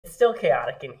still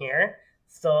chaotic in here.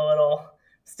 Still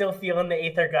feeling the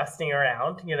Aether gusting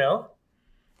around, you know?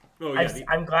 Oh, yeah.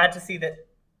 I'm glad to see that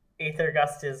Aether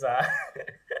Gust is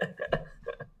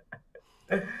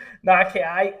not okay.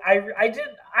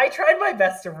 I tried my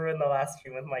best to ruin the last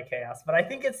stream with my chaos, but I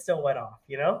think it still went off,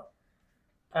 you know?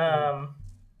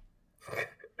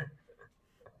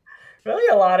 Really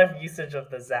a lot of usage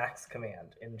of the Zax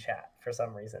command in chat for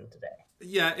some reason today.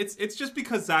 Yeah, it's just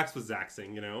because Zax was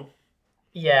Zaxing, you know?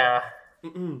 Yeah.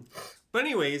 But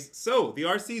anyways, so the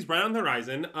RC's right on the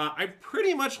horizon. I've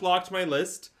pretty much locked my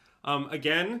list.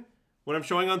 Again, what I'm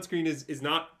showing on screen is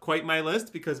not quite my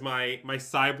list because my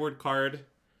sideboard card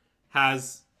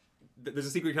has... There's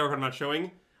a secret card I'm not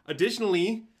showing.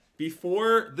 Additionally,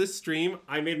 before this stream,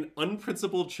 I made an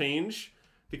unprincipled change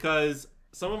because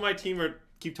some of my team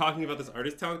keep talking about this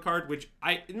artist talent card, which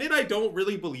I admit I don't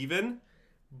really believe in,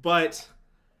 but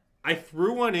I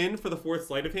threw one in for the 4th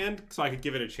sleight of hand so I could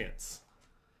give it a chance.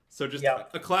 So just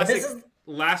a classic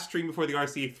last stream before the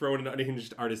RC, throw in an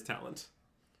unhinged artist talent.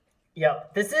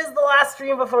 Yep, this is the last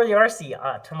stream before the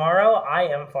RC. Tomorrow I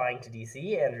am flying to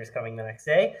DC. Andrew's coming the next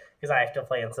day because I have to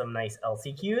play in some nice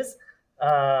LCQs.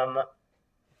 Yeah,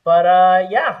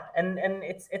 and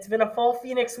it's been a full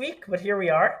Phoenix week, but here we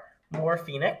are, more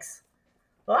Phoenix.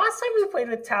 The last time we played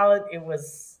with talent, it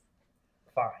was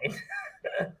fine.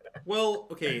 Well,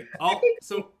 okay,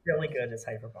 really good is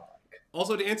hyperbolic.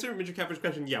 Also, to answer Mr. Catfish's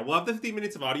question, yeah, we'll have the 15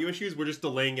 minutes of audio issues. We're just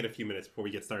delaying it a few minutes before we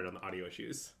get started on the audio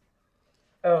issues.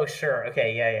 Oh, sure.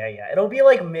 Okay, yeah. It'll be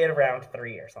like mid-round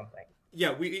 3 or something.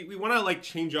 Yeah, we want to like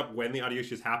change up when the audio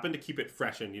issues happen to keep it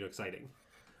fresh and exciting.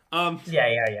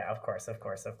 Yeah. Of course.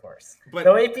 But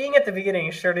though it being at the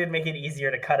beginning sure did make it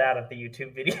easier to cut out of the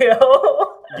YouTube video.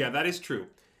 Yeah, that is true.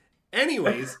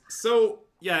 Anyways, so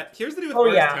yeah, here's the deal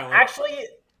with artist talent. Actually,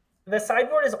 the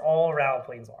sideboard is all Ral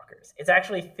Planeswalkers. It's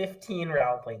actually 15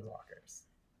 Ral Planeswalkers,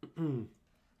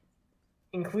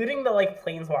 including the like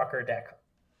Planeswalker deck.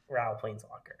 Ral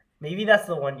Planeswalker. Maybe that's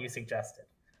the one you suggested.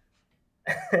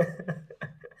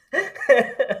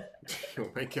 Oh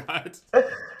my god.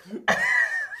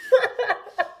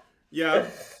 Yeah,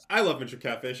 I love Mr.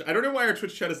 Catfish. I don't know why our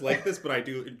Twitch chat is like this, but I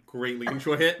do greatly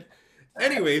enjoy it.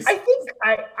 Anyways. I think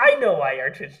I know why our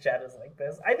Twitch chat is like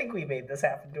this. I think we made this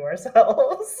happen to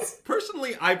ourselves.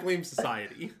 Personally, I blame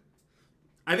society.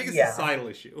 I think it's a societal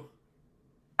issue.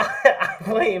 I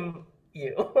blame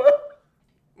you.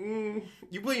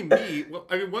 You blame me? Well,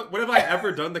 I mean, what have I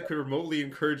ever done that could remotely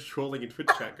encourage trolling in Twitch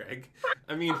chat, Greg?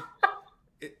 I mean,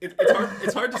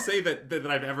 it's hard to say that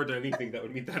I've ever done anything that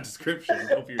would meet that description.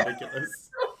 Don't be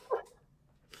ridiculous.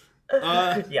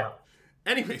 Yeah.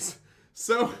 Anyways,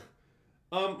 so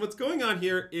what's going on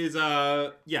here is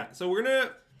so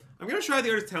I'm gonna try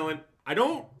the artist talent. I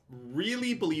don't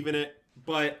really believe in it,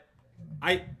 but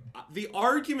the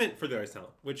argument for the artist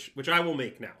talent, which I will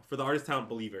make now for the artist talent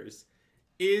believers,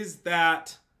 is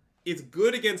that it's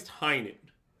good against high noon.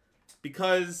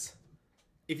 Because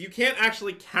if you can't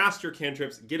actually cast your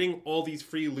cantrips, getting all these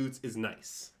free loots is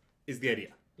nice, is the idea.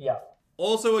 Yeah.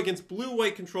 Also, against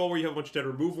blue-white control, where you have a bunch of dead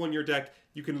removal in your deck,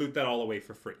 you can loot that all away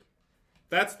for free.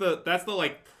 That's the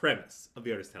like premise of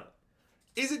the artist talent.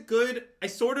 Is it good? I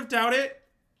sort of doubt it,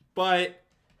 but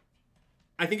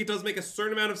I think it does make a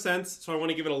certain amount of sense, so I want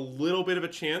to give it a little bit of a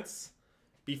chance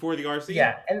before the RC.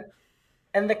 Yeah,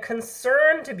 and the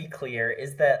concern, to be clear,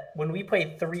 is that when we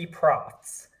played 3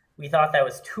 Profts, we thought that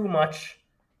was too much.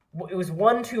 It was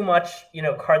one too much,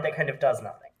 card that kind of does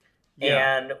nothing.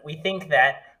 Yeah. And we think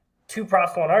that 2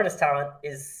 Profts, 1 artist talent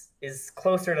is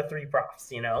closer to 3 Profts,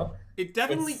 It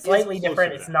definitely it's slightly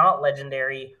different. It's not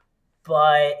legendary,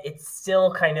 but it's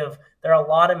still kind of, there are a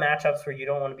lot of matchups where you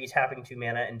don't want to be tapping 2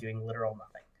 mana and doing literal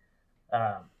nothing.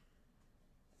 I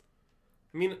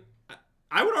mean,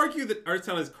 I would argue that artist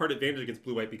talent has card advantage against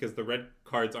blue-white because the red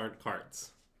cards aren't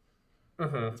cards.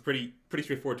 It's pretty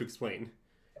straightforward to explain.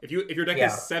 If your deck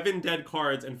has 7 dead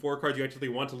cards and 4 cards you actually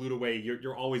want to loot away,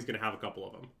 you're always going to have a couple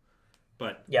of them.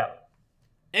 But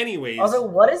anyways. Also,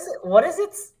 what is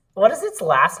its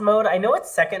last mode? I know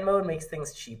its second mode makes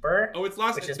things cheaper. Oh, it's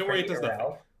last. Don't worry, it does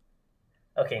nothing.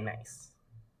 Okay, nice.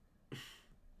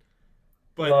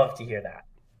 But love to hear that.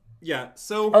 Yeah.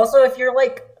 So also, if you're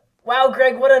like, wow,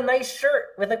 Greg, what a nice shirt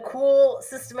with a cool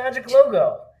SystemMagic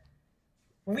logo.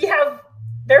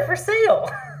 They're for sale.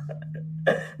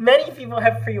 Many people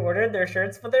have pre-ordered their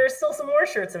shirts, but there are still some more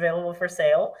shirts available for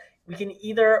sale. We can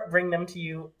either bring them to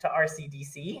you to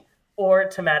RCDC or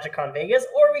to MagicCon Vegas,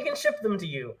 or we can ship them to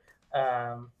you.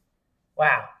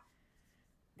 Wow.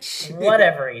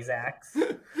 Whatever, Azax.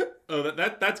 Oh,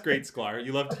 that's great, Sklar.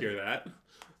 You love to hear that.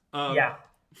 Yeah.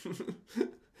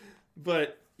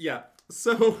 But yeah,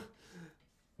 so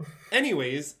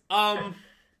Anyways,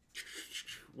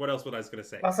 what else was I was gonna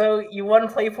say? Also, you won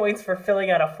play points for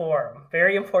filling out a form.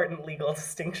 Very important legal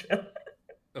distinction.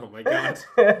 Oh my god.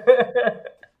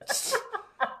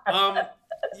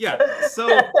 Yeah.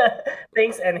 So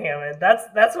thanks, N. Hammond.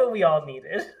 That's what we all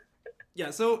needed.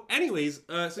 Yeah. So, anyways,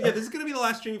 so yeah, this is gonna be the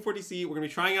last stream before DC. We're gonna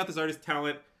be trying out this artist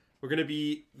talent. We're gonna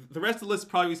be the rest of the list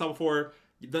probably we saw before.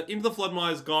 The Into the Flood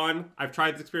mod is gone. I've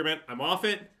tried this experiment. I'm off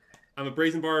it. I'm a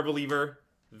Brazen Bar believer.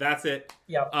 That's it.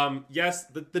 Yep. Yes,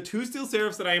 the 2 Steel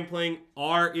Seraphs that I am playing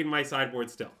are in my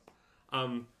sideboard still.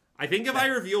 I think if I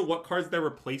reveal what cards they're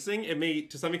replacing, it may,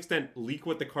 to some extent, leak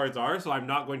what the cards are, so I'm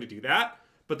not going to do that.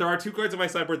 But there are 2 cards in my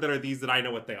sideboard that are these that I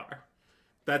know what they are.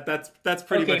 That's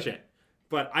pretty much it.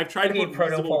 But I've tried to put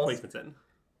reasonable replacements in.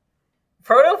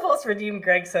 Protopulse Redeemed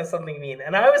Greg says something mean,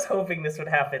 and I was hoping this would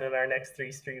happen in our next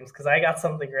 3 streams, because I got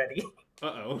something ready.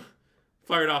 Uh-oh.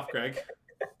 Fire it off, Greg.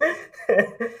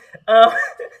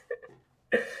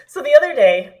 So the other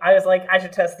day, I was like, I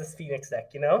should test this Phoenix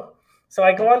deck, you know? So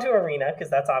I go onto Arena, because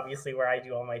that's obviously where I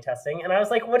do all my testing, and I was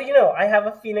like, what do you know? I have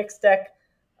a Phoenix deck,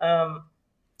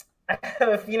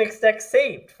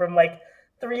 saved from like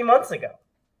 3 months ago.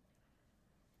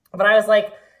 But I was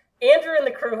like, Andrew and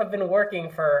the crew have been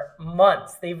working for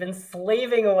months. They've been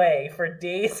slaving away for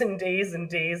days and days and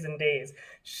days and days.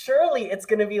 Surely it's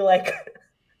going to be like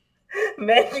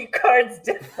Magic cards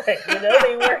different, you know?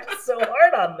 They worked so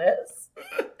hard on this.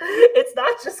 It's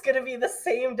not just going to be the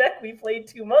same deck we played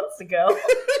 2 months ago.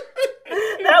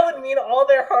 That would mean all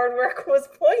their hard work was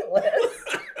pointless.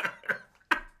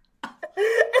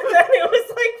 And then it was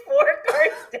like 4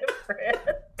 cards different.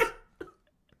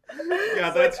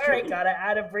 Yeah, so that's like, all right, gotta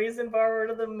add a Brazen Borrower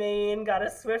to the main,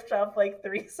 gotta switch up like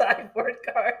 3 sideboard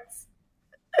cards.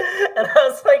 And I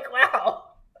was like, wow.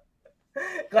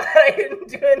 Glad I didn't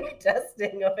do any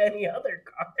testing of any other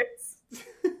cards.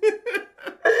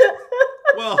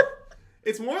 Well,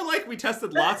 it's more like we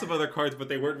tested lots of other cards, but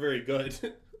they weren't very good.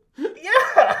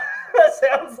 Yeah,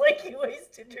 sounds like you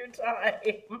wasted your time.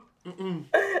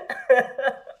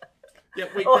 Yeah,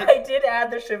 wait. I did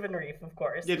add the Shivan Reef, of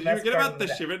course. Yeah, did you forget about the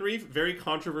Shivan Reef? Very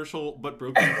controversial but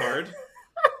broken card.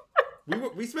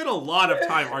 we spent a lot of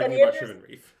time arguing about Shivan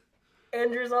Reef.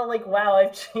 Andrew's all like, wow,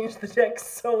 I've changed the deck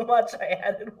so much, I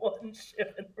added 1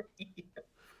 Shivan Reef.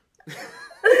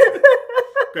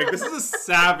 Greg, this is a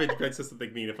savage Greg System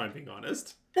Think mean, if I'm being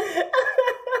honest.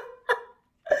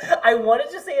 I wanted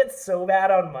to say it so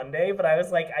bad on Monday, but I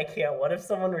was like, I can't. What if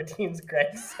someone redeems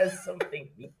Greg says something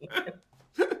mean?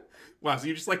 Wow, so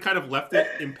you just like kind of left it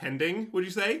impending, would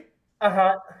you say?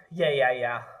 Uh-huh.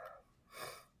 Yeah.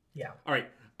 All right.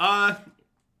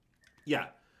 Yeah.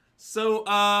 So,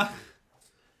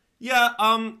 yeah,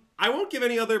 I won't give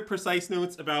any other precise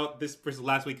notes about this versus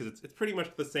last week because it's pretty much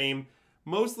the same.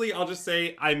 Mostly, I'll just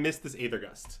say I missed this Aether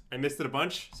Gust. I missed it a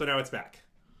bunch, so now it's back.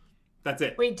 That's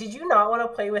it. Wait, did you not want to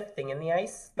play with Thing in the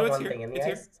Ice? The one Thing in the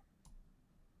Ice?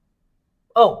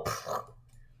 Oh.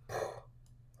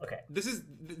 Okay. This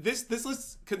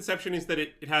list's conception is that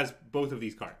it has both of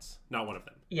these cards, not one of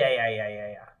them. Yeah.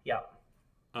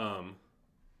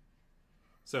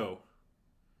 So,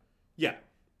 yeah.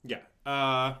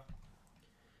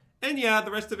 And yeah, the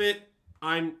rest of it,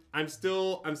 I'm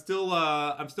still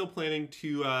planning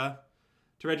to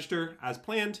register as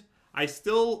planned. I'm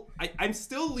still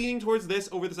leaning towards this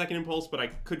over the Second Impulse, but I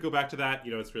could go back to that.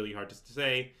 You know, it's really hard to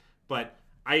say. But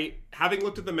having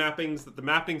looked at the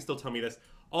mappings still tell me this.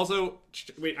 Also,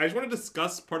 wait, I just want to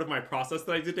discuss part of my process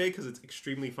that I did today because it's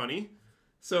extremely funny.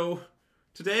 So,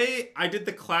 today I did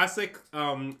the classic,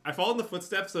 I followed in the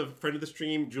footsteps of friend of the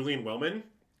stream, Julian Wellman,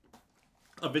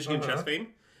 of Michigan Chess fame,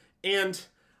 and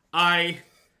I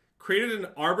created an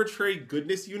arbitrary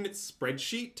goodness unit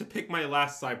spreadsheet to pick my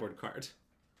last sideboard card.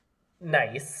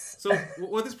 Nice. So,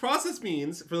 what this process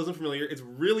means, for those unfamiliar, it's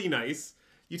really nice.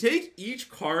 You take each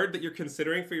card that you're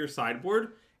considering for your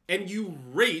sideboard, and you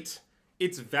rate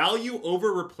its value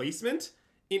over replacement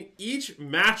in each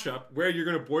matchup where you're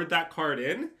going to board that card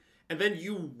in, and then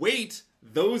you weight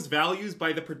those values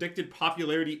by the predicted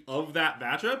popularity of that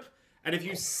matchup, and if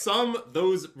you sum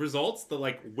those results, the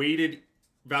like weighted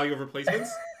value of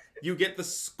replacements, you get the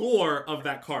score of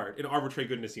that card in arbitrary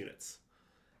goodness units.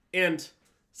 And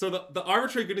so the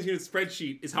arbitrary goodness unit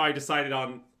spreadsheet is how I decided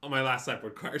on my last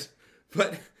sideboard card.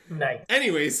 But nice.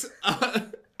 Anyways, I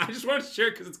just wanted to share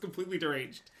it because it's completely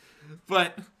deranged.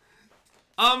 But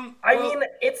I mean,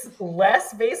 it's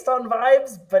less based on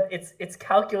vibes, but it's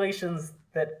calculations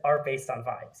that are based on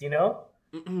vibes, you know?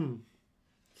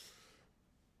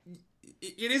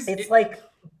 It is. It's like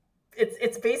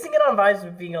it's basing it on vibes,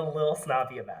 but being a little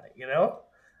snobby about it, you know?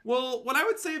 Well, what I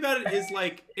would say about it is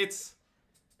like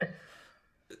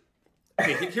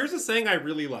Okay, here's a saying I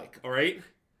really like. All right,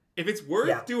 if it's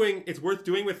worth doing, it's worth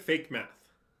doing with fake math.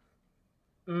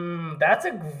 That's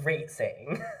a great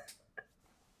saying.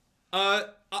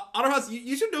 Otterhouse,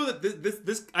 you should know that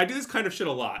this I do this kind of shit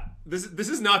a lot. This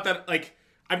is not that, like,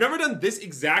 I've never done this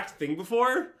exact thing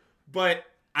before, but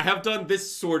I have done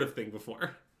this sort of thing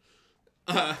before.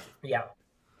 Yeah.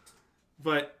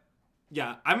 But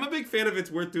yeah, I'm a big fan of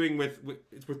it's worth doing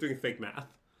fake math.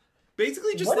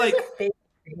 Basically, just what like does a fake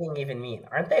saying even mean?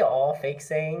 Aren't they all fake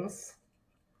sayings?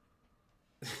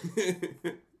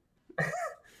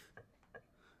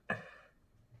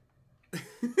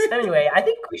 Anyway, I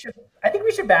think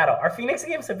we should battle. Our Phoenix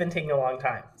games have been taking a long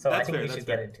time, so I think we should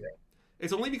get into it.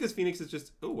 It's only because Phoenix is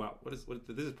just this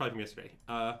is probably from yesterday.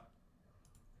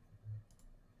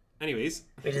 Anyways.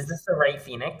 Wait, is this the right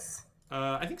Phoenix?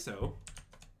 I think so.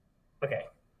 Okay.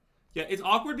 Yeah, it's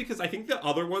awkward because I think the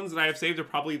other ones that I have saved are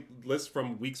probably lists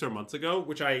from weeks or months ago,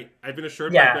 which I've been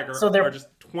assured by Greg are just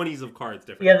 20s of cards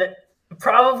different. Yeah,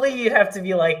 probably you'd have to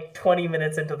be like 20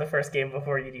 minutes into the first game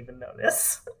before you'd even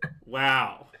notice.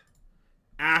 Wow.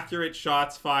 Accurate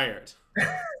shots fired.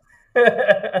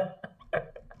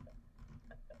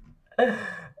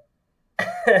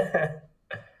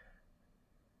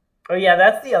 Oh yeah,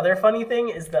 that's the other funny thing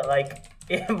is that like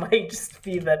it might just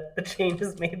be that the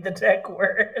changes made the deck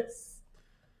worse.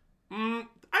 I'm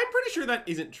pretty sure that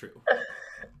isn't true.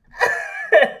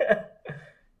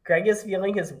 Greg is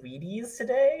feeling his Wheaties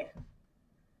today.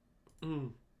 I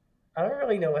don't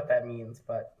really know what that means,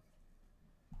 but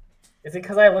is it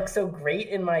because I look so great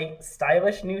in my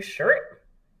stylish new shirt?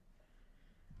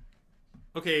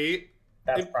 Okay.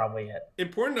 That's probably it.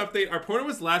 Important update. Our opponent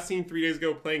was last seen 3 days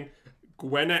ago playing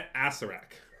Gwenna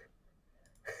Asarak.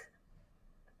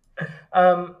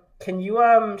 Can you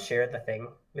share the thing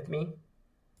with me?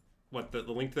 What, the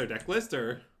link to their deck list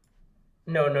or?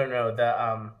 No,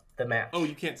 the match. Oh,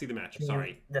 you can't see the match.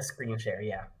 Sorry. The screen share,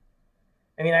 yeah.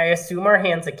 I mean, I assume our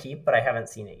hand's a keep, but I haven't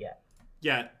seen it yet.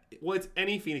 Yeah, well, it's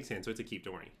any Phoenix hand, so it's a keep,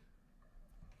 don't worry.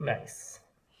 Nice.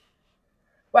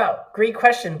 Wow, great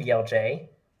question, BLJ.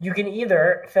 You can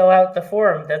either fill out the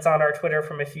form that's on our Twitter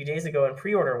from a few days ago and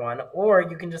pre-order one, or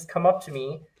you can just come up to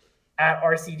me at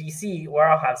RCDC where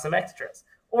I'll have some extras.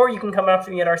 Or you can come up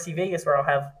to me at RC Vegas where I'll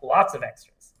have lots of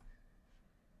extras.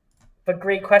 But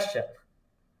great question.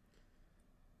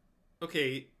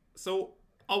 Okay, so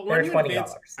I'll warn you in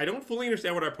advance. I don't fully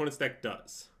understand what our opponent's deck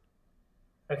does.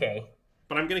 Okay.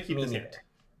 But I'm going to keep this hand.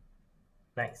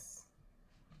 Nice.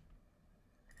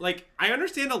 Like, I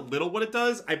understand a little what it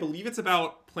does. I believe it's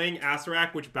about playing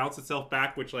Asarak, which bounces itself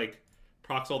back, which, like,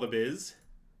 procs all the biz.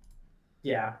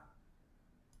 Yeah.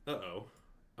 Uh-oh.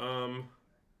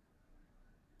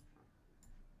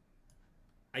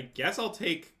 I guess I'll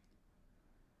take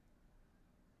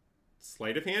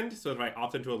Sleight of Hand, so if I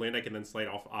opt into a land, I can then slide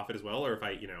off it as well, or if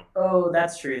I, Oh,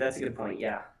 that's true. That's a good point,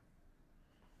 yeah.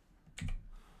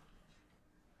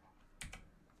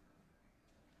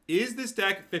 Is this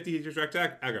deck 50 direct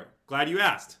aggro? Glad you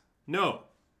asked. No.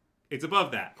 It's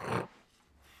above that.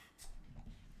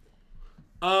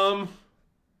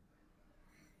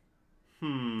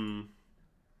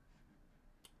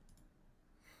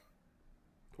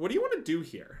 What do you want to do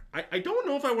here? I don't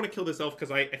know if I want to kill this elf,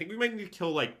 because I think we might need to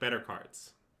kill, like, better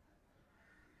cards.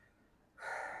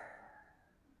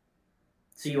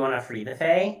 So you want to free the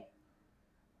Fae?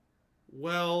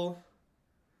 Well,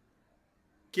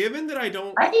 given that I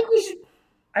don't... I think we should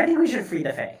free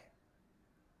the Fae.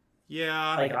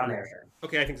 Yeah. Like, on their turn.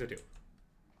 Okay, I think so, too.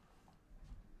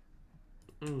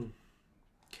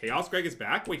 Chaos Greg is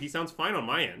back? Wait, he sounds fine on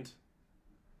my end.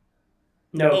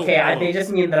 No, they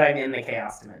just mean that I'm in the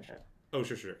Chaos Dimension. Oh,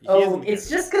 sure. It's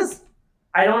just because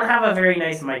I don't have a very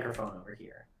nice microphone over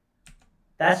here.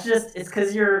 That's just... It's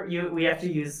because we have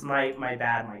to use my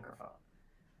bad microphone.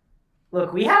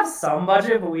 Look, we have some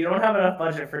budget, but we don't have enough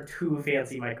budget for 2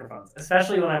 fancy microphones,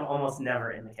 especially when I'm almost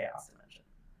never in the Chaos Dimension.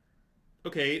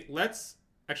 Okay, let's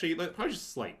probably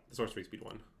just Slight, the Sorcery Speed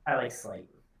one. I like Slight.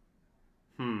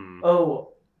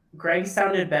 Oh, Greg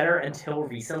sounded better until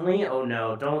recently? Oh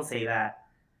no, don't say that.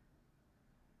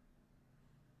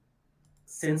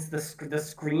 Since the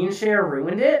screen share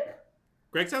ruined it?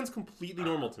 Greg sounds completely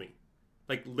normal to me.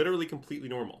 Like, literally completely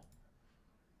normal.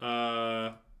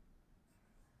 I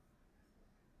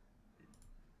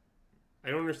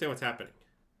don't understand what's happening.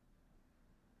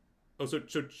 Oh, so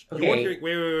okay. You're hearing...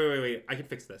 Wait. I can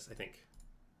fix this, I think.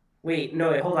 Wait,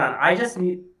 hold on. I just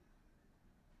need...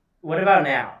 What about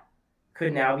now?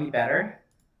 Could now be better?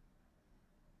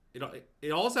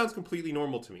 It all sounds completely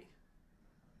normal to me.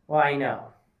 Well, I know.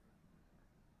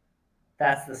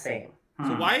 That's the same.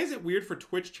 So why is it weird for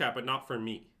Twitch chat, but not for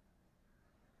me?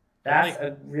 That's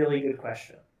a really good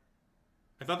question.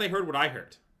 I thought they heard what I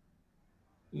heard.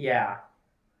 Yeah.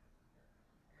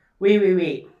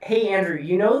 Wait. Hey, Andrew,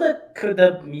 you know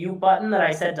the mute button that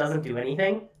I said doesn't do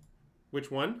anything?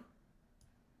 Which one?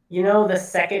 You know the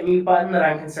second mute button that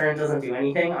I'm concerned doesn't do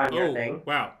anything on your thing?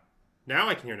 Wow. Now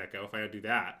I can hear an echo if I do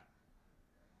that.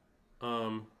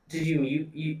 Did you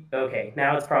mute? Okay,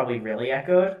 now it's probably really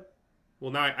echoed.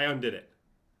 Well, now I undid it.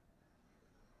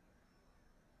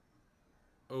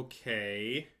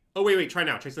 Okay. Oh, wait. Try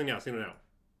now. Try something else. No.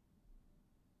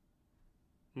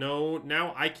 No,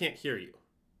 now I can't hear you.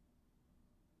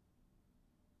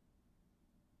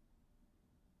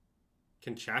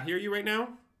 Can chat hear you right now?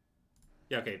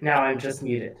 Yeah, okay. Now I'm just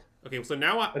muted. Okay, so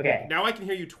now I can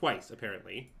hear you twice,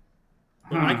 apparently.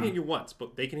 Well, I can hear you once,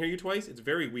 but they can hear you twice? It's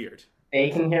very weird. They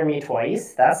can hear me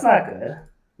twice? That's not good. I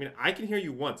mean, I can hear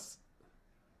you once.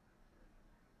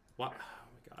 What? Oh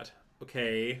my god.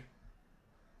 Okay.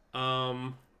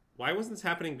 Why wasn't this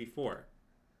happening before?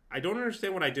 I don't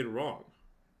understand what I did wrong.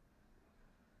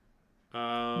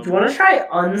 Do you want to try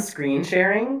unscreen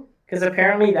sharing? Because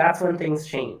apparently that's when things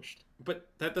changed. But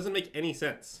that doesn't make any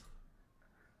sense.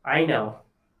 I know.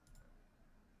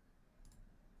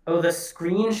 Oh, the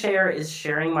screen share is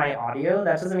sharing my audio?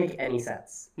 That doesn't make any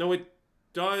sense. No, it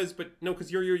does, but no,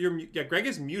 because yeah, Greg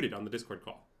is muted on the Discord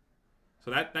call.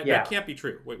 So that can't be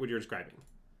true, what you're describing.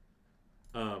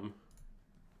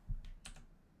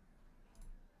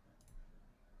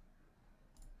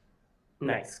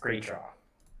 Nice, great draw.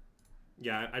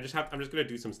 Yeah, I'm just gonna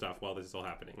do some stuff while this is all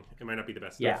happening. It might not be the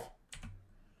best stuff.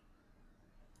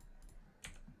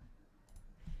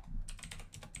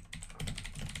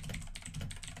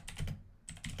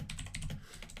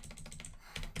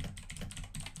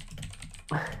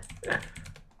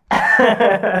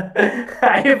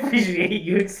 I appreciate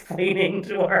you explaining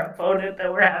to our opponent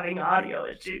that we're having audio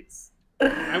issues.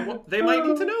 They might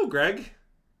need to know, Greg.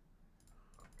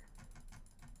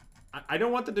 I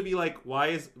don't want them to be like, why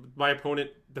is my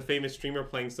opponent, the famous streamer,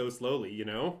 playing so slowly, you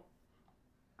know?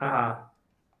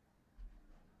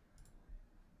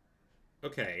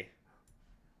 Okay.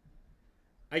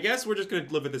 I guess we're just going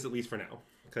to live with this at least for now,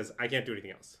 because I can't do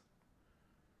anything else.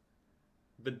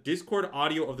 The Discord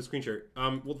audio of the screen share.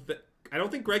 I don't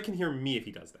think Greg can hear me if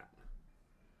he does that.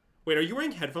 Wait, are you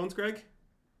wearing headphones, Greg?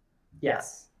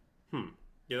 Yes.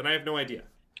 Yeah, then I have no idea.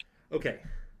 Okay.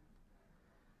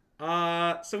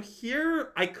 So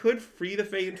here, I could free the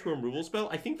Fae into a removal spell.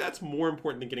 I think that's more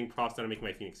important than getting procs down and making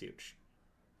my Phoenix huge.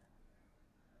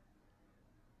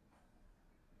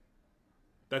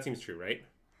 That seems true, right?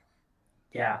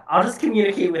 Yeah, I'll just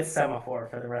communicate with Semaphore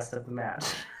for the rest of the match.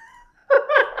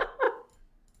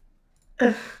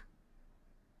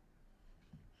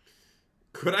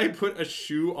 Could I put a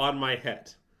shoe on my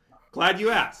head? Glad you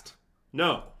asked.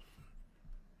 No.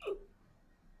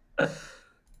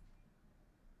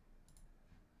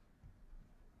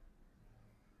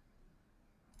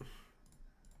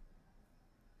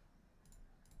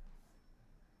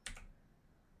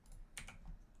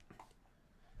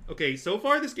 Okay, so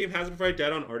far this game hasn't provided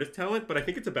data on artist talent, but I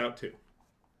think it's about to.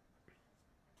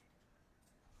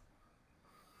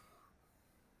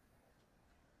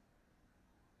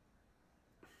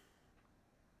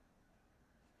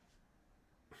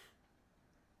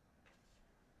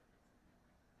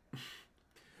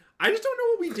 I just don't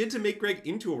know what we did to make Greg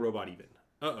into a robot even.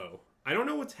 Uh-oh. I don't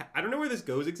know I don't know where this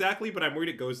goes exactly, but I'm worried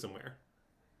it goes somewhere.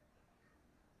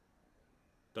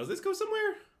 Does this go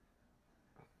somewhere?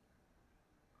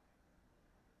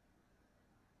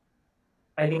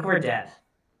 I think we're dead.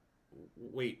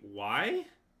 Wait, why?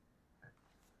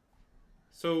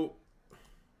 So...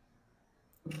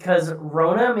 Because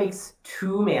Rona makes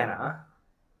 2 mana,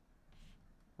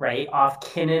 right, off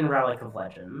Kinnan Relic of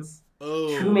Legends.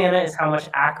 Oh. 2 mana is how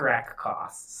much Akarak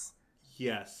costs.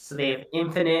 Yes. So they have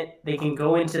infinite, they can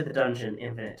go into the dungeon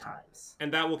infinite times.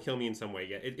 And that will kill me in some way,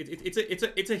 yeah.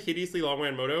 It's a hideously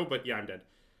long-ran moto, but yeah, I'm dead.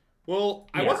 Well,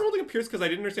 I wasn't holding a Pierce because I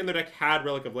didn't understand the deck had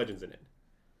Relic of Legends in it.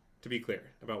 To be clear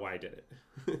about why I did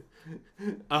it.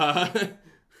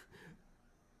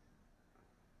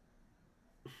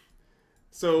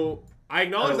 So I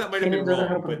acknowledge that might have been doesn't wrong.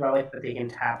 help with Relic, but they can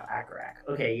tap Akarak.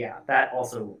 Okay, yeah,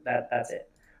 that's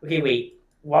it. Okay, wait.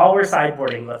 While we're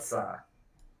sideboarding, let's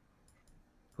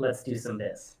do some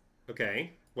biz.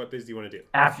 Okay, what biz do you want to do?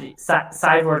 After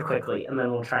sideboard quickly, and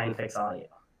then we'll try and fix audio.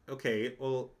 Okay,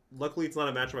 well, luckily it's not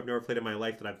a matchup I've never played in my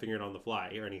life that I'm figuring on the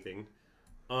fly or anything.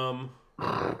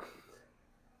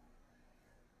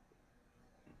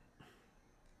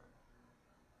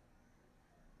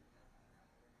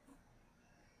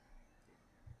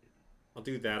 I'll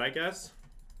do that, I guess.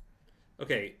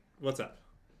 Okay, what's up?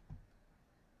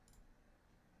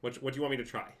 What do you want me to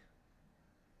try?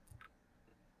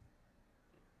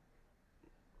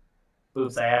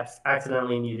 Oops, I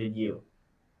accidentally muted you.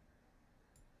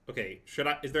 Okay,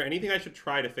 is there anything I should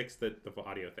try to fix the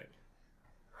audio thing?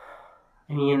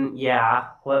 I mean, yeah.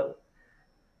 What?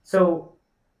 So.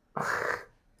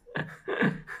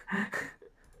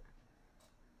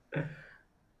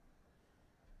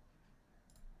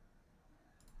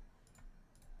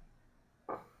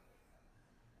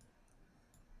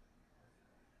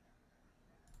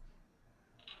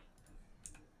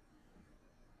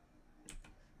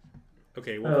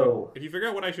 Okay, well, if you figure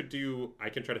out what I should do, I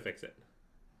can try to fix it.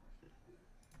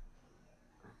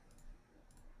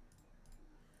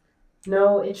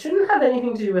 No, it shouldn't have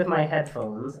anything to do with my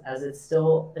headphones, as it's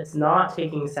not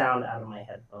taking sound out of my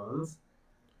headphones.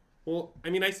 Well, I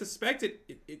mean, I suspect it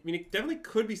definitely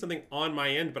could be something on my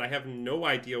end, but I have no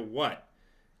idea what.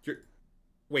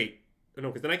 Wait, no,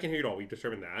 because then I can hear it all. We've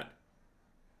determined that.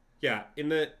 Yeah, in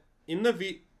the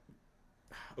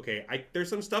Okay, there's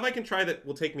some stuff I can try that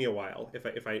will take me a while if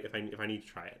I need to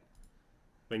try it.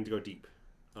 I need to go deep,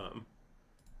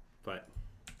 but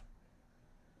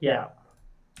yeah.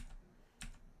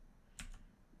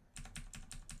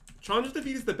 Challenger's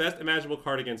Defeat is the best imaginable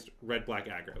card against red-black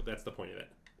aggro. That's the point of it.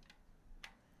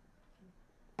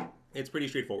 It's pretty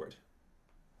straightforward.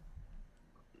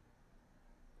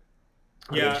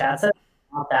 Okay, yeah. Chat said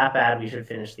not that bad. We should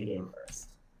finish the game first.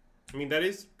 I mean, that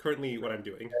is currently what I'm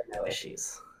doing. There are no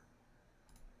issues.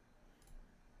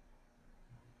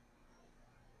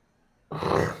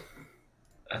 I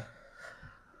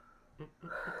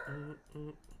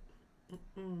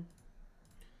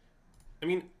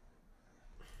mean,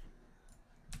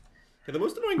 yeah, the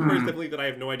most annoying part is definitely that I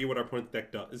have no idea what our opponent's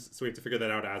deck does, so we have to figure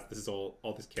that out as this is all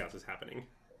this chaos is happening.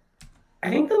 I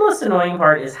think the most annoying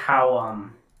part is how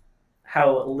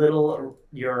little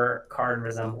your card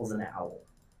resembles an owl.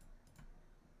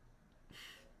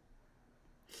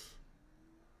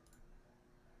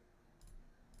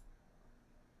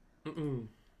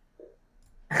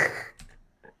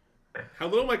 How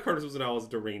little my card resembles an owl is a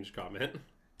deranged comment.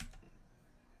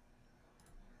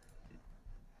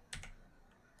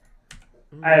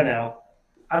 I don't know.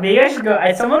 Maybe I should go.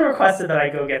 Someone requested that I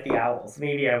go get the owls.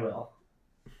 Maybe I will.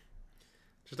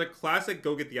 Just a classic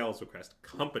go get the owls request.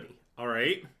 Company. All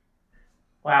right.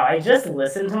 Wow, I just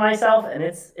listened to myself and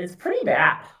it's pretty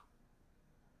bad.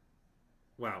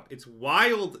 Wow, it's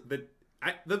wild that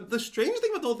the strange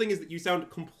thing about the whole thing is that you sound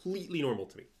completely normal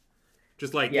to me.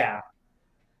 Just like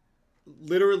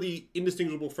literally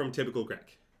indistinguishable from typical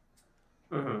Greg.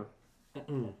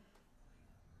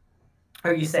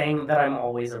 Are you saying that I'm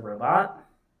always a robot?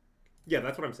 Yeah,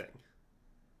 that's what I'm saying.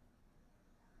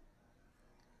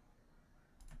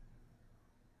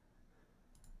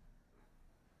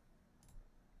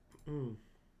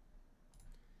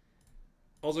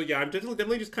 Also, yeah, I'm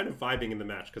definitely just kind of vibing in the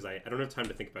match because I don't have time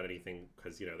to think about anything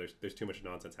because, you know, there's too much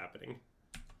nonsense happening.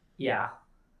 Yeah.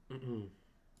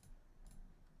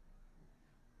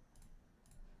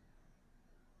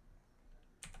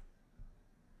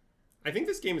 I think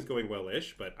this game is going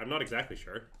well-ish, but I'm not exactly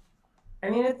sure. I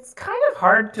mean, it's kind of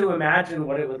hard to imagine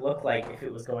what it would look like if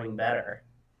it was going better.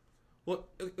 Well,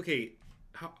 okay,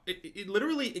 it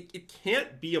literally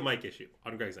can't be a mic issue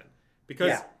on Greg's end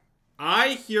because I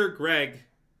hear Greg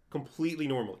completely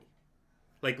normally.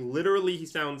 Like, literally, he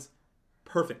sounds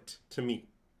perfect to me,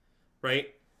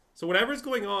 right? So whatever's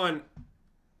going on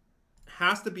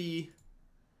has to be,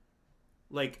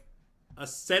 like, a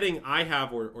setting I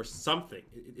have or something.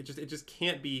 It just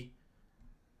can't be.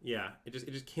 Yeah, it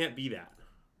just can't be that.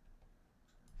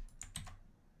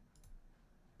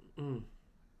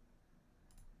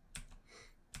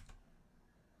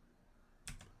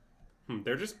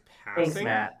 They're just passing. Thanks,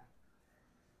 Matt.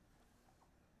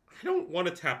 I don't want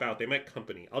to tap out. They might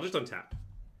company. I'll just untap.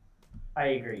 I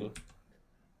agree.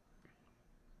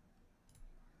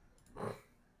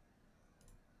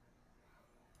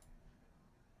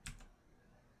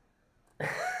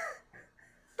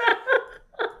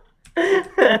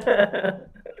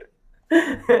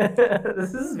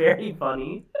 This is very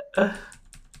funny.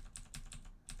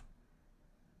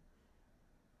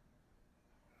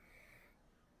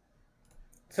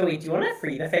 So wait, do you want to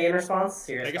free the Fae in response?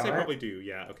 Serious I guess comment? I probably do,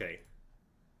 yeah, okay.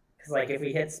 Because, like, if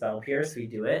we hit Spell Pierce, we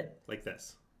do it. Like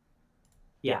this.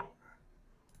 Yeah.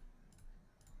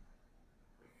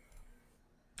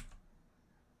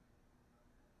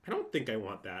 I don't think I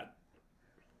want that.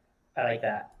 I like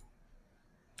that.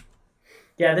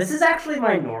 Yeah, this is actually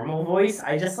my normal voice.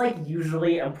 I just, like,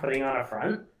 usually am putting on a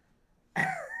front.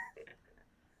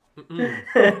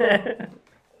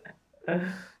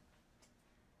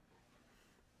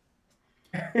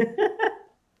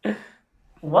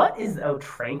 what is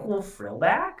Tranquil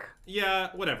Frillback? Yeah,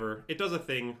 whatever. It does a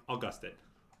thing. I'll gust it.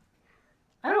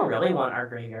 I don't really want our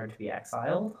graveyard to be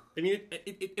exiled. I mean,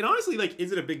 it honestly, like,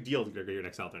 is it a big deal to get graveyard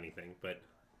exiled or anything? But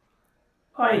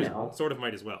I know. Sort of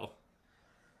might as well.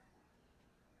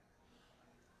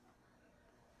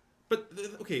 But,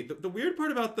 okay, the weird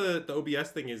part about the OBS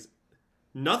thing is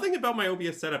nothing about my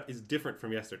OBS setup is different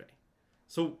from yesterday.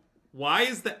 So why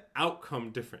is the outcome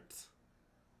different?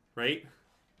 Right?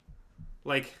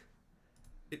 Like,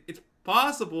 it's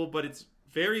possible, but it's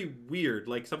very weird.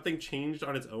 Like, something changed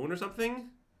on its own or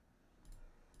something.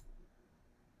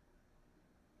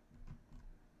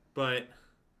 But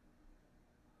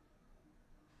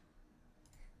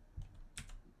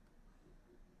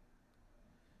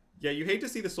yeah, you hate to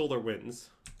see the solar wins.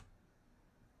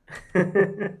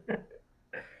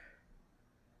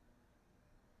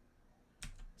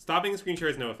 Stopping the screen share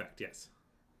has no effect, yes.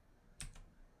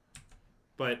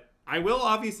 But I will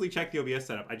obviously check the OBS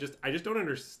setup. I just don't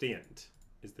understand,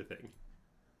 is the thing.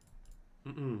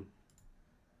 Well,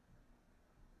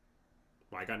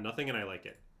 I got nothing and I like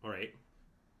it. All right.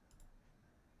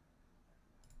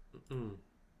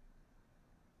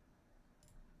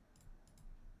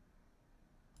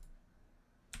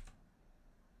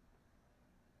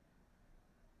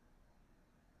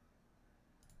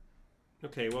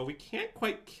 Okay, well, we can't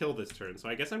quite kill this turn, so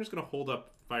I guess I'm just going to hold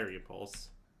up Fiery Impulse.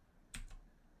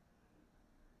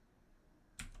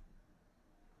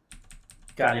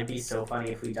 God, it'd be so funny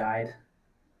if we died.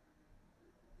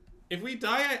 If we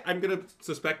die, I'm going to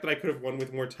suspect that I could have won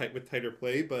with tighter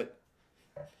play, but...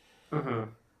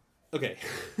 Okay.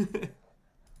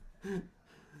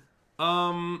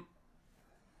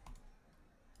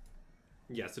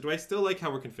 Yeah, so do I still like how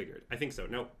we're configured? I think so.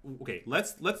 No, okay,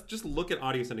 let's just look at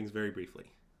audio settings very briefly.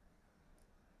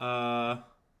 So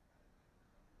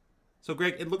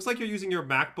Greg, it looks like you're using your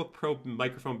MacBook Pro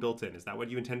microphone built in. Is that what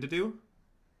you intend to do?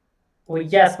 Well,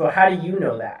 yes, but how do you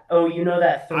know that? Oh, you know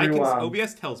that through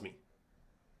OBS tells me.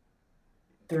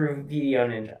 Through Video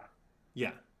Ninja.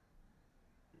 Yeah.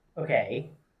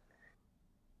 Okay.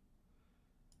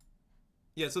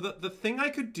 Yeah, so the thing I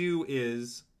could do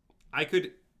is I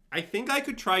think I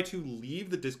could try to leave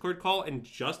the Discord call and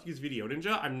just use Video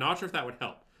Ninja. I'm not sure if that would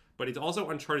help, but it's also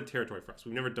uncharted territory for us.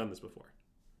 We've never done this before.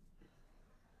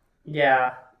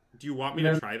 Yeah. Do you want me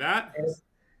to try that?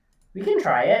 We can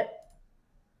try it.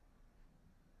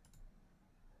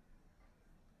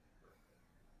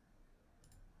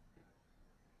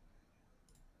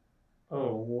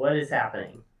 Oh, what is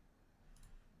happening?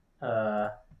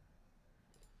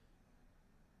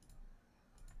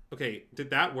 Okay, did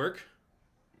that work?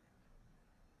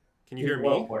 Can you hear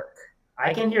me? Work.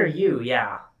 I can hear you,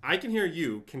 yeah. I can hear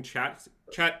you. Can chat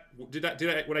did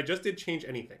I what I just did change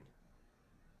anything?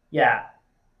 Yeah.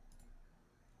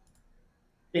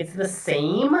 It's the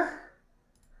same?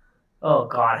 Oh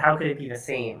god, how could it be the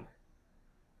same?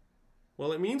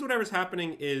 Well, it means whatever's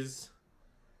happening is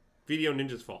Video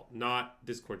Ninja's fault, not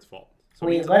Discord's fault. So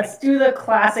wait, let's do the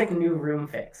classic new room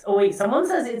fix. Oh wait, someone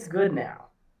says it's good now.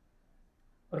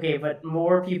 Okay, but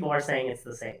more people are saying it's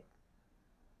the same.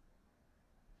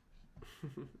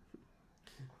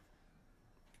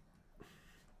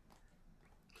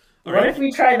 What if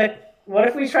we try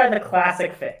the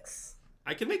classic fix?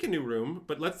 I can make a new room,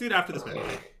 but let's do it after this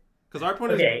match. Because our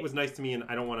opponent was nice to me and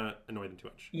I don't want to annoy them too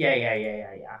much.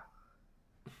 Yeah.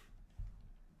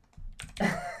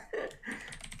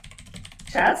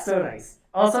 Chat's so nice.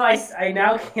 Also, I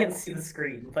now can't see the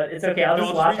screen, but it's okay. I'll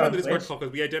just watch on Twitch.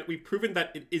 Because we've proven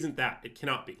that it isn't that. It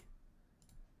cannot be.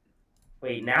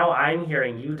 Wait, now I'm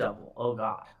hearing you double. Oh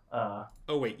god.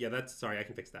 Oh wait, yeah, that's sorry. I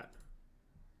can fix that.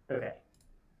 Okay.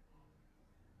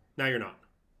 Now you're not.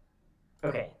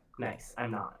 Okay, nice.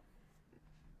 I'm not.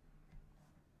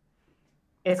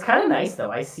 It's kind of nice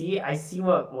though. I see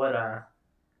what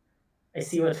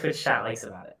Twitch chat likes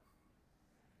about it.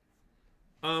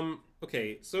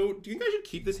 Okay, so do you think I should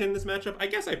keep this hand in this matchup? I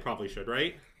guess I probably should,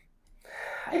 right?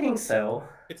 I think so.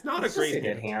 It's not a great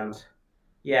good hand.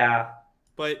 Yeah.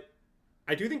 But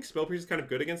I do think Spell Pierce is kind of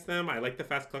good against them. I like the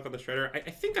fast clock on the Shredder.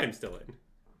 I think I'm still in.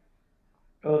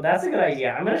 Oh, that's a good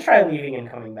idea. I'm going to try leaving and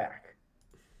coming back.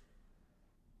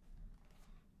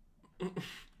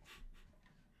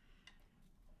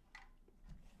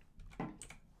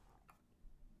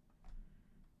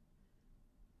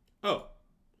 Oh.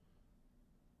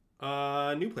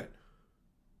 New plan.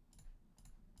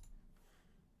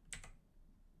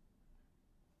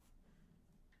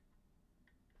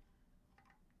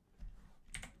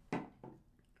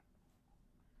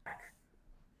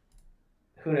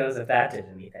 Who knows if that did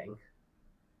anything?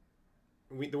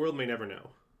 The world may never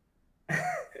know.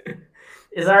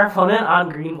 Is our opponent on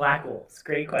green black wolves?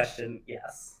 Great question.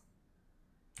 Yes.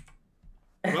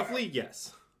 Roughly,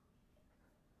 yes.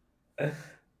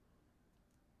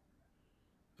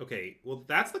 Okay, well,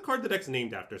 that's the card the deck's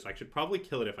named after, so I should probably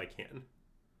kill it if I can.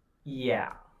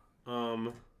 Yeah.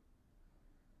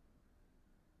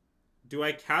 Do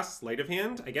I cast Sleight of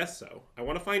Hand? I guess so. I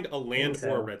want to find a land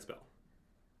or a red spell.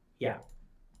 Yeah.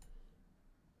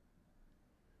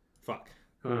 Fuck.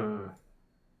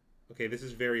 Okay, this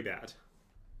is very bad.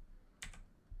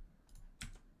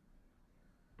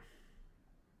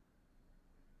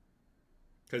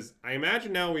 Because I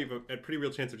imagine now we have a pretty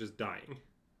real chance of just dying.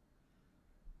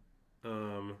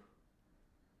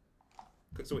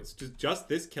 So it's just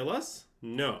this kill us?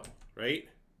 No, right?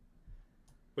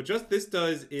 What just this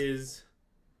does is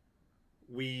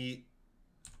they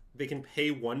can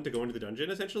pay 1 to go into the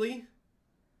dungeon, essentially.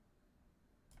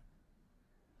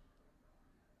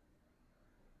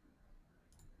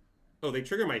 Oh, they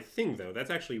trigger my thing, though. That's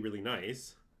actually really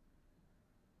nice.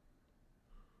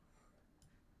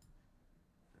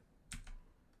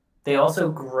 They also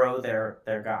grow their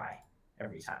guy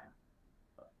every time.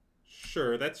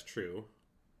 Sure, that's true.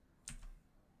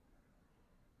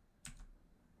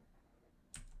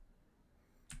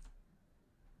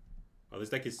 Oh, this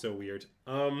deck is so weird.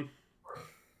 And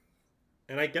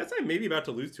I guess I'm maybe about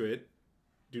to lose to it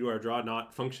due to our draw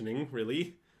not functioning,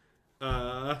 really.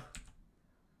 I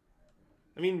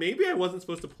mean, maybe I wasn't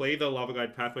supposed to play the Lava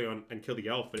Guide Pathway on and kill the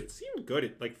elf, but it seemed good.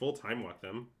 It, like, full time walk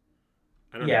them.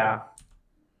 I don't know.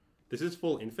 This is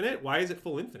full infinite? Why is it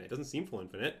full infinite? It doesn't seem full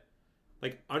infinite.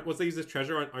 Like, once they use this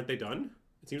treasure, aren't they done?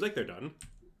 It seems like they're done.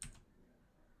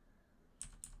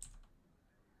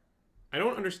 I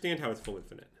don't understand how it's full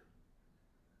infinite.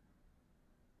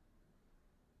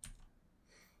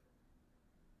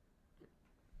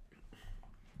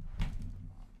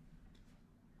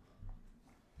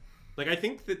 Like, I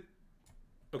think that...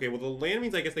 Okay, well, the land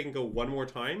means I guess they can go one more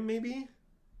time, maybe?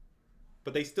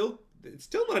 But they still... It's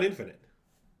still not infinite.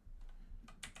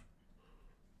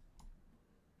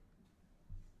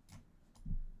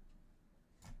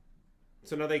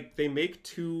 So now they make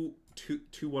two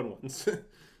 1/1s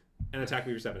and attack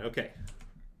me for 7. Okay.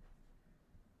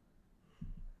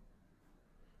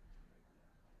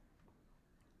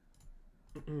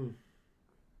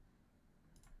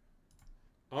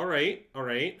 All right.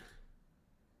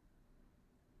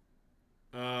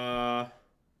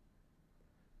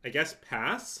 I guess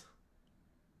pass.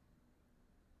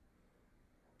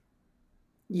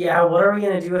 Yeah, what are we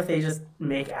going to do if they just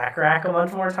make Akarak a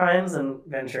bunch more times and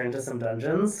venture into some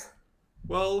dungeons?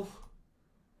 Well...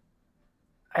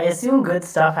 I assume good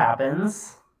stuff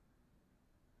happens.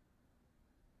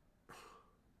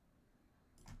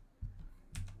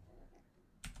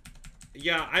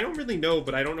 Yeah, I don't really know,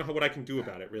 but I don't know what I can do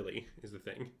about it, really, is the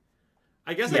thing.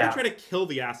 I guess I could try to kill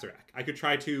the Acerak. I could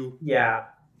try to...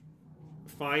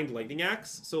 find Lightning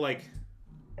Axe, so, like...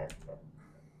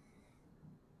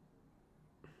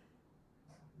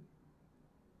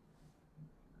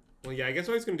 Well, yeah, I guess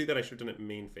if I was going to do that, I should have done it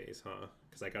main phase, huh?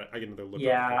 Because I get another look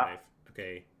at the knife.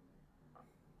 Okay.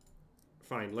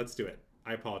 Fine, let's do it.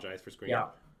 I apologize for screwing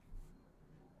up.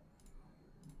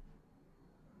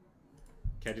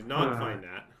 Okay, I did not find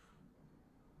that.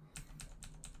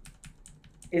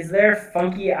 Is there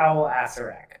Funky Owl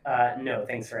Acerak? No,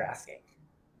 thanks for asking.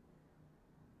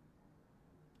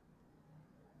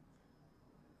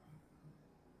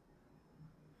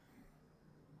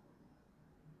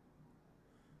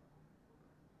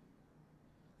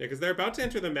 Yeah, because they're about to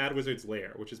enter the Mad Wizard's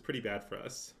lair, which is pretty bad for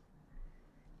us.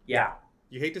 Yeah.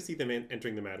 You hate to see them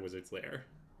entering the Mad Wizard's lair.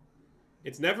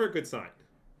 It's never a good sign.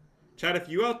 Chad, if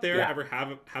you out there ever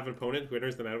have an opponent who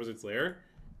enters the Mad Wizard's lair,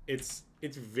 it's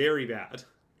very bad.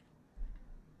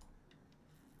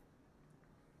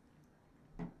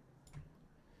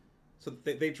 So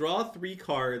they draw 3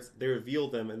 cards, they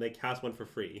reveal them, and they cast 1 for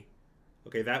free.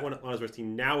 Okay, that one on his first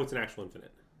team. Now it's an actual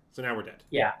infinite. So now we're dead.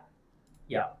 Yeah.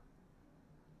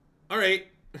 All right.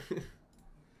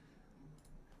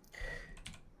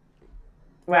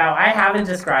 Wow, I haven't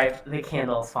described the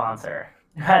candle sponsor.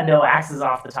 No axes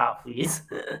off the top, please.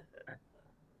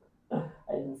 I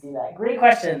didn't see that. Great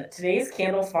question. Today's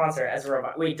candle sponsor as a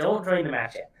robot. Wait, don't join the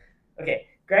match yet. Okay,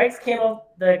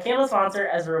 the candle sponsor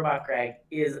as a robot, Greg,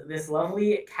 is this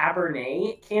lovely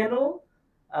Cabernet candle,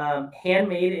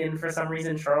 handmade in, for some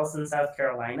reason, Charleston, South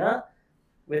Carolina,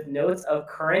 with notes of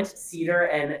currant, cedar,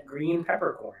 and green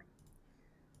peppercorn.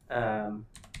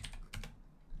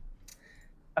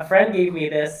 A friend gave me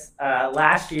this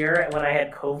last year when I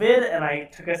had COVID, and I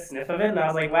took a sniff of it, and I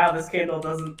was like, "Wow, this candle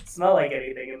doesn't smell like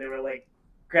anything." And they were like,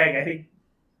 "Greg, I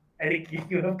think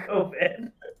you have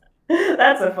COVID." That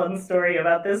That's a fun story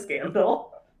about this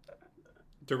scandal.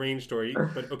 Deranged story,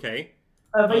 but okay.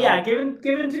 But yeah, given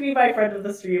to me by friend of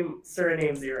the stream,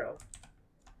 surname Zero.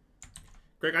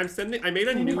 Greg, I made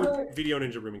a new Video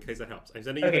Ninja room in case that helps. I'm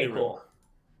sending you the new room.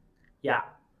 Yeah.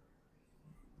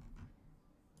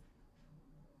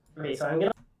 Okay, so I'm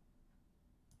gonna.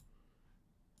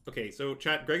 Okay, so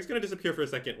chat, Greg's gonna disappear for a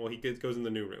second while he goes in the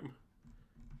new room.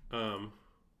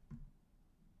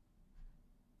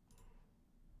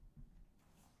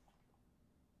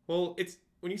 Well, it's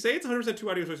when you say it's 100% two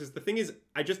audio sources. The thing is,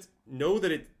 I just know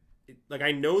that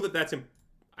I know that that's.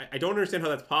 I don't understand how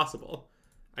that's possible.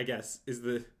 I guess is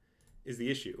the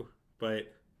issue,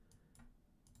 but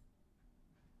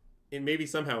it maybe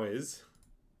somehow is.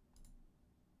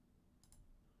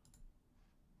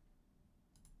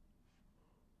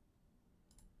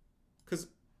 Because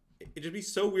it'd just be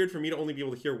so weird for me to only be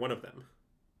able to hear one of them.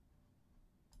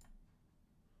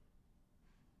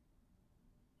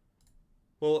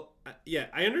 Well, yeah,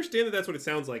 I understand that that's what it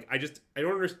sounds like. I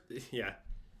don't understand. Yeah.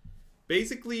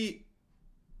 Basically,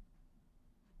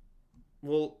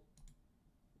 well,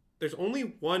 there's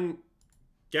only one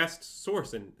guest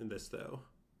source in this, though.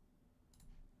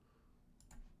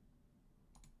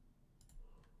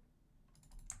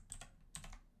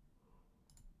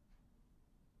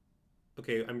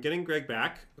 Okay, I'm getting Greg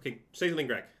back. Okay, say something,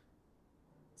 Greg.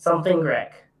 Something,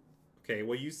 Greg. Okay,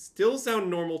 well, you still sound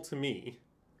normal to me.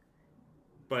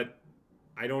 But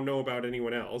I don't know about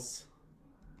anyone else.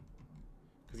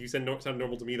 Because you sound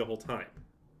normal to me the whole time.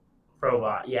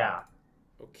 Robot, yeah.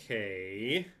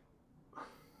 Okay.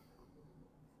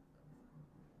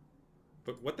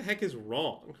 But what the heck is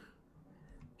wrong?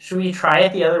 Should we try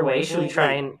it the other way? Should we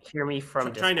try and hear me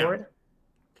from Try Discord? now.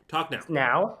 Talk now.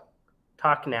 Now?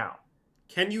 Talk now.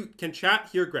 Can chat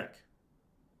hear Greg?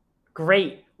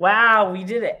 Great. Wow, we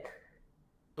did it.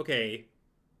 Okay.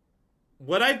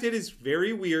 What I did is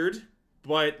very weird,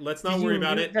 but let's not worry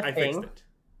about it. I fixed it.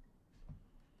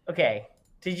 Okay.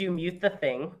 Did you mute the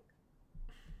thing?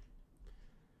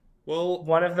 Well,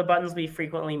 one of the buttons we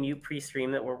frequently mute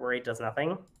pre-stream that we're worried does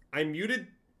nothing. I muted.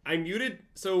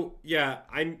 So yeah,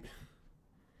 I'm.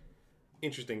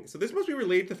 Interesting. So this must be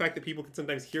related to the fact that people can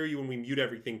sometimes hear you when we mute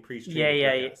everything pre-stream. Yeah.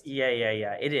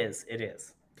 It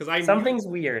is. Because something's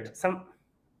weird.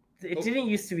 It didn't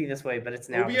used to be this way, but it's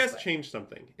now. OBS changed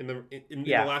something in the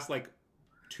last like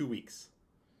 2 weeks.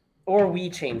 Or we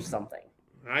changed something.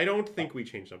 I don't think we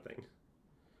changed something.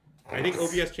 I think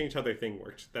OBS changed how their thing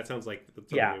worked. That sounds like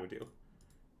something they would do.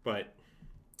 But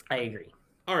I agree.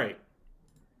 All right.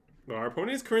 Well, our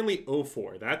opponent is currently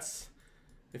 0-4. That's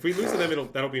if we lose to them,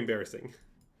 that'll be embarrassing.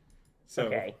 So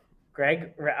okay.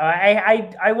 Greg,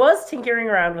 I was tinkering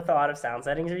around with a lot of sound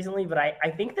settings recently, but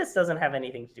I think this doesn't have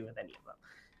anything to do with any of them.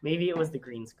 Maybe it was the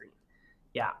green screen.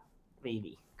 Yeah,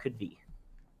 maybe. Could be.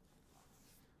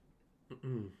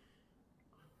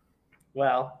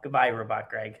 Well, goodbye, Robot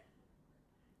Greg.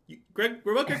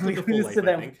 Robot Greg lived a full life,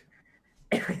 I think.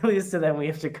 If we lose to them, we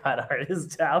have to cut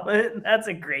artist talent. That's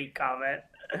a great comment.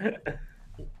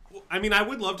 I mean, I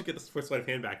would love to get the first sleight of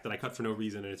hand back that I cut for no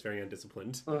reason and it's very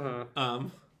undisciplined.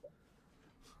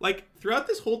 Like, throughout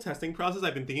this whole testing process,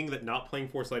 I've been thinking that not playing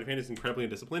 4 sleight of hand is incredibly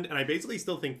undisciplined, and I basically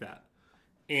still think that.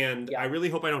 And I really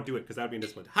hope I don't do it, because that would be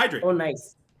indisciplined. Hydrate! Oh,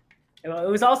 nice. It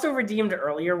was also redeemed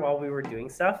earlier while we were doing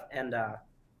stuff, and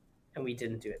we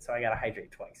didn't do it, so I got to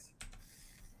hydrate twice.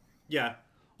 Yeah.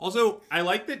 Also, I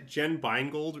like that Jen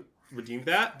Beingold redeemed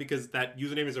that, because that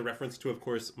username is a reference to, of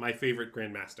course, my favorite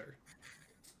Grandmaster.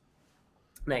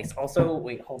 Nice. Also,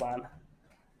 wait, hold on.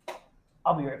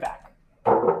 I'll be right back.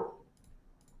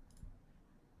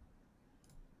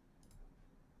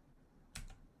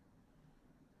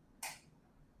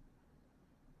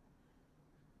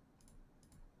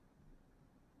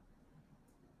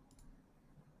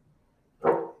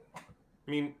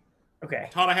 I mean, okay,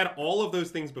 Todd, I had all of those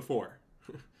things before,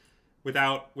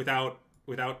 without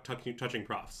touching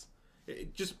profs.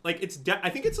 It just like I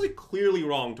think it's like clearly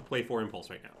wrong to play 4 impulse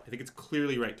right now. I think it's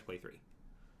clearly right to play 3.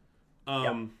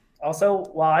 Yep. Also,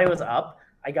 while I was up,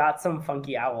 I got some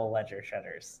funky owl ledger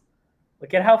shutters.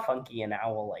 Look at how funky and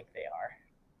owl-like they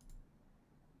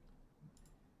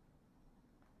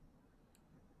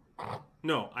are.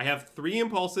 No, I have 3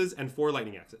 impulses and 4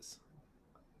 lightning axes.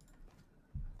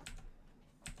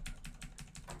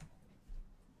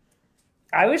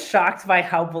 I was shocked by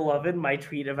how beloved my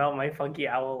tweet about my funky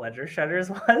owl ledger shutters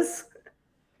was.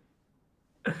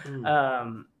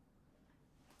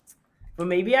 But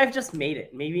maybe I've just made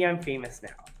it. Maybe I'm famous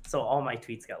now. So all my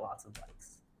tweets get lots of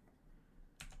likes.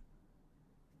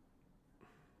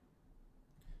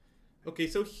 Okay,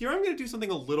 so here I'm going to do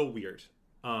something a little weird.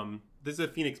 This is a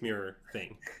Phoenix Mirror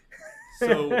thing.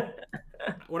 So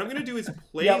what I'm going to do is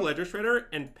play Ledger Shredder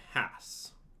and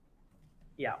pass.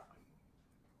 Yeah.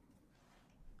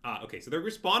 Okay, so they're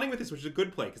responding with this, which is a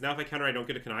good play, because now if I counter, I don't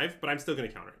get a connive, but I'm still going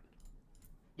to counter it.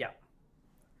 Yeah.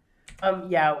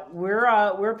 Yeah,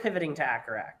 we're pivoting to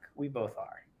Akarak. We both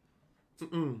are.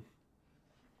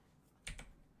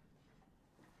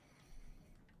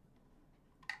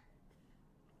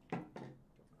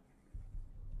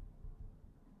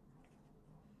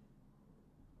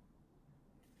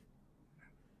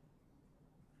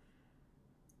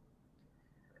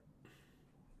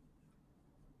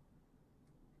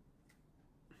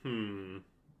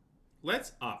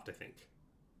 Let's opt, I think.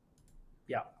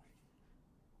 Yeah.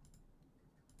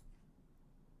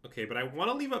 Okay, but I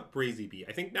want to leave up Brazy B.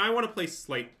 I think now I want to play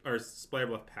Splatter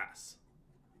Bluff Pass.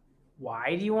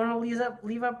 Why do you want to leave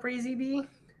up Brazy B?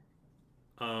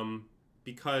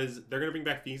 Because they're going to bring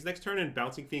back Phoenix next turn, and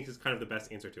bouncing Phoenix is kind of the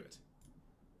best answer to it.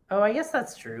 Oh, I guess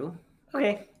that's true.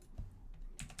 Okay.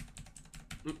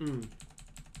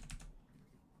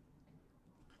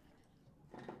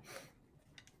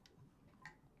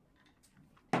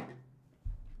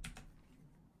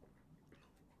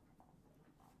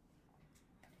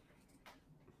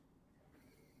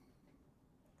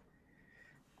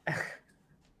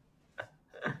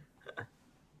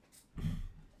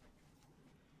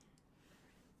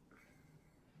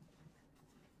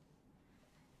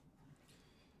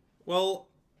 Well,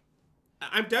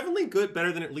 I'm definitely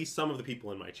better than at least some of the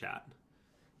people in my chat.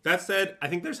 That said, I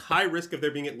think there's high risk of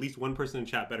there being at least one person in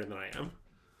chat better than I am.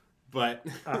 But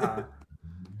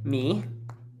me?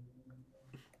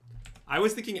 I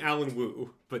was thinking Alan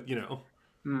Wu, but you know.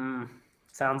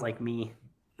 Sounds like me.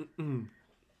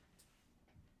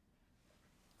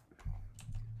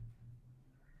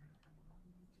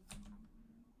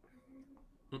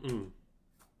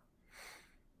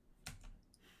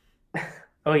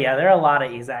 Oh yeah, there are a lot of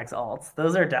Azax alts.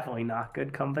 Those are definitely not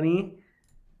good company.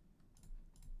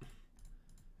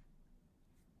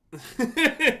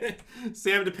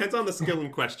 Sam, depends on the skill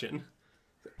in question.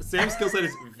 Sam's skill set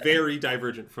is very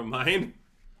divergent from mine.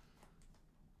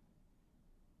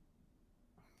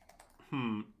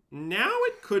 Now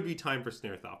it could be time for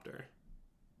Snarethopter.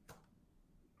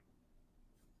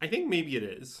 I think maybe it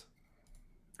is.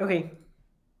 Okay.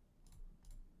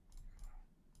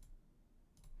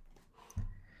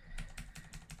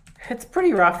 It's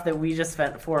pretty rough that we just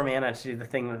spent 4 mana to do the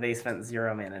thing that they spent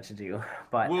 0 mana to do.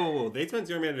 But whoa, they spent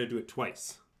 0 mana to do it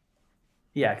twice.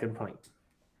 Yeah, good point.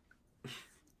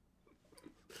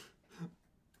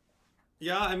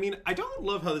 Yeah, I mean, I don't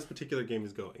love how this particular game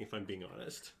is going, if I'm being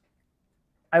honest.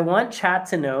 I want chat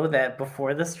to know that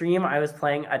before the stream, I was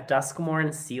playing a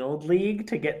Duskmorn Sealed League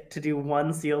to do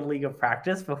 1 Sealed League of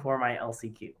practice before my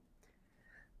LCQ.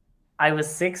 I was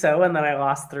 6-0, and then I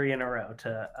lost 3 in a row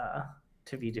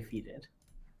to be defeated.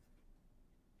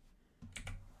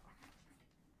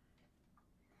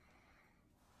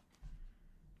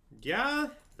 Yeah,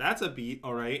 that's a beat,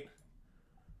 all right.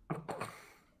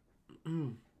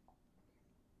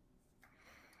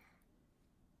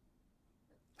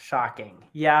 Shocking.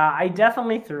 Yeah, I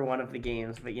definitely threw one of the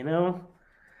games, but you know.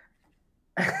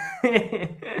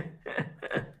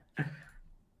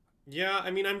 Yeah, I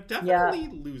mean, I'm definitely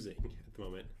losing at the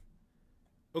moment.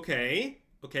 Okay.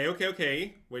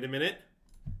 Wait a minute.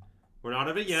 We're not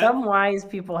of it yet. Some wise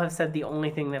people have said the only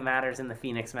thing that matters in the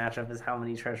Phoenix matchup is how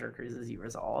many treasure cruises you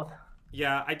resolve.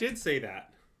 Yeah, I did say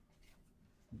that.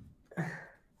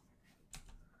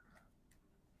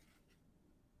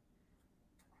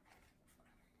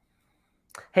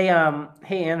 Hey,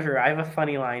 Andrew, I have a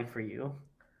funny line for you.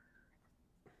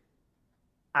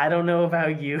 I don't know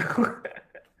about you,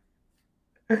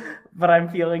 but I'm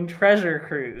feeling treasure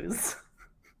cruise.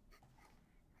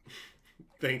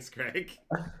 Thanks, Greg.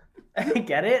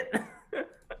 Get it?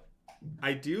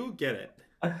 I do get it.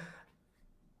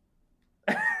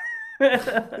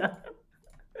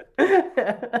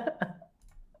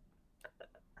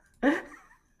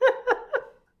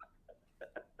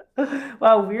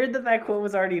 Wow, weird that quote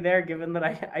was already there, given that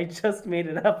I just made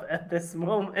it up at this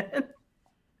moment.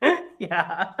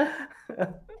 Yeah.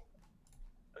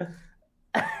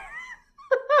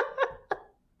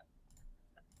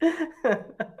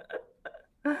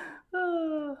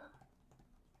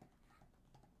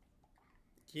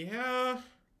 Yeah.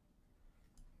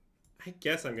 I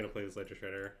guess I'm going to play this Ledger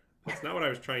Shredder. It's not what I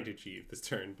was trying to achieve this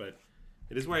turn, but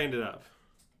it is where I ended up.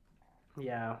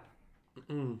 Yeah.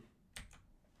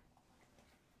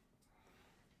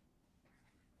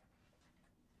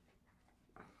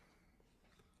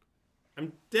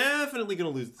 I'm definitely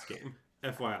going to lose this game,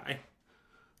 FYI.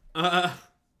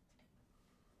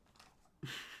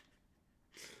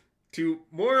 to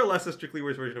more or less a strictly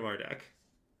worse version of our deck.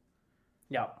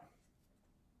 Yep.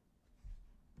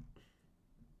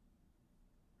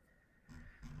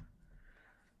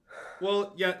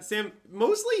 Well, yeah, Sam,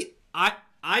 mostly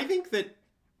I think that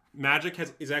Magic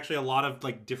is actually a lot of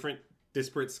like different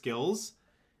disparate skills,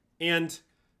 and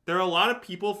there are a lot of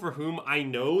people for whom I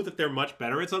know that they're much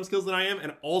better at some skills than I am,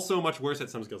 and also much worse at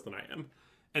some skills than I am.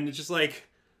 And it's just like,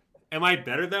 am I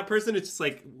better than that person? It's just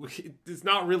like, it's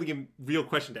not really a real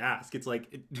question to ask. It's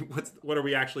like, what are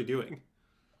we actually doing?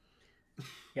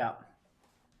 Yeah.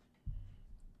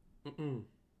 Mm-mm.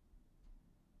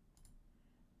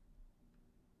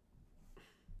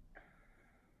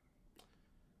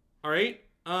 All right.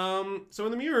 So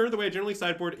in the mirror, the way I generally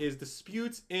sideboard is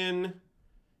disputes in,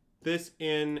 this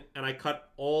in, and I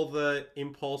cut all the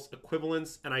impulse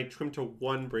equivalents and I trim to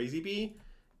one Brazy Bee.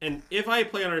 And if I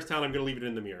play on Artist Town, I'm going to leave it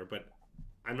in the mirror, but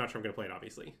I'm not sure I'm going to play it,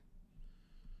 obviously.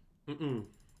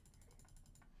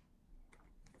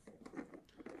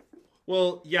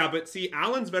 Well, yeah, but see,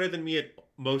 Alan's better than me at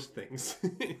most things,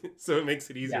 so it makes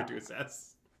it easier to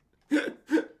assess.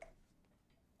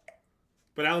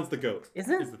 But Alan's the GOAT, is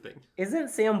the thing. Isn't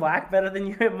Sam Black better than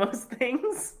you at most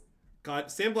things?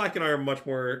 God, Sam Black and I are much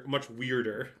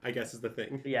weirder, I guess, is the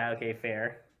thing. Yeah, okay,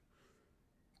 fair.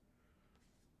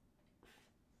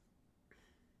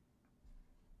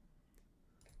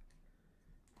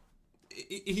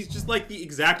 He's just like the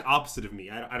exact opposite of me.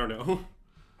 I don't know.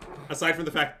 Aside from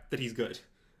the fact that he's good.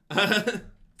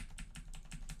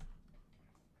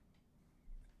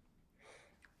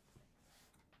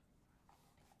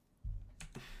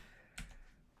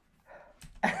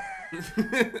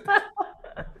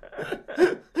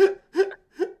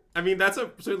 I mean, that's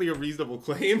certainly a reasonable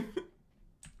claim.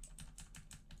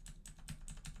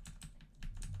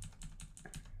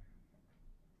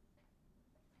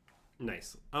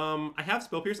 Nice. I have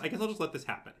Spell Pierce. I guess I'll just let this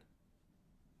happen.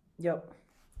 Yep.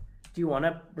 Do you want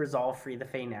to resolve Free the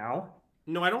Fae now?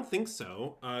 No, I don't think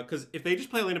so. Because if they just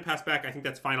play a land and pass back, I think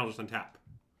that's fine. I'll just untap.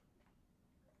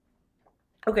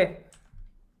 Okay.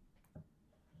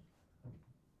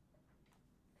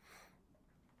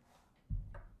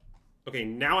 Okay,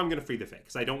 now I'm going to Free the Fae,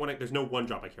 because I don't want to... There's no one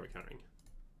drop I care about countering.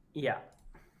 Yeah.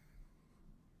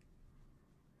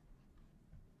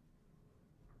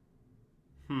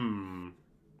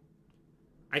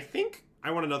 I think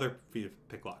I want another Free the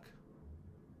Picklock.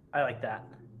 I like that.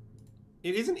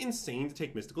 It isn't insane to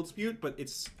take Mystical Dispute, but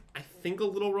it's, I think, a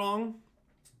little wrong.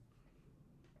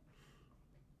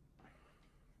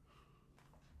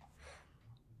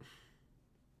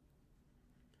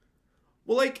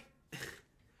 Well, like,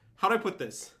 how do I put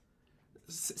this?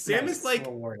 Sam is like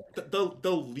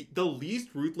the least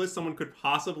ruthless someone could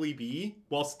possibly be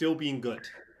while still being good.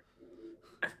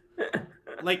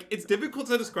 Like, it's difficult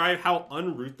to describe how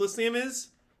unruthless Sam is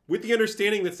with the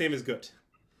understanding that Sam is good.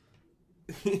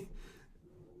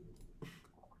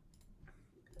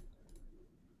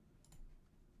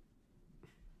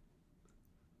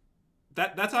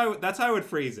 That's how I would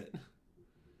phrase it.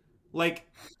 Like,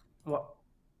 well,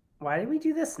 why did we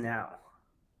do this now?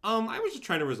 I was just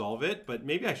trying to resolve it, but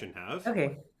maybe I shouldn't have.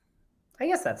 Okay, I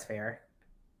guess that's fair.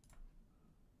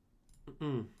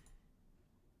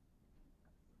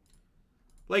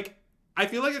 Like, I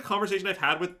feel like a conversation I've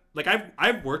had with, like,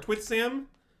 I've worked with Sam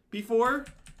before,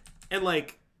 and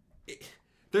like,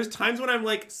 there's times when I'm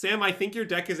like, Sam, I think your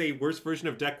deck is a worse version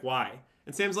of deck Y,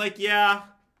 and Sam's like, yeah,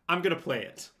 I'm gonna play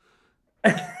it.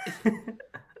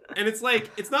 And it's like,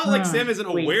 it's not like Sam isn't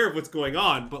aware of what's going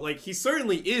on, but like, he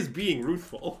certainly is being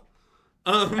ruthful.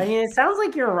 I mean, it sounds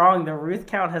like you're wrong. The Ruth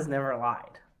count has never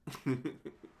lied.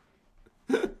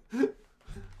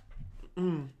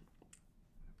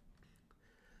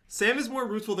 Sam is more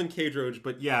ruthful than K-Droge,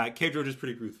 but yeah, K-Droge is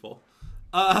pretty ruthful.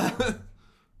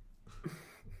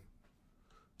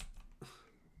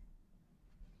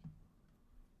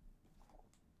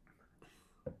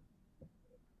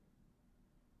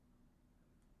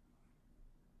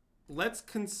 Let's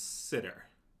consider.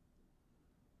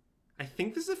 I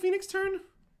think this is a Phoenix turn?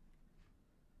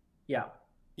 Yeah.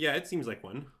 Yeah, it seems like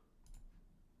one.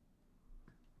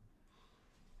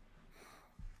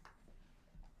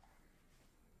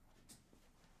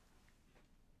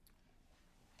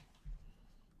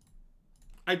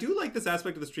 I do like this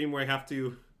aspect of the stream where I have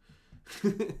to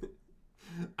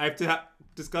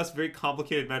discuss very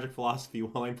complicated Magic philosophy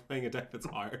while I'm playing a deck that's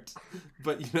hard.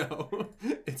 But, you know,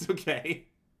 it's okay.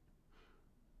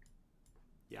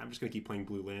 Yeah, I'm just gonna keep playing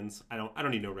blue lands. I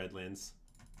don't need no red lands.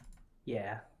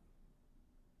 Yeah.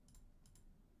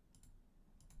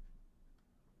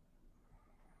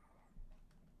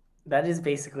 That is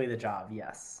basically the job,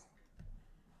 yes.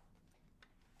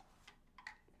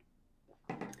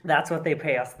 That's what they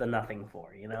pay us the nothing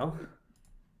for, you know?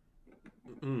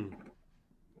 Mm.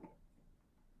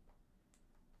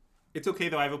 It's okay,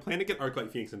 though. I have a plan to get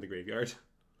Arclight Phoenix in the graveyard.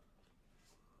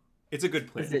 It's a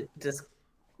good plan. Is it just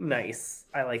nice?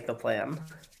 I like the plan.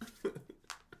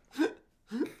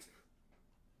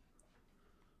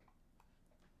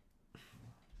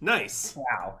 Nice.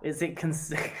 Wow. Is it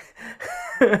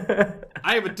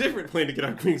I have a different plan to get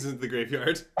Arclight Phoenix into the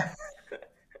graveyard.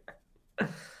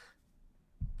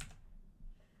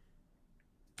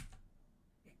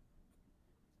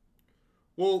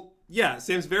 Well, yeah,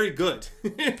 Sam's very good.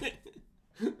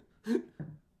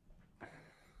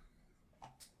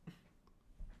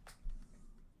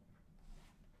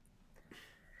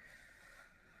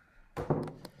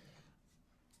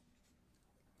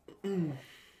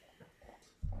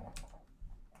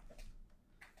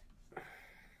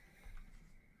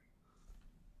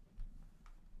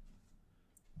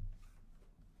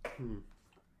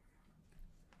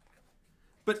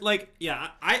 But like, yeah,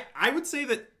 I would say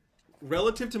that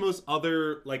relative to most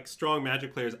other like strong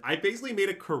Magic players, I basically made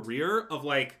a career of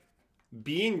like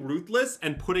being ruthless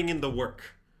and putting in the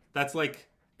work. That's like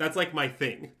my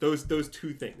thing. Those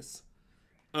two things.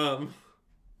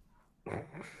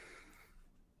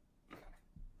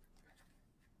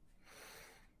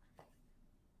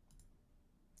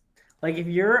 Like, if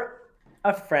you're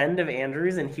a friend of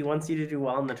Andrew's and he wants you to do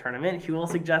well in the tournament, he will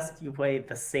suggest you play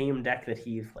the same deck that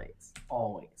he plays.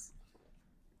 Always.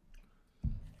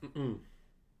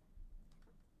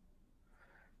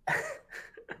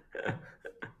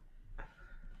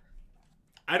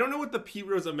 I don't know what the P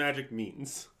Rose of Magic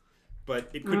means, but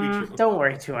it could be true. Don't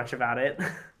worry too much about it.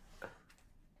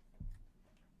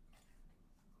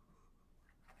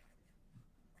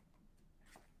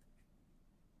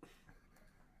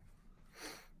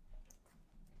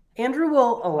 Andrew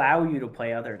will allow you to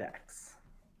play other decks.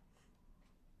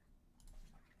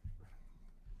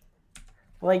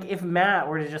 Like, if Matt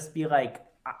were to just be like,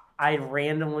 I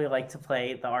randomly like to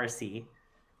play the RC.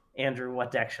 Andrew,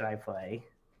 what deck should I play?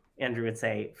 Andrew would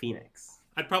say Phoenix.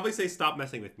 I'd probably say stop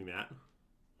messing with me, Matt.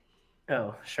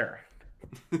 Oh, sure.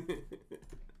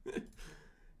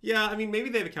 Yeah, I mean, maybe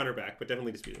they have a counter back, but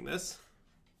definitely disputing this.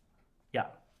 Yeah.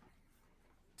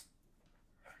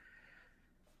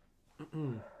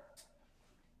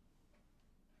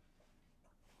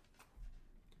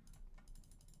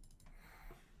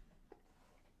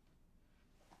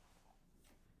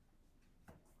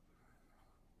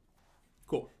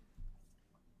 Cool.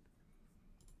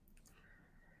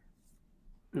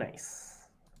 Nice.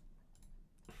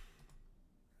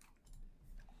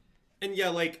 And yeah,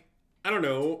 like, I don't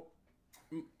know.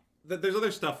 There's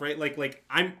other stuff, right? Like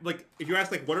I'm like, if you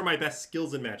ask like what are my best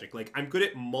skills in Magic, like I'm good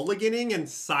at mulliganing and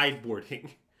sideboarding.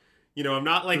 You know, I'm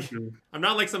not like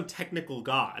some technical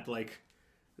god. Like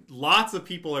lots of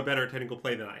people are better at technical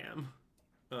play than I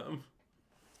am.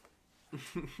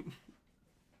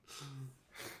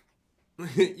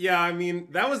 Yeah, I mean,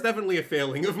 that was definitely a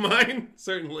failing of mine,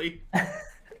 certainly.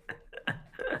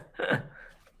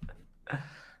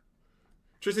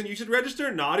 Tristan, you should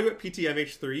register Nadu at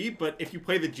PTMH3, but if you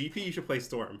play the GP, you should play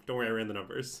Storm. Don't worry, I ran the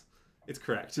numbers. It's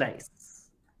correct. Nice.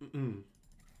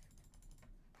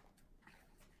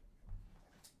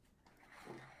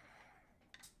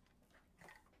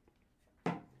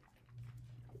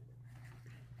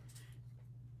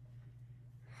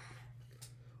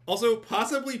 Also,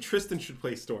 possibly Tristan should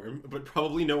play Storm, but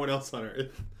probably no one else on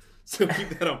Earth. So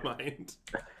keep that in mind.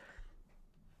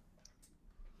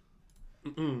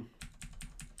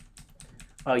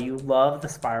 Oh, you love the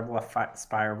Spire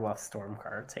Bluff Storm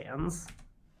cards hands.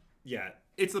 Yeah,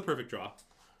 it's the perfect draw.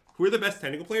 Who are the best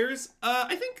technical players?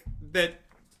 I think that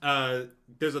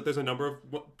there's a number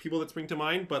of people that spring to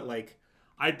mind, but like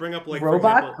I'd bring up like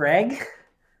Robot for example, Greg?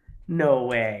 No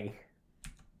way.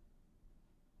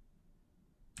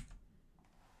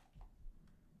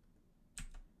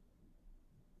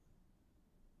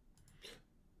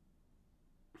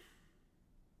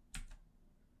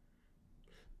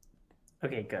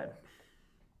 Okay, good.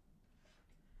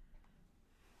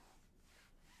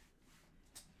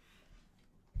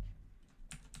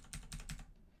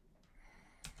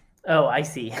 Oh, I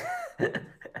see.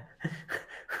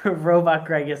 Robot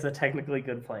Greg is a technically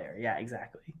good player. Yeah,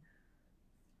 exactly.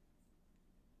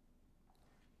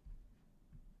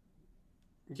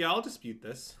 Yeah, I'll dispute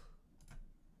this.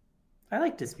 I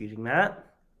like disputing that.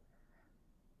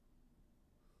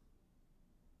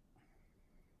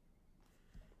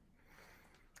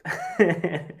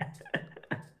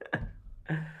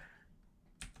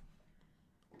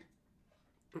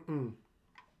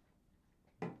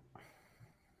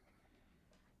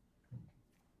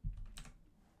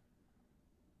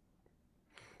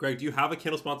 Greg, do you have a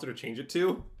candle sponsor to change it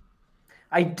to?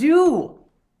 I do.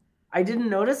 I didn't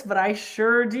notice, but I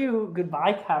sure do.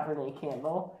 Goodbye, Cabernet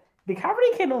Candle. The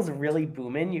Cabernet Candle is really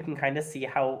booming. You can kind of see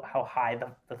how high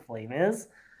the flame is.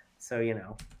 So, you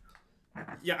know.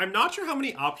 Yeah, I'm not sure how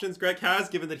many options Greg has,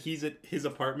 given that he's at his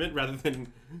apartment rather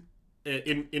than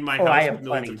in my house I have with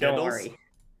millions plenty. of Don't candles. worry.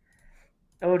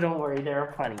 Oh, don't worry. There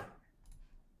are plenty.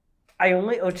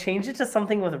 Change it to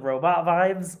something with robot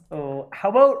vibes. Oh, how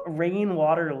about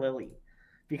Rainwater Lily?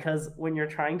 Because when you're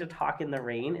trying to talk in the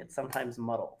rain, it's sometimes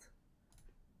muddled.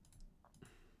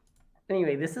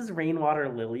 Anyway, this is Rainwater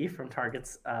Lily from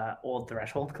Target's old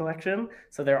Threshold collection.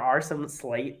 So there are some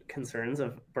slight concerns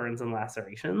of burns and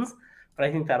lacerations, but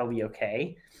I think that'll be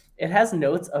okay. It has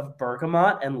notes of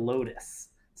bergamot and lotus.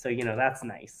 So, you know, that's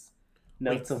nice.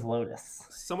 Notes of lotus.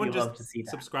 Someone you just love to see that.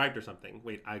 subscribed or something.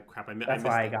 Wait, I missed That's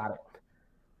why it. I got it.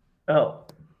 Oh.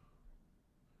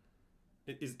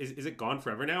 Is it gone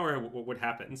forever now, or what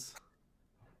happens?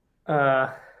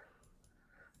 What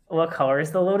color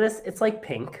is the lotus? It's like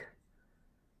pink.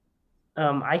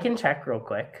 I can check real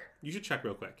quick. You should check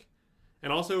real quick.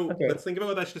 And also, Okay. let's think about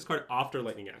what I should discard after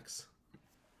Lightning Axe.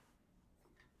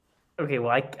 Okay,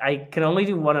 well, I can only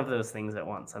do one of those things at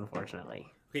once,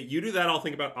 unfortunately. Okay, you do that. I'll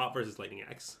think about Op versus Lightning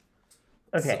Axe.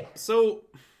 Okay. So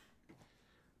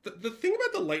the thing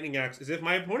about the Lightning Axe is if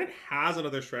my opponent has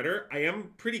another Shredder, I am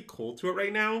pretty cold to it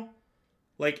right now.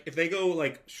 Like, if they go,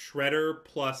 like, Shredder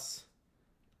plus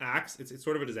Axe, it's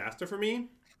sort of a disaster for me.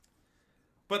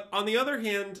 But on the other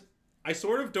hand, I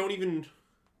sort of don't even...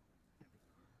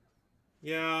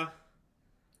 Yeah...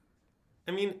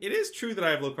 I mean, it is true that I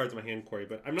have low cards in my hand, Corey,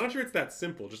 but I'm not sure it's that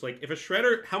simple. Just like, if a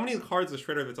Shredder... How many cards is a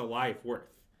Shredder that's alive worth?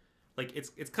 Like, it's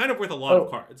kind of worth a lot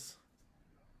of cards.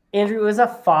 Andrew, it was a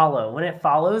follow. When it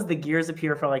follows, the gears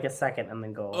appear for like a second and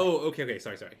then go away. Oh, okay.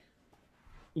 Sorry.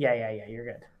 Yeah, you're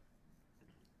good.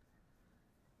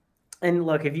 And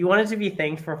look, if you wanted to be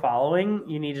thanked for following,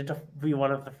 you needed to be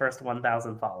one of the first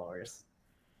 1,000 followers.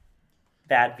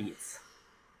 Bad beats.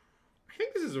 I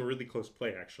think this is a really close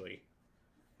play, actually.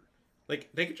 Like,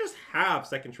 they could just have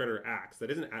second Shredder Axe. That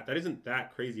isn't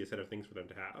that crazy a set of things for them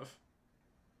to have.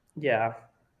 Yeah.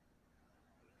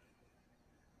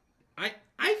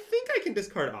 I think I can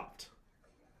discard Opt.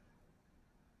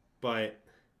 But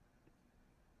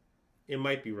it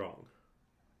might be wrong.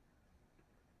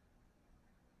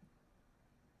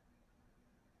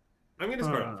 I'm going to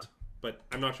discard Opt, but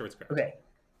I'm not sure it's correct. Okay.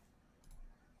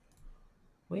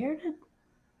 Where did...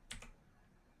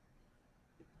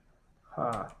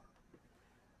 Huh.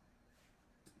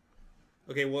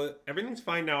 Okay, well, everything's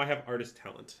fine now. I have Artist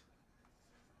Talent.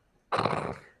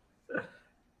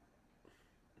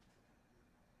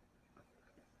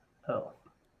 Oh.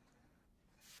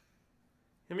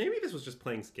 And maybe this was just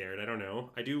playing scared. I don't know.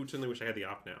 I do certainly wish I had the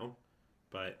Opt now,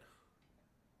 but...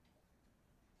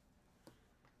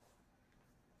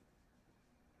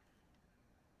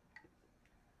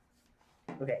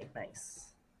 Okay,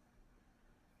 nice.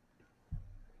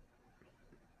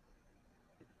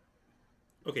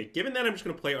 Okay, given that, I'm just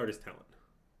going to play Artist Talent.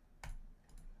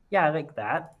 Yeah, I like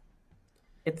that.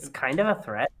 It's kind of a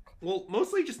threat. Well,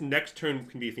 mostly just next turn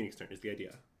can be a Phoenix turn is the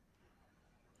idea.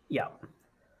 Yeah.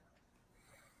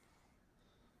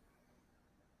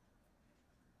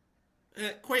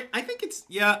 Quite, I think it's,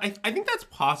 yeah, I think that's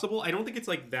possible. I don't think it's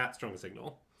like that strong a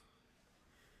signal.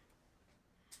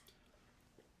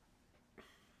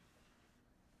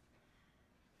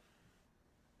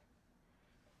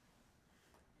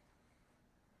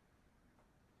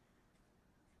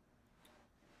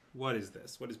 What is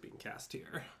this? What is being cast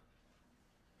here?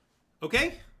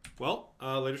 Okay, well,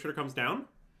 later Shredder comes down.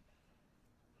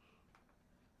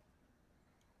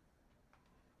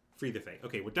 Free the Fae.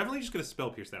 Okay, we're definitely just going to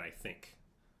Spell Pierce that, I think.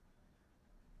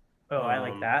 Oh, I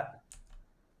like that.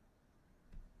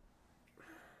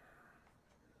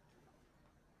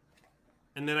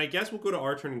 And then I guess we'll go to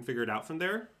our turn and figure it out from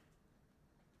there.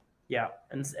 Yeah,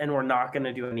 and we're not going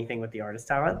to do anything with the Artist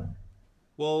Talent?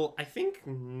 Well, I think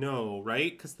no,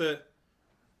 right? Because the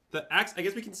axe, I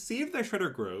guess we can see if the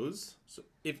Shredder grows. So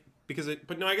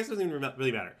but no, I guess it doesn't even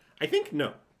really matter. I think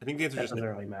no. I think the answer is just no. That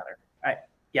doesn't really matter. I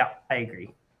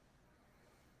agree.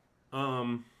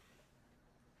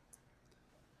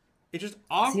 It's just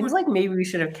awkward. Seems like maybe we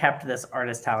should have kept this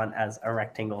Artist Talent as a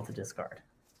rectangle to discard.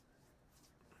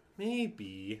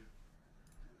 Maybe.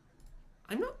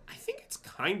 I think it's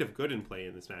kind of good in play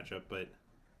in this matchup, but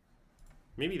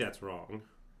maybe that's wrong.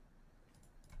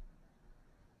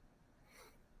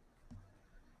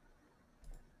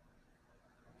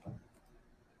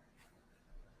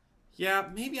 Yeah,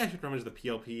 maybe I should rummage the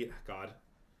PLP. God.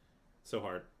 So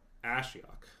hard.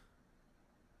 Ashiok.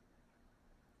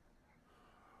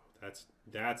 That's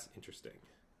interesting.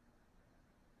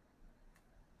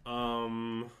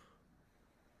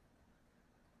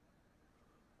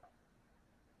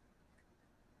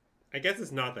 I guess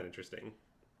it's not that interesting.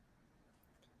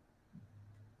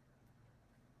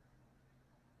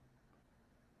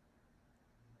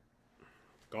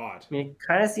 God. I mean, it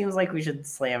kind of seems like we should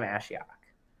slam Ashiok.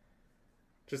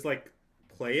 Just like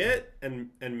play it and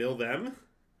mill them?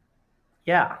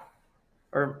 Yeah.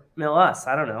 Or mill us.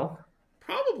 I don't know.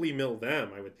 Probably mill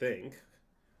them, I would think.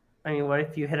 I mean, what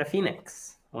if you hit a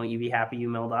Phoenix? Won't you be happy you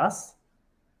milled us?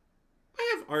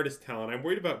 I have artist talent. I'm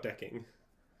worried about decking.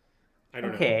 I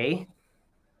don't know. Okay.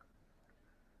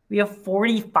 We have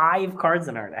 45 cards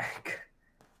in our deck.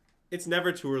 It's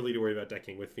never too early to worry about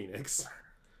decking with Phoenix.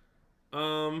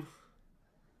 I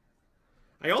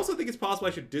also think it's possible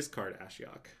I should discard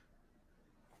Ashiok.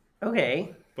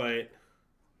 Okay. But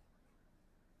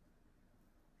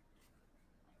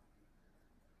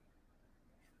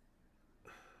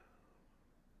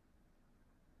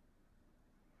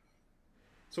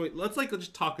so wait, let's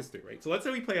just talk this through, right? So let's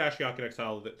say we play Ashiok and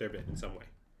exile their bit in some way,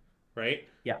 right?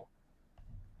 Yeah.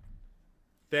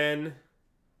 Then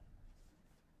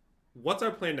what's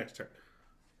our plan next turn?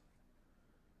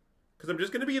 Because I'm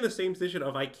just going to be in the same position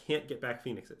of I can't get back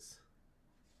Phoenixes.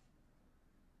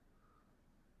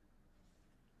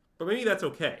 But maybe that's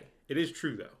okay. It is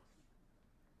true, though.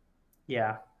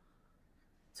 Yeah.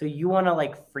 So you want to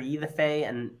like free the Fae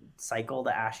and cycle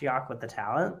the Ashiok with the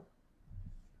talent?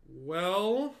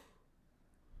 Well,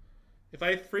 if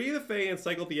I free the Fae and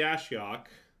cycle the Ashiok,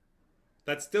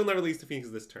 that still never leads to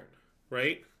Phoenixes this turn,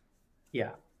 right?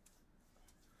 Yeah.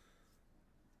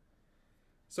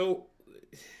 So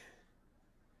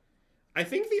I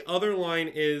think the other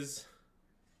line is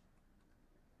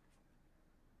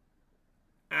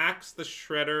Axe the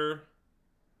Shredder.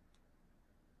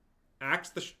 I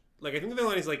think the other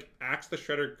line is like Axe the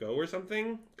Shredder go or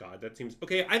something. God, that seems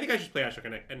okay. I think I should play Ashiok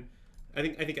and I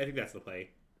think that's the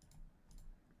play.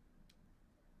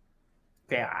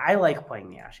 Okay, I like playing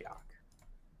the Ashiok.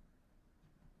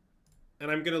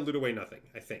 And I'm gonna loot away nothing,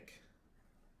 I think.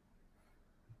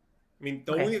 I mean,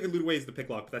 the only thing I could loot away is the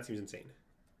Picklock, but that seems insane.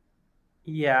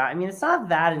 Yeah, I mean, it's not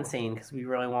that insane because we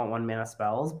really want 1 mana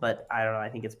spells, but I don't know. I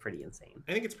think it's pretty insane.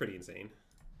 I think it's pretty insane.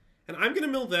 And I'm going to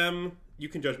mill them. You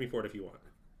can judge me for it if you want.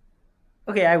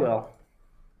 Okay, I will.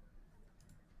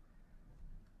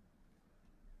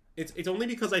 It's only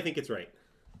because I think it's right.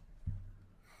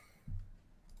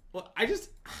 Well, I'm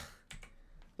just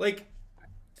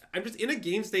in a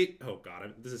game state. Oh,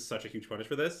 God. This is such a huge punish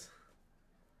for this.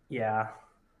 Yeah.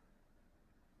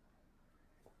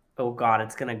 Oh, God,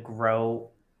 it's going to grow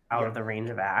out of the range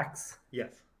of Axe?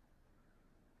 Yes.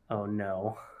 Oh,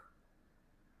 no.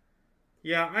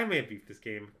 Yeah, I may have beat this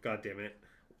game. God damn it.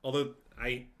 Although,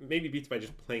 I maybe beats by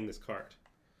just playing this card.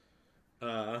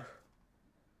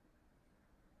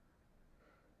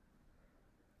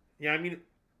 Yeah, I mean,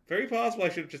 very possible I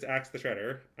should have just axed the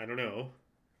Shredder. I don't know.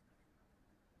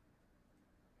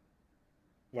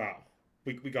 Wow.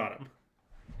 We got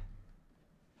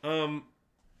him.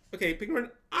 Okay, Pigman,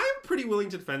 I'm pretty willing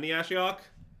to defend the Ashiok.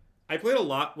 I played a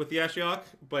lot with the Ashiok,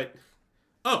 but...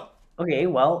 Oh! Okay,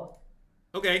 well...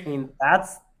 Okay. I mean,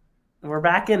 we're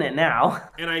back in it now.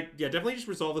 And definitely just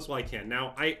resolve this while I can.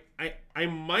 Now, I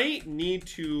might need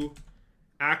to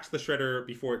axe the Shredder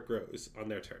before it grows on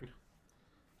their turn.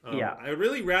 Yeah. I would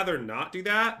really rather not do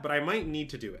that, but I might need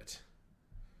to do it.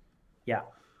 Yeah.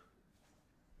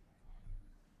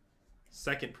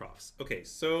 Second profs. Okay,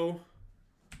 so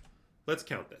let's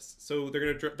count this. So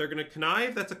they're gonna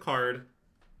connive. That's a card.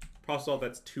 Prof solve.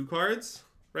 That's 2 cards,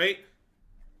 right?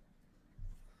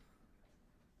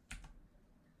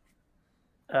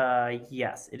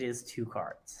 Yes, it is 2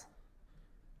 cards.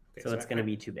 Okay, so it's going to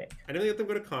be too big. I don't let them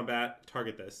go to combat.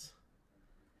 Target this.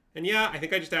 And yeah, I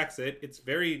think I just axe it. It's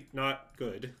very not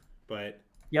good, but...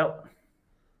 Yep.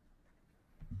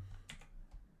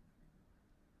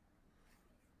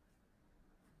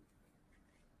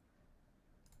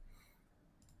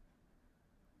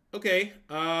 Okay,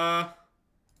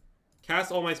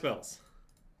 cast all my spells.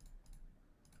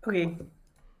 Okay.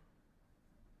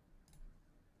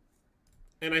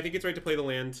 And I think it's right to play the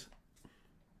land.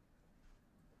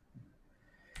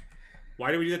 Why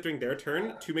did we do that during their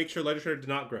turn? To make sure Ledger Shredder did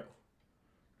not grow.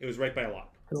 It was right by a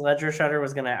lot. Because Ledger Shredder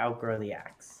was going to outgrow the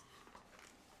Axe.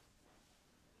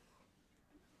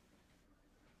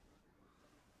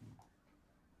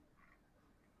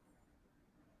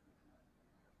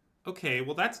 Okay,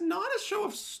 well that's not a show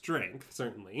of strength,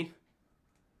 certainly.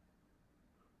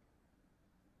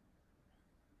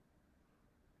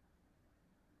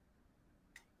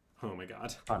 Oh my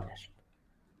god. Punished.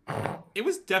 It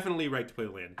was definitely right to play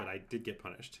the land, but I did get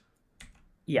punished.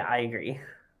 Yeah, I agree.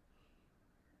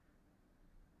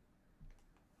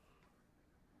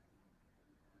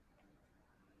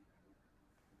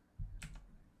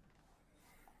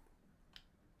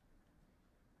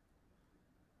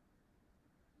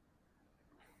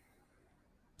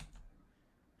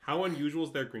 How unusual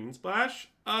is their green splash?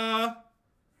 I've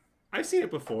seen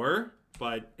it before,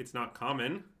 but it's not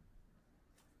common.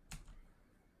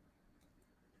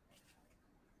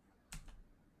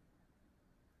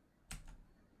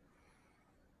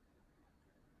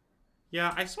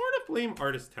 Yeah, I sort of blame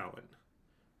artist talent,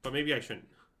 but maybe I shouldn't.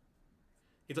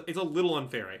 It's a little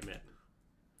unfair, I admit.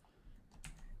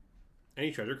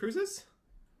 Any treasure cruises?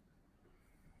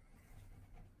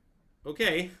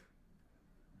 Okay.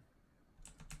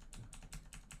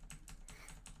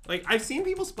 Like, I've seen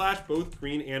people splash both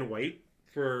green and white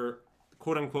for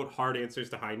quote-unquote hard answers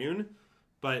to High Noon,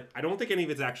 but I don't think any of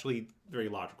it's actually very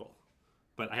logical.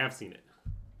 But I have seen it.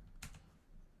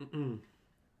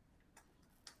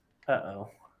 Uh-oh.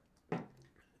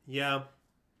 Yeah.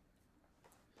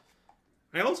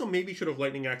 I also maybe should have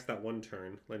Lightning Axe that one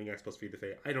turn. Lightning Axe plus Feed the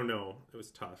Fae. I don't know. It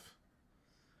was tough.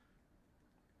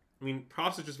 I mean,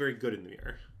 Props is just very good in the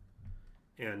mirror.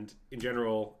 And in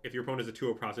general, if your opponent has a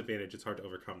 2-0 Props advantage, it's hard to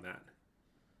overcome that.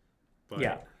 But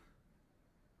yeah.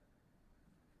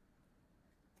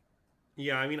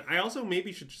 Yeah, I mean, I also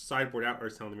maybe should just sideboard out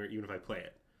Earth Talon in the Mirror even if I play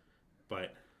it.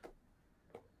 But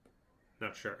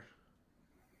not sure.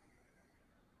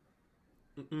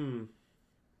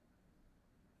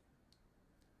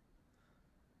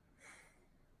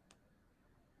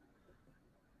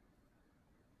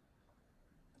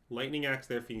 Lightning Axe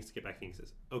there, Phoenix to get back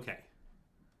Phoenixes. Okay.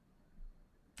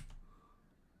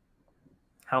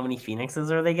 How many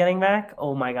Phoenixes are they getting back?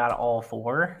 Oh my god, all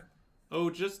 4? Oh,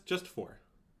 just 4.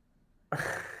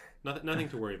 Nothing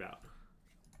to worry about.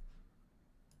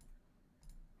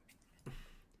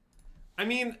 I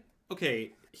mean,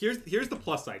 okay, here's the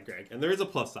plus side, Greg, and there is a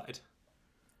plus side.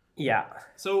 Yeah.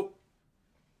 So,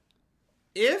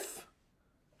 if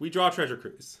we draw Treasure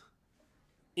Cruise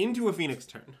into a Phoenix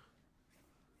turn,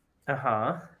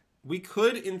 we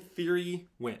could, in theory,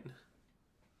 win.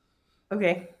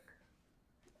 Okay.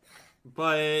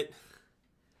 But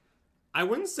I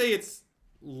wouldn't say it's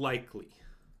likely.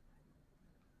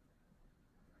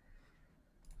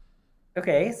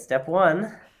 Okay, step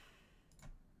 1.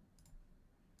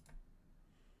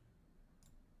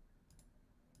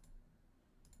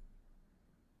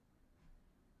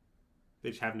 They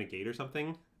just have negate or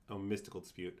something? Oh, Mystical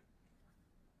Dispute.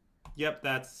 Yep,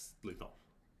 that's lethal.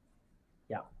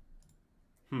 Yeah.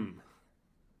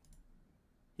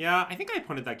 Yeah, I think I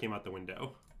punted that game out the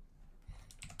window.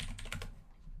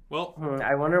 Well,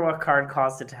 I wonder what card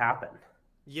caused it to happen.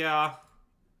 Yeah.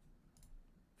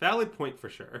 Valid point for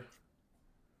sure.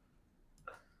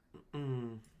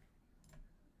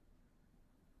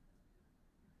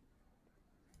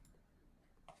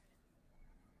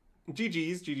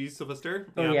 GG's, Sylvester.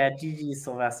 Oh yeah, GG's,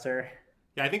 Sylvester.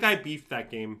 Yeah, I think I beefed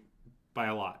that game by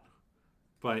a lot.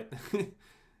 But it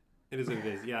is what it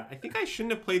is. Yeah, I think I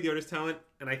shouldn't have played the Artist Talent,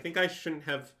 and I think I shouldn't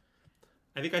have...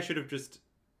 I think I should have just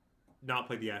not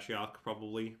played the Ashiok,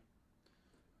 probably.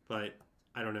 But,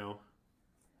 I don't know.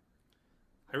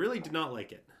 I really did not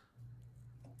like it.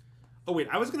 Oh, wait,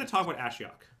 I was going to talk about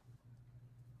Ashiok.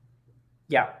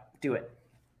 Yeah, do it.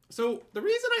 So, the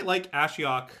reason I like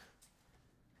Ashiok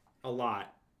a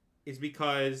lot is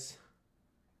because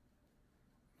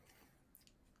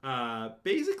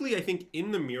basically I think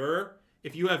in the mirror,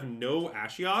 if you have no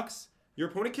Ashioks, your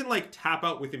opponent can like tap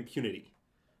out with impunity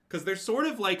because there's sort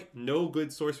of like no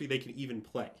good sorcery they can even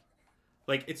play.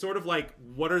 Like it's sort of like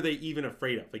what are they even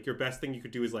afraid of? Like your best thing you could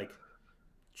do is like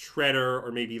Shredder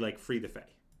or maybe like Free the Fae.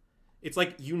 It's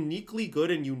like uniquely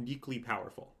good and uniquely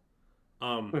powerful.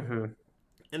 And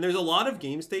there's a lot of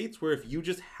game states where if you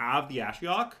just have the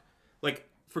Ashiok, like,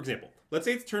 for example, let's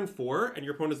say it's turn 4 and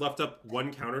your opponent has left up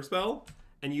 1 counter spell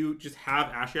and you just have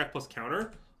Ashiok plus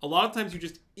counter, a lot of times you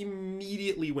just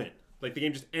immediately win. Like, the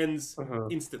game just ends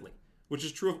instantly, which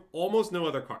is true of almost no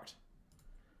other card.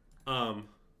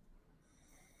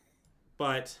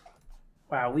 But...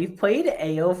 Wow, we've played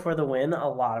AO for the win a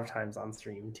lot of times on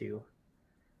stream, too.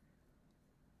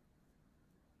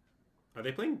 Are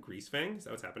they playing Greasefang? Is that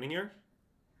what's happening here?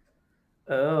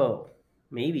 Oh,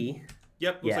 maybe.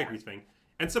 Yep, looks like Greasefang.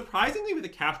 And surprisingly with the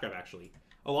Cash Grab, actually.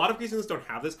 A lot of Greasefangers don't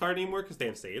have this card anymore because they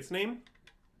have Say Its Name.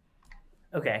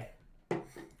 Okay.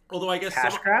 Although I guess...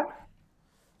 Cash Grab?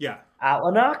 Yeah.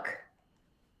 Atlanok?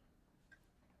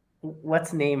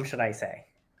 What's name should I say?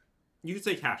 You could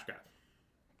say Cash Grab.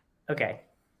 Okay.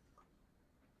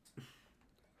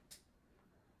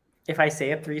 If I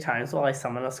say it 3 times while I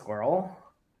summon a squirrel,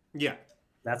 Yeah.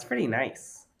 that's pretty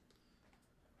nice.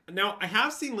 Now, I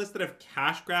have seen lists that have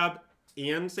cash grab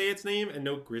and say its name and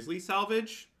no grizzly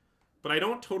salvage, but I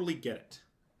don't totally get it.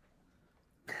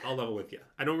 I'll level with you.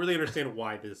 I don't really understand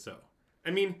why this is so.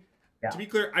 I mean, to be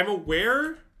clear, I'm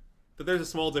aware that there's a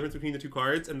small difference between the 2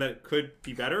 cards and that it could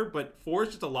be better, but 4 is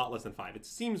just a lot less than 5. It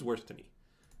seems worse to me.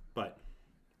 But,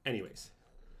 anyways.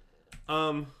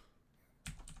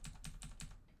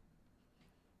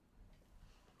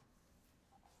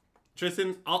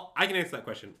 Tristan, I can answer that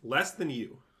question. Less than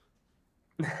you.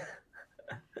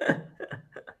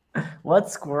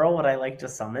 What squirrel would I like to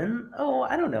summon? Oh,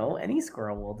 I don't know. Any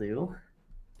squirrel will do.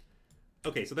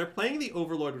 Okay, so they're playing the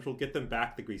Overlord, which will get them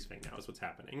back the Greasefang now, is what's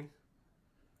happening.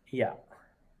 Yeah.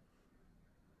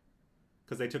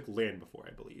 Because they took land before,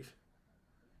 I believe.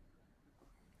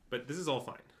 But this is all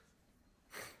fine.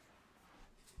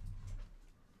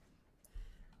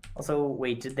 Also,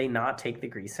 wait, did they not take the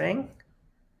Greasefang?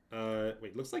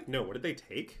 Wait, looks like no. What did they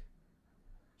take?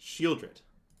 Shieldred.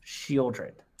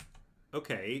 Shieldred.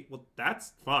 Okay, well,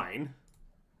 that's fine.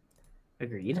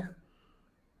 Agreed.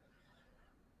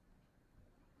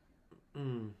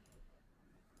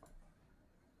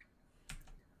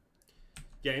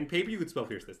 Yeah, in paper you could spell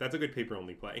pierce this. That's a good paper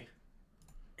only play.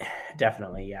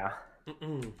 Definitely, yeah.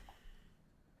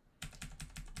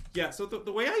 Yeah, so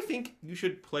the way I think you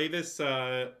should play this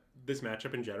this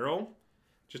matchup in general,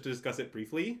 just to discuss it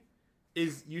briefly,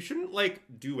 is you shouldn't like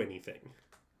do anything,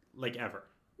 like ever.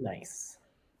 Nice.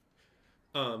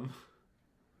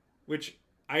 Which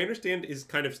I understand is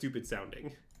kind of stupid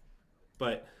sounding,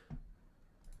 but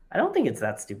I don't think it's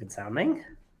that stupid sounding.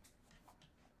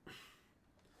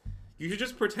 You should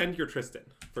just pretend you're Tristan,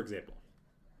 for example.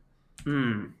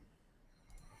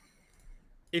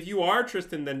 If you are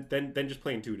Tristan, then just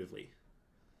play intuitively.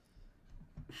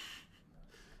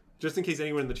 Just in case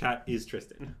anyone in the chat is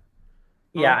Tristan.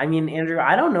 Yeah, I mean, Andrew,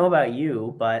 I don't know about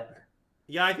you, but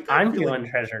yeah, I think I'm feeling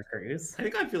Treasure Cruise. I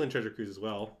think I'm feeling Treasure Cruise as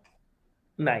well.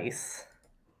 Nice.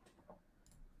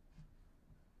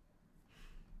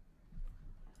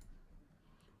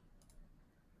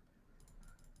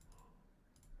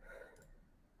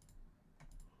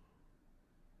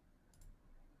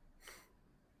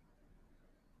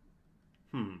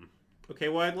 Okay,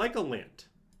 well, I'd like a land.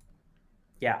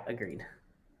 Yeah, agreed.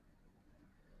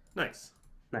 Nice.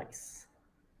 Nice.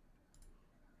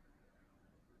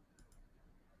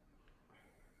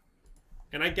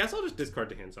 And I guess I'll just discard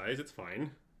to hand size. It's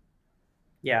fine.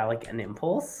 Yeah, like an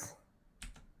impulse.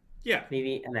 Yeah.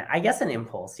 Maybe, I guess an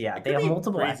impulse. Yeah, they have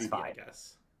multiple X5. I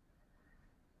guess.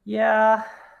 Yeah.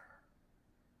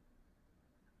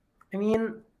 I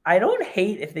mean, I don't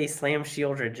hate if they slam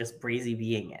Shieldred just Brazy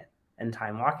being it and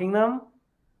time walking them.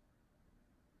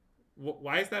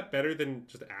 Why is that better than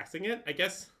just axing it? I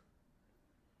guess.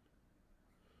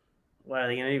 What are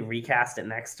they going to do? Recast it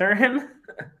next turn?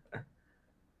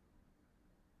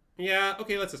 Yeah,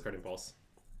 okay, let's discard impulse.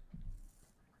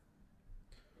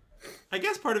 I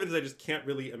guess part of it is I just can't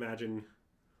really imagine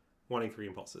wanting 3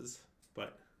 impulses,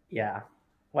 but... Yeah.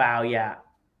 Wow, yeah.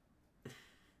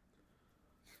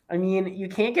 I mean, you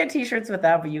can't get t-shirts with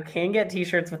that, but you can get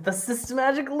t-shirts with the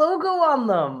SystemMagic logo on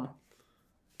them.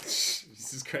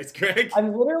 Jesus Christ, Greg.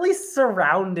 I'm literally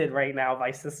surrounded right now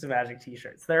by SystemMagic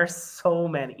t-shirts. There are so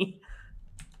many.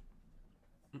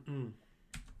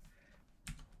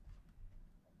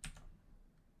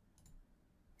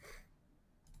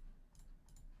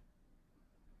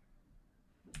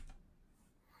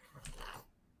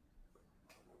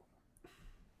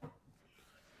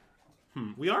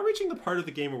 We are reaching the part of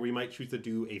the game where we might choose to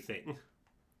do a thing.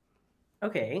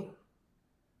 Okay.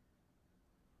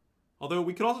 Although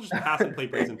we could also just pass and play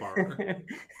Brazen Borrower.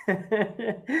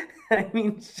 I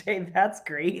mean, Shay, that's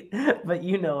great, but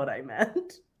you know what I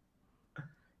meant.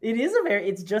 It is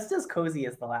it's just as cozy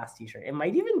as the last t-shirt. It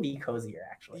might even be cozier,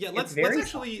 actually. Yeah, let's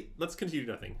continue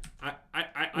nothing.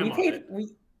 I'm on it.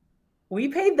 We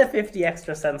paid the 50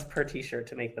 extra cents per t-shirt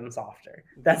to make them softer.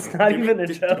 That's not even a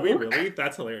joke. Did we really?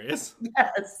 That's hilarious.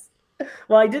 Yes.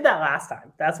 Well, I did that last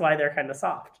time. That's why they're kind of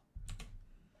soft.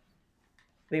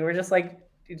 They were just like,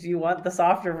 do you want the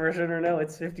softer version or no?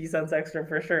 It's 50 cents extra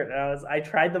per shirt. And I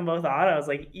tried them both on. I was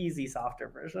like, easy softer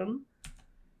version.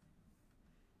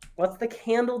 What's the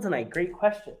candle tonight? Great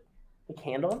question. The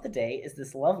candle of the day is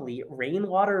this lovely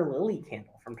Rainwater Lily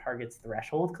candle from Target's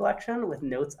Threshold collection with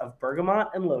notes of bergamot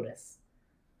and lotus.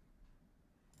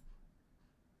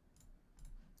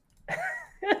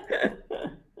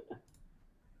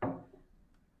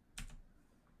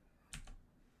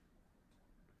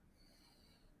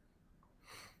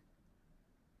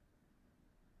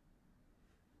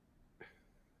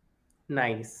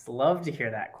 Nice. Love to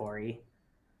hear that, Corey.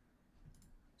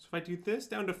 So if I do this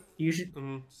down to You should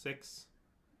 6,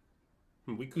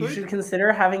 we you should could.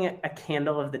 consider having a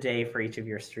candle of the day for each of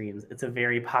your streams. It's a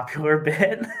very popular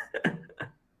bit.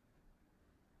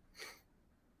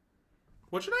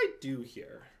 What should I do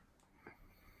here?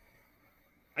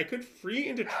 I could free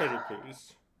into Treasure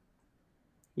Cruise.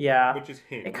 Yeah. Which is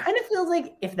him. It kind of feels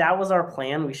like if that was our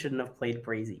plan, we shouldn't have played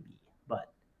Brazy Bee.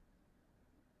 But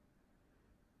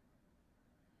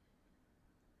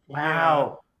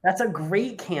wow, that's a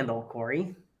great candle,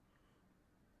 Corey.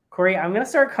 Corey, I'm going to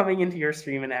start coming into your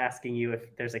stream and asking you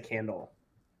if there's a candle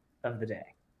of the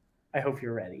day. I hope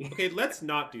you're ready. Okay, let's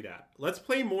not do that. Let's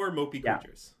play more mopey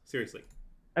creatures. Seriously.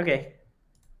 Okay.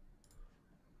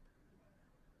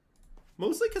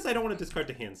 Mostly because I don't want to discard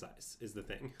to hand size, is the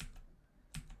thing.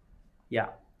 Yeah.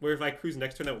 Where if I cruise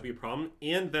next turn, that would be a problem.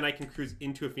 And then I can cruise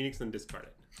into a Phoenix and discard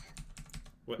it.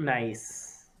 What?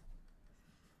 Nice.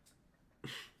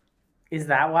 Is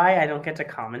that why I don't get to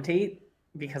commentate?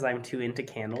 Because I'm too into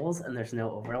candles and there's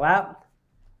no overlap?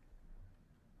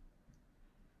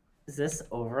 Is this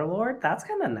Overlord? That's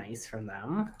kind of nice from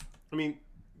them. I mean,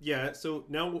 yeah, so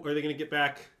now are they going to get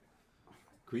back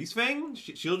Greasefang?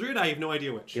 Shieldred? I have no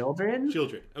idea which. Shieldred?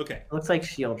 Shieldred, okay. It looks like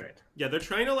Shieldred. Yeah, they're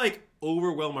trying to, like,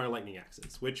 overwhelm our Lightning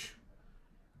Axes, which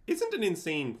isn't an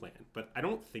insane plan, but I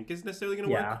don't think is necessarily going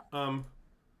to work.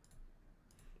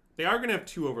 They are going to have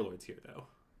 2 Overlords here, though.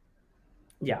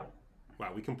 Yeah.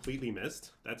 Wow, we completely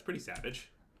missed. That's pretty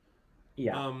savage.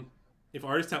 Yeah. If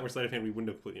Artist Talent were Sleight of Hand, we wouldn't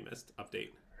have completely missed.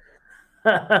 Update.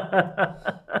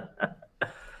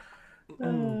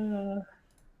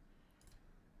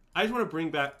 I just want to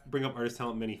bring up Artist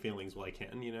Talent many failings while I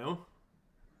can, you know?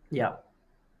 Yeah.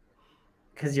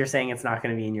 Because you're saying it's not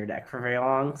going to be in your deck for very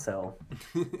long, so...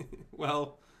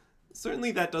 Well,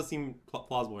 certainly that does seem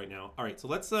plausible right now. All right, so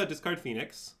let's discard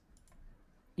Phoenix.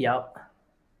 Yep.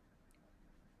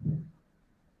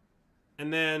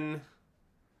 And then...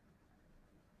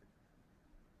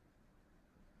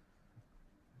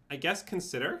 I guess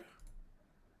consider.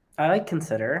 I like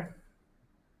consider.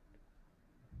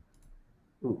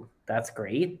 Ooh, that's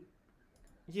great.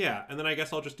 Yeah, and then I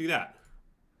guess I'll just do that.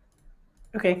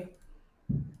 Okay.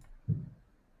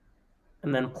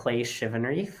 And then play Shivan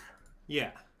Reef.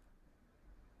 Yeah.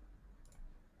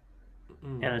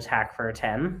 And attack for a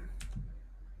 10.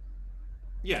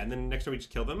 Yeah, and then next time we just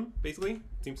kill them, basically.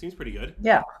 Seems pretty good.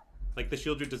 Yeah. Like, the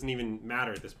Shieldred doesn't even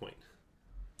matter at this point.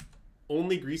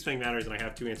 Only Greasefang matters, and I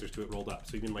have 2 answers to it rolled up.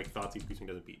 So even, like, Thoughtseize Greasefang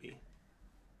doesn't beat me.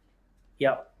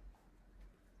 Yep.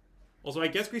 Also, I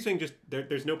guess Greasefang just...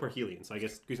 There's no Parhelion, so I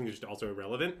guess Greasefang is just also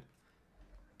irrelevant.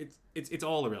 It's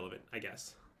all irrelevant, I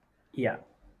guess. Yeah.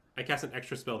 I cast an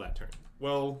extra spell that turn.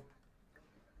 Well,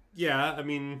 yeah, I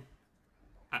mean...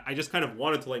 I just kind of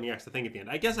wanted to Lightning Axe the thing at the end.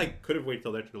 I guess I could have waited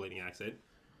till there to Lightning Axe it.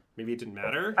 Maybe it didn't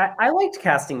matter. I liked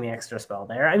casting the extra spell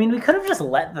there. I mean, we could have just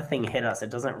let the thing hit us. It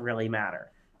doesn't really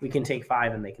matter. We can take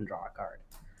 5 and they can draw a card.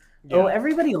 Yeah. Oh,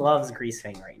 everybody loves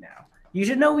Greasefang right now. You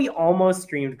should know we almost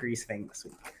streamed Greasefang this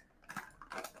week.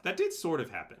 That did sort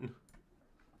of happen.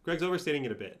 Greg's overstating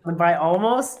it a bit. And by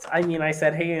almost, I mean I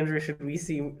said, hey, Andrew, should we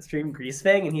stream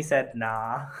Greasefang? And he said,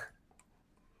 nah.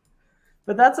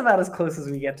 But that's about as close as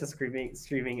we get to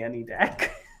streaming any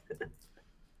deck.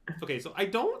 Okay, so I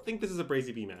don't think this is a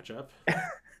Brazy Bee matchup.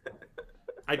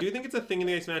 I do think it's a Thing in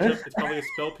the Ice matchup. It's probably a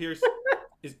Spell Pierce.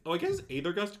 I guess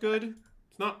Aethergust good?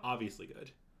 It's not obviously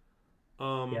good.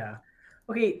 Yeah.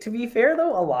 Okay, to be fair,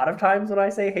 though, a lot of times when I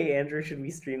say, hey, Andrew, should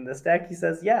we stream this deck? He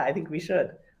says, yeah, I think we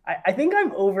should. I think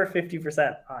I'm over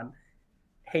 50% on,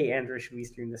 hey, Andrew, should we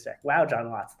stream this deck? Wow, John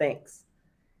Watts, thanks.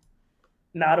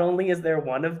 Not only is there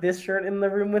one of this shirt in the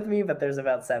room with me, but there's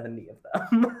about 70 of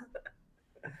them.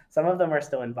 Some of them are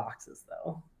still in boxes,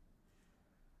 though.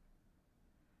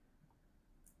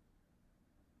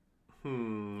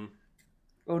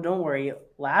 Oh, don't worry.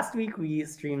 Last week we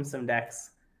streamed some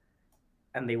decks,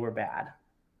 and they were bad.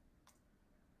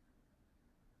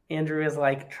 Andrew is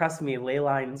like, trust me,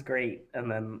 Leyline's great. And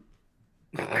then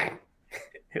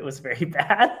it was very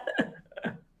bad.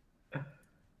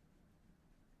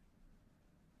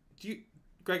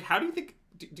 Greg, how do you think...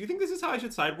 Do you think this is how I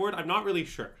should sideboard? I'm not really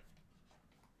sure.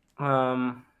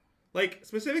 Like,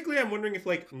 specifically, I'm wondering if,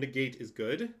 like, Negate is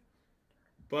good.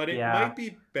 But it might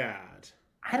be bad.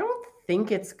 I don't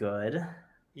think it's good.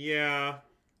 Yeah.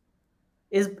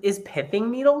 Is Pithing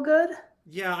Needle good?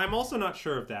 Yeah, I'm also not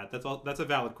sure of that. That's a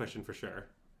valid question for sure.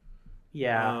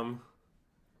 Yeah.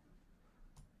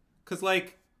 Because,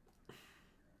 like...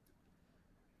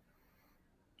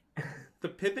 The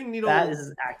Pithing Needle... That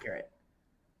is accurate.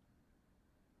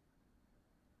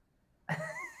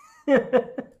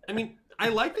 I mean, I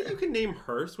like that you can name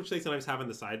Hearse, which they sometimes have in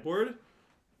the sideboard,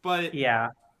 but Yeah.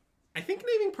 I think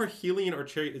naming Parhelion or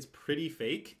Chariot is pretty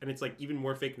fake, and it's like even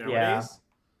more fake nowadays. Yeah.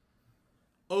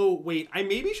 Oh, wait, I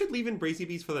maybe should leave in Bracy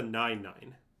Beast for the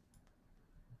 9/9.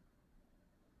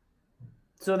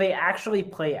 So they actually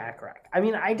play Akrak. I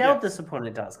mean, I doubt this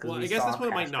opponent does, because I guess this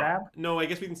one might not. No, I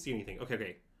guess we didn't see anything. Okay,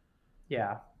 okay.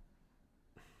 Yeah.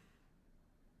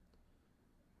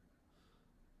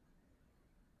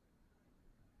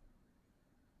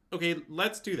 Okay,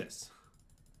 let's do this.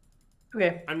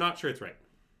 Okay. I'm not sure it's right.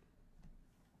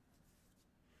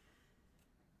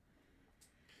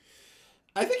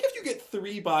 I think if you get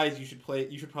 3 buys, you should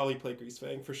probably play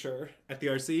Greasefang for sure at the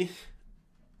RC.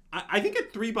 I think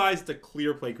at 3 buys, it's a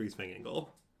clear play Greasefang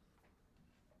angle.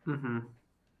 Mm-hmm.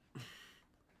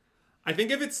 I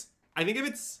think if it's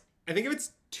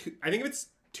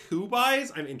 2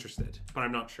 buys, I'm interested, but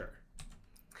I'm not sure.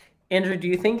 Andrew, do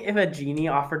you think if a genie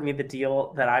offered me the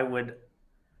deal that I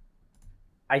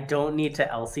don't need to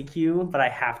LCQ, but I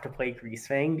have to play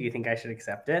Greasefang, do you think I should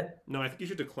accept it? No, I think you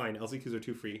should decline. LCQs are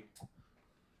too free.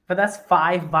 But that's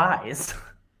 5 buys.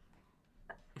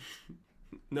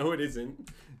 No, it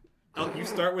isn't. You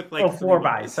start with like 4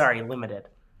 buys. Sorry, limited.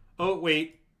 Oh,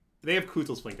 wait. They have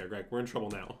Kutzel's Flanker, Greg. We're in trouble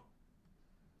now.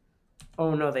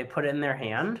 Oh, no, they put it in their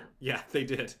hand? Yeah, they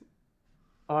did.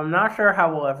 Oh, I'm not sure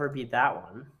how we'll ever beat that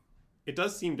one. It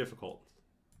does seem difficult.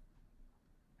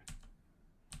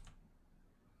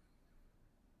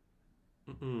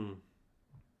 Mm-mm.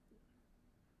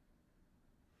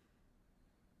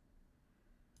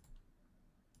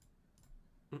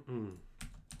 Mm-mm.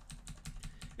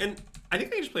 And I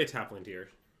think they just play a Tapland here.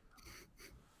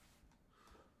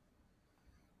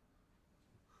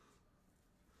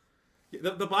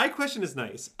 The buy question is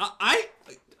nice.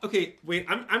 Okay, wait.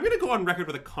 I'm gonna go on record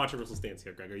with a controversial stance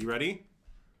here, Greg. Are you ready?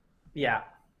 Yeah.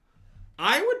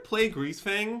 I would play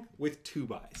Greasefang with 2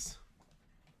 buys.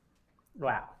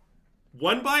 Wow.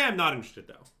 1 buy, I'm not interested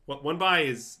though. 1 buy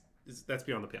is that's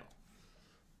beyond the pale.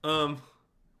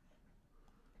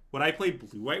 Would I play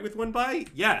blue white with 1 buy?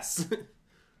 Yes.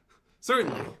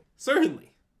 Certainly.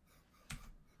 Certainly.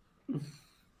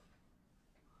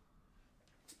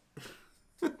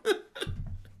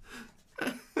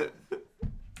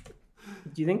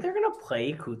 Do you think they're gonna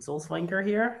play Kutzel's Flanker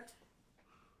here?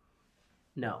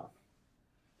 No.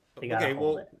 Okay,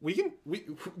 well, we can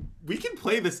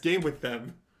play this game with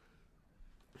them.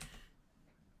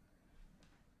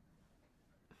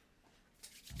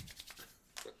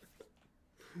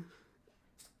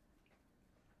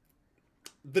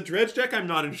 The Dredge deck, I'm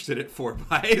not interested at 4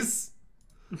 buys.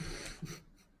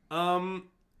 Yeah.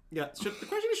 The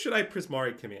question is, should I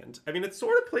Prismari command? I mean, it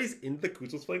sort of plays into the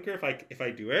Kutzel's Flanker if I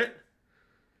do it,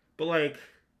 but like,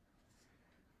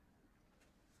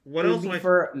 what else?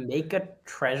 Make a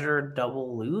treasure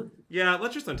double loot? Yeah,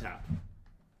 let's just untap.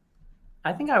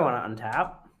 I think I want to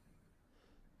untap.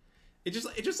 It just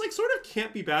like sort of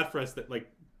can't be bad for us that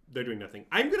like they're doing nothing.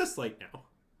 I'm gonna Slight now.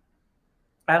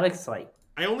 I like Slight.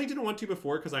 I only didn't want to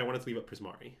before because I wanted to leave up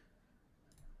Prismari.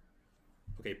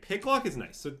 Okay, Picklock is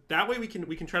nice. So that way we can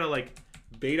try to like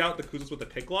bait out the Kuzels with the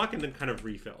Picklock and then kind of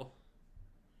refill.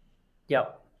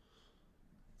 Yep.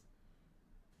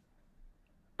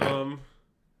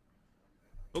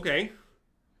 Okay.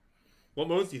 What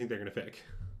modes do you think they're gonna pick?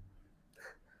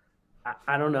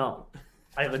 I don't know.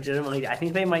 I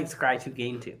think they might scry 2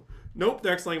 gain 2. Nope,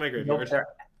 they're exiling my graveyard. Nope, they're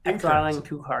exiling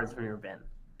 2 cards from your bin.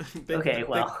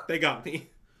 They got me.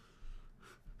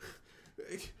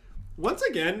 Once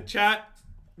again, chat,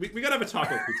 we gotta have a talk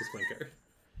about Kutzel's Flanker.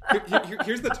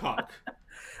 Here's the talk.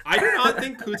 I do not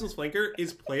think Kutzel's Flanker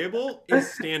is playable in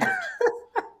Standard.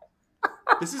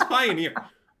 This is Pioneer.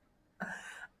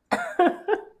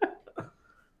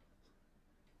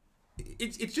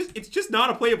 It's just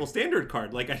not a playable Standard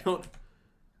card. Like I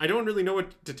don't really know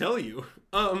what to tell you.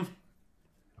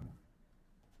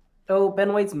 Oh,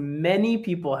 Ben White's many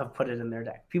people have put it in their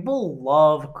deck. People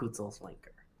love Kutzel's Flanker.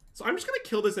 So I'm just gonna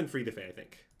kill this and free the Fae, I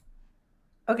think.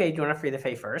 Okay, do you want to free the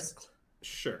Fae first?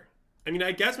 Sure. I mean,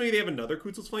 I guess maybe they have another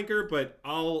Kutzel's Flanker, but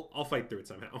I'll fight through it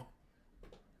somehow.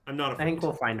 I'm not afraid. I think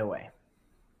we'll find a way.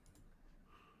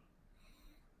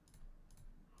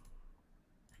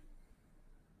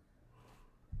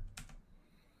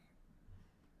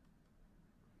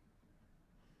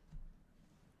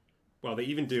 Well, they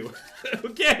even do.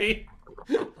 Okay.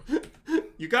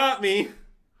 You got me.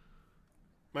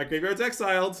 My graveyard's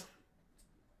exiled.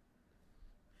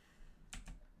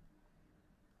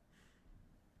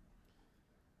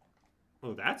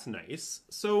 Oh, that's nice.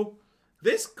 So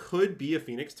this could be a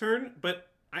Phoenix turn, but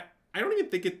I don't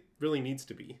even think it really needs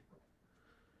to be.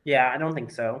 Yeah, I don't think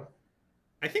so.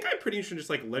 I think I'm pretty interested in just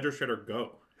like Ledger Shredder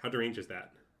Go. How deranged is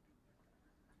that?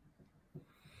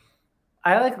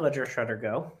 I like Ledger Shredder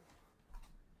Go.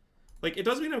 Like, it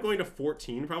does mean I'm going to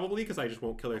 14 probably because I just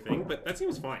won't kill their thing, but that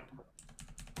seems fine.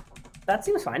 That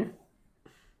seems fine.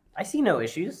 I see no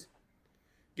issues.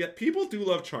 Yeah, people do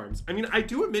love charms. I mean, I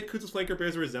do admit Kutzel's Flanker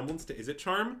bears a resemblance to Is It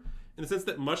Charm, in the sense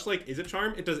that much like Is It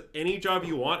Charm, it does any job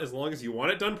you want as long as you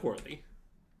want it done poorly.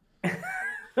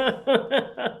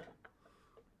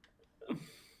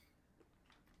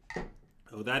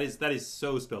 Oh, that is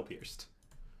so spell pierced.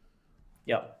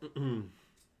 Yep.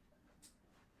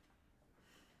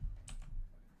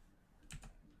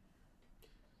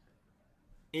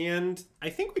 And I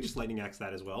think we just Lightning Axe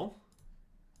that as well.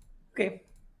 Okay.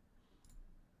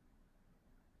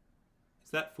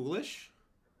 Is that foolish?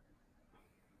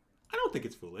 I don't think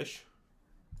it's foolish.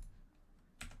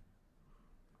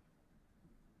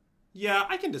 Yeah,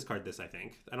 I can discard this, I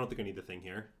think. I don't think I need the thing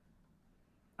here.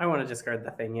 I want to discard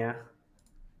the thing, yeah.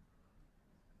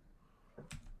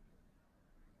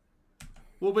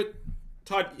 Well, but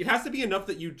Todd, it has to be enough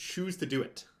that you choose to do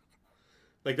it.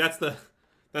 Like that's the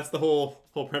whole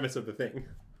premise of the thing.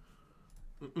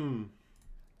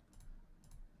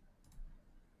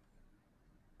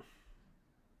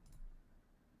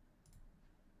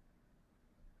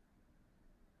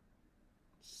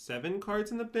 7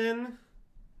 cards in the bin.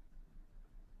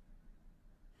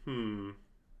 I mean,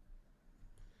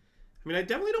 I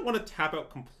definitely don't want to tap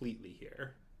out completely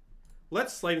here.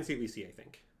 Let's slide and see what we see, I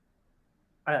think.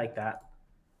 I like that.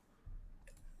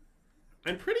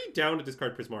 I'm pretty down to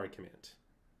discard Prismari Command.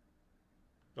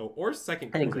 Oh, or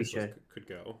Second Cruise. I think we should. Could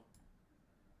go.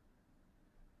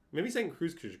 Maybe Second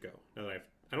Cruise should go. Now that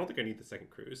I don't think I need the Second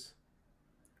Cruise.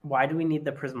 Why do we need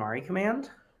the Prismari Command?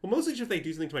 Well, mostly just if they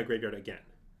do something to my graveyard again.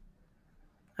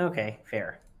 Okay,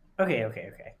 fair. Okay.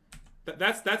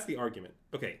 That's the argument.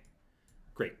 Okay,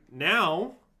 great.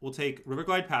 Now we'll take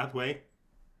Riverglide Pathway,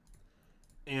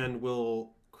 and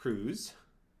we'll cruise.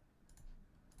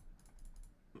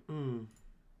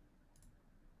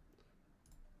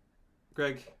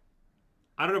 Greg,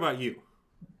 I don't know about you,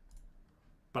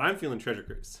 but I'm feeling Treasure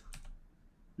Cruise.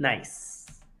 Nice.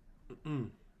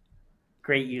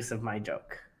 Great use of my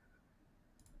joke.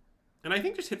 And I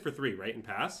think just hit for 3, right, and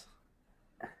pass?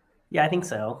 Yeah, I think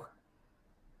so.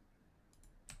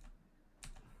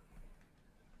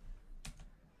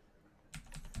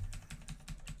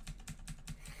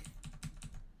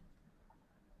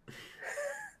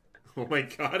 Oh my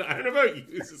god, I don't know about you.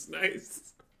 This is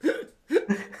nice.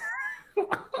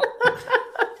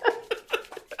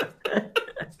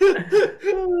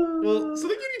 Well,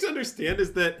 something you need to understand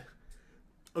is that,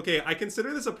 okay, I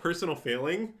consider this a personal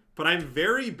failing, but I'm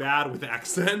very bad with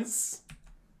accents.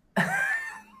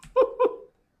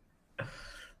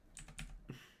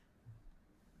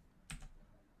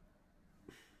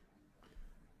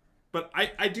 But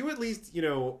I do at least, you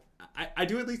know, I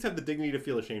do at least have the dignity to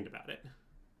feel ashamed about it.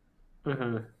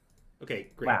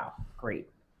 Okay, great. Wow, great.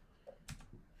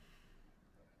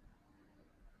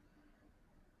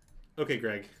 Okay,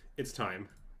 Greg, it's time.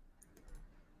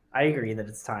 I agree that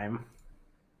it's time.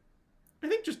 I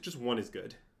think just 1 is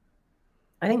good.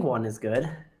 I think 1 is good.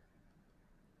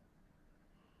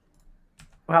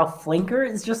 Wow, Flanker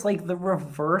is just like the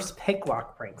reverse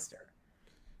Picklock Prankster.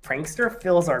 Prankster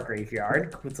fills our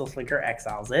graveyard. Kutzel's Flanker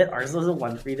exiles it. Ours is a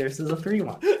 1/3, theirs is a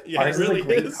 3/1. Yeah, ours really is a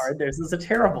great is. card, theirs is a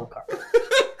terrible card.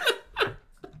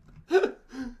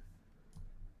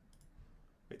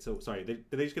 Wait, so sorry, did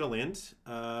they just get a land?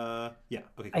 Yeah,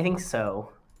 okay. I think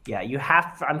so. Yeah, you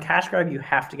have on cash grab, you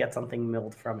have to get something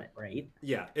milled from it, right?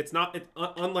 Yeah, it's not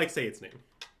unlike Say Its Name.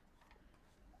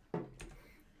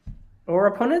 Our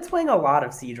opponent's playing a lot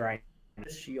of Siege right now.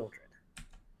 Shieldred.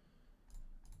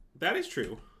 That is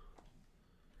true.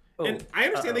 Oh, and I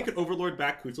understand they could overlord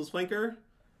back Kutzel's Flanker,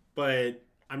 but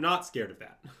I'm not scared of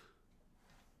that.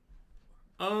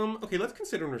 Okay, let's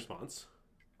consider in response.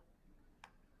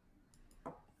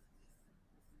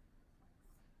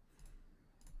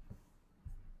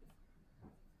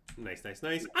 Nice.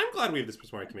 I'm glad we have this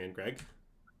Prismari Command, Greg.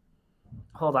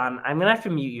 Hold on, I'm gonna have to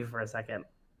mute you for a second.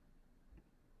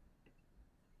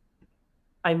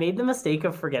 I made the mistake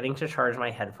of forgetting to charge my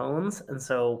headphones, and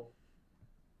so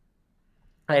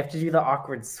I have to do the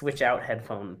awkward switch out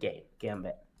headphone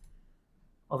gambit.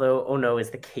 Although, oh no, is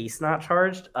the case not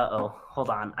charged? Uh-oh, hold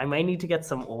on. I might need to get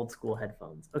some old school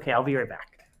headphones. Okay, I'll be right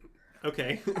back.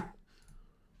 Okay.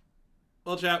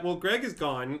 Well, chat, while Greg is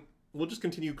gone, we'll just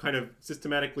continue kind of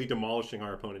systematically demolishing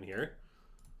our opponent here.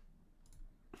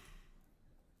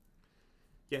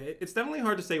 Yeah, it's definitely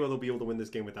hard to say whether they'll be able to win this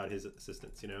game without his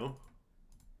assistance, you know?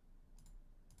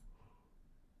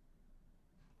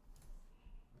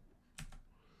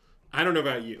 I don't know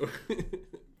about you,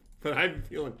 but I'm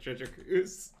feeling Treasure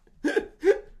Cruise.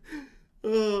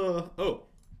 Oh,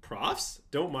 profs?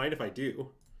 Don't mind if I do.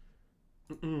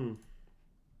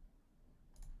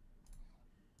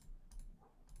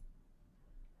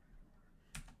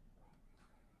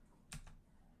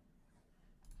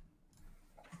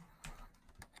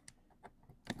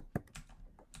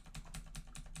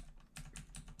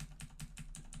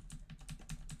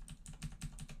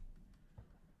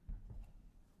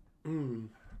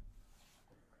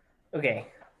 Okay,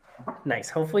 nice.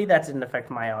 Hopefully that didn't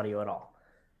affect my audio at all.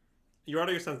 Your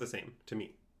audio sounds the same to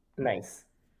me. Nice.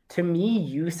 To me,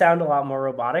 you sound a lot more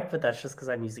robotic, but that's just because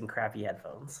I'm using crappy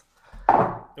headphones.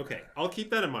 Okay, I'll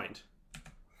keep that in mind.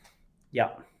 Yeah.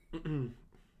 I'm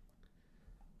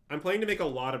planning to make a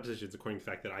lot of decisions according to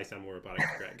the fact that I sound more robotic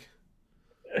than Greg.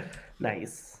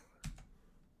 Nice.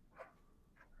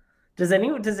 Does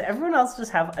everyone else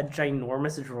just have a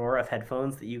ginormous drawer of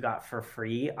headphones that you got for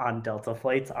free on Delta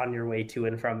flights on your way to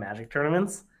and from Magic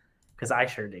tournaments? Because I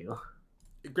sure do.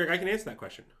 Greg, I can answer that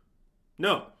question.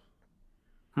 No.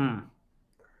 Do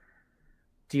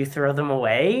you throw them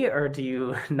away or do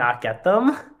you not get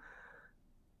them?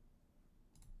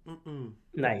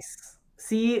 Nice.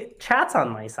 See, chat's on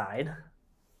my side.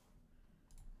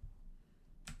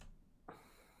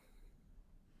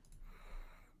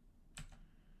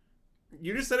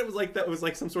 You just said it was like that was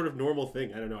like some sort of normal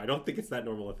thing. I don't know. I don't think it's that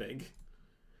normal a thing.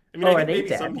 I mean, I think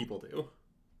maybe some people do.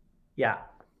 Yeah.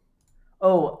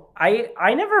 Oh,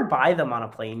 I never buy them on a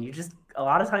plane. You just a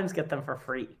lot of times get them for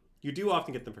free. You do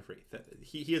often get them for free.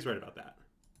 He is right about that.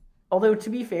 Although, to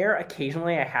be fair,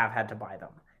 occasionally I have had to buy them.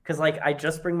 Because, like, I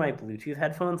just bring my Bluetooth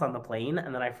headphones on the plane,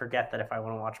 and then I forget that if I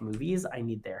want to watch movies, I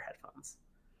need their headphones.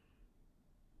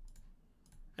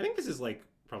 I think this is, like,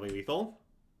 probably lethal.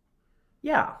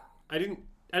 Yeah. I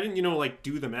didn't, you know, like,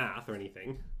 do the math or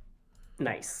anything.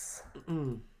 Nice.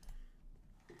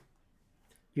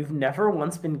 You've never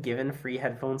once been given free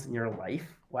headphones in your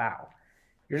life? Wow.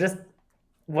 You're just...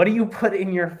 What do you put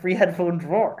in your free headphone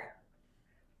drawer?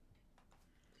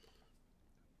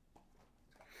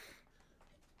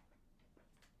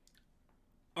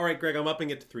 All right, Greg, I'm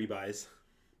upping it to 3 buys.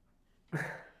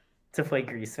 To play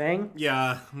Greasefang?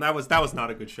 Yeah, that was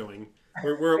not a good showing.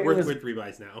 We're 3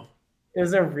 buys now. It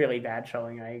was a really bad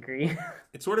showing, I agree.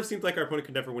 It sort of seemed like our opponent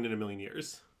could never win in a million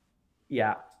years.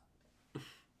 Yeah.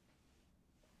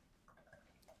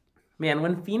 Man,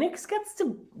 when Phoenix gets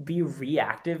to be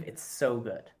reactive, it's so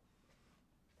good.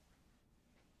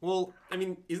 Well, I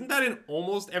mean, isn't that in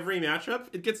almost every matchup?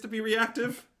 It gets to be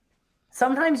reactive?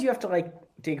 Sometimes you have to, like,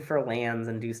 dig for lands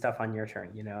and do stuff on your turn,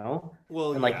 you know?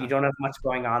 Well, and, like, you don't have much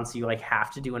going on, so you, like,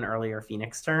 have to do an earlier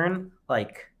Phoenix turn.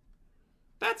 Like...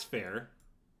 That's fair.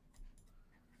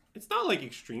 It's not, like,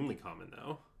 extremely common,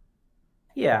 though.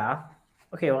 Yeah.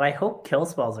 Okay, well, I hope kill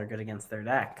spells are good against their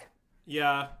deck.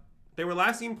 Yeah. They were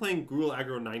last seen playing Gruul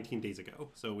aggro 19 days ago,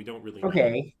 so we don't really know.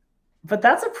 Okay. But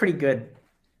that's a pretty good...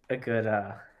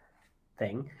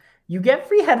 thing. You get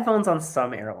free headphones on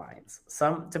some airlines.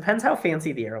 Some depends how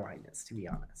fancy the airline is, to be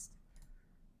honest.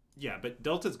 Yeah, but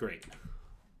Delta's great.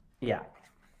 Yeah.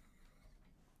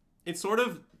 It's sort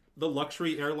of the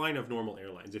luxury airline of normal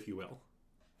airlines, if you will.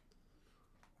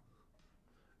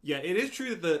 Yeah, it is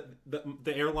true that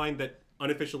the airline that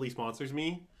unofficially sponsors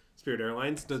me, Spirit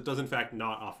Airlines, does in fact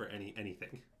not offer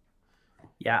anything.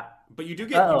 Yeah. But you do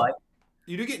get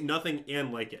you do get nothing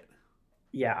and like it.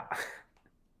 Yeah.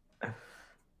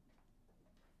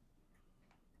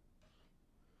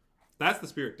 That's the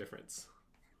Spirit difference.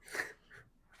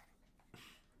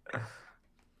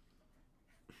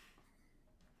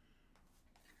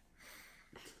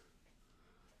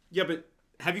 Yeah, but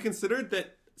have you considered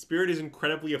that Spirit is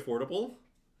incredibly affordable?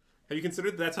 Have you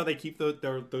considered that's how they keep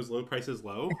those low prices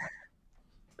low?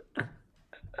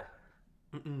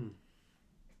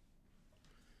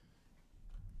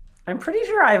 I'm pretty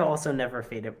sure I've also never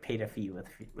paid a fee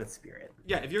with Spirit.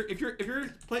 Yeah, if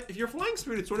you're flying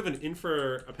Spirit, it's sort of an in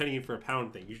for a penny, in for a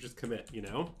pound thing. You just commit, you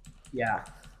know? Yeah.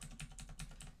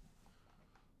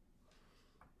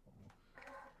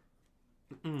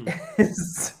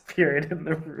 Spirit in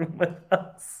the room with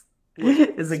us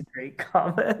is a great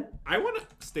comment. I want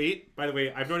to state, by the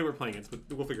way, I have no idea we're playing it, but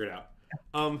we'll figure it out.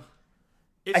 I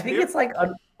think it's like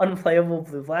unplayable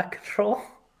blue-black control.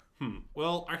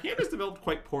 Well, our hand has developed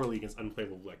quite poorly against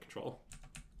unplayable black control.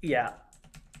 Yeah.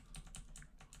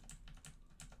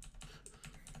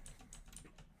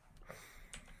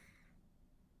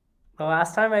 The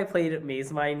last time I played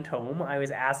Maze Mine Tome, I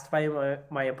was asked by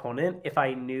my opponent if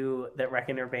I knew that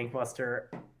Reckoner Bankbuster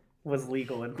was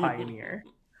legal in Pioneer.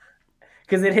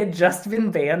 Because it had just been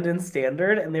banned in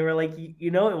Standard, and they were like,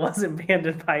 you know, it wasn't banned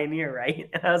in Pioneer, right?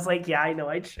 And I was like, yeah, I know.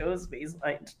 I chose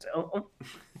baseline to tell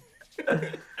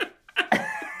them.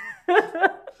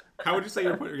 How would you say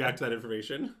your opponent react to that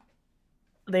information?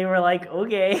 They were like,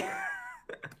 okay.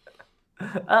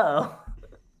 Uh-oh.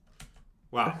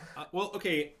 Wow. Well,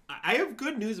 okay. I have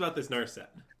good news about this Narset.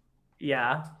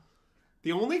 Yeah.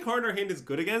 The only card our hand is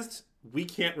good against, we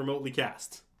can't remotely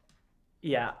cast.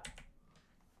 Yeah.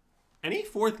 Any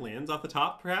fourth lands off the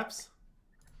top, perhaps?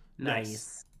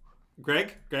 Nice.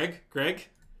 Greg, do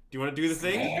you want to do the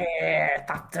thing? Yeah,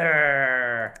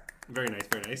 Doctor. Very nice,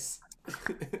 very nice.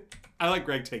 I let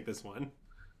Greg take this one.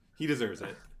 He deserves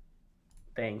it.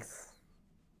 Thanks.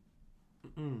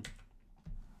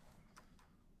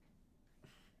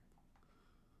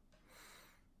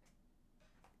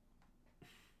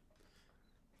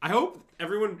 I hope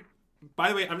everyone... By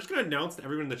the way, I'm just going to announce to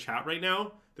everyone in the chat right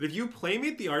now that if you play me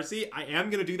at the RC, I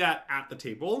am going to do that at the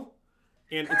table.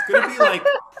 And it's going to be, like,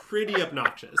 pretty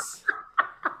obnoxious.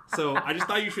 So I just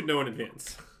thought you should know in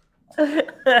advance.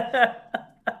 Why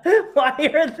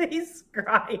are they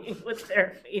scrying with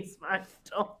their face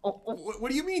model?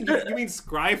 What do you mean? You mean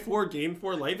scry 4, gain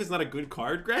 4 life is not a good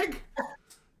card, Greg?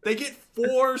 They get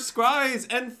 4 scries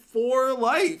and 4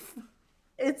 life.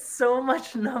 It's so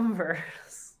much numbers.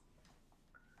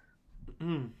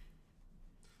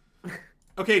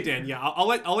 Okay, Dan. Yeah, I'll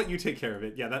let you take care of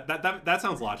it. Yeah, that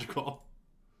sounds logical.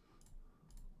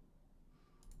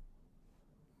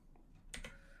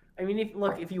 I mean,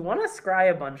 if you want to scry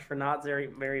a bunch for not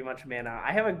very much mana,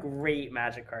 I have a great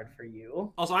magic card for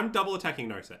you. Also, I'm double attacking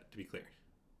Narset, to be clear.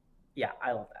 Yeah,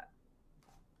 I love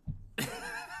that.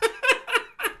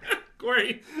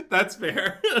 Corey, that's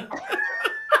fair.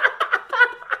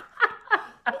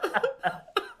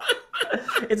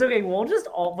 It's okay. We'll just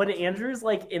all, when Andrew's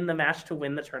like in the match to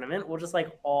win the tournament, we'll just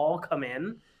like all come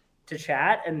in to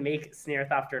chat and make Snare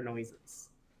Thopter noises.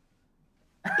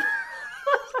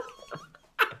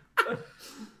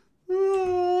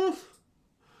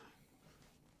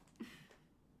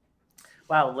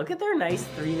 Wow, look at their nice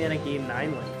 3-mana game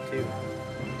 9 link too.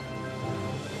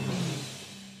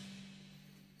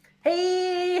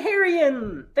 Hey,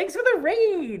 Harrian! Thanks for the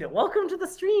raid! Welcome to the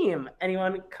stream.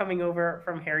 Anyone coming over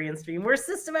from Harrian's stream? We're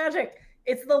SystemMagic.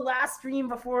 It's the last stream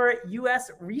before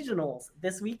US regionals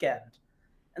this weekend.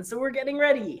 And so we're getting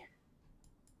ready.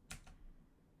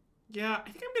 Yeah,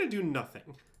 I think I'm going to do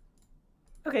nothing.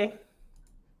 Okay.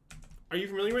 Are you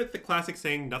familiar with the classic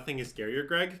saying, nothing is scarier,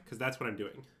 Greg? Because that's what I'm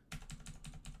doing.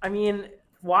 I mean,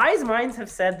 wise minds have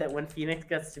said that when Phoenix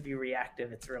gets to be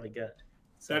reactive, it's really good.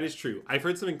 So, that is true. I've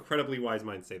heard some incredibly wise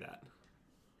minds say that.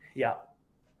 Yeah.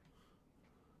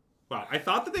 Wow, I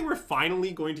thought that they were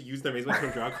finally going to use their Maze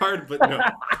Winter draw card, but no.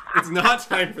 It's not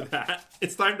time for that.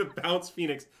 It's time to bounce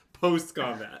Phoenix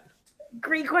post-combat.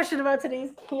 Great question about today's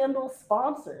candle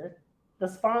sponsor.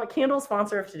 The candle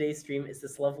sponsor of today's stream is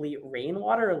this lovely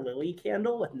Rainwater Lily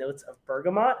candle with notes of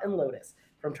bergamot and lotus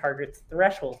from Target's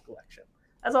Threshold collection.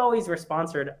 As always, we're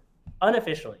sponsored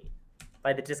unofficially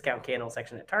by the discount candle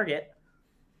section at Target.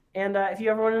 And if you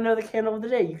ever want to know the candle of the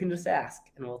day, you can just ask,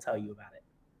 and we'll tell you about it.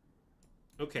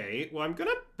 Okay, well, I'm going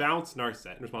to bounce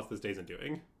Narset in response to this Days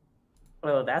Undoing.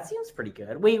 Oh, that seems pretty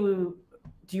good. Wait, do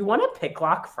you want to pick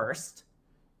lock first?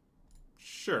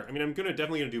 Sure. I mean, I'm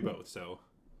definitely going to do both, so...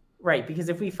 Right, because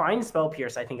if we find Spell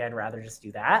Pierce, I think I'd rather just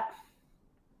do that.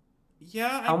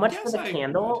 Yeah, How much for the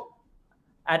candle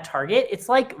at Target? It's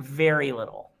like very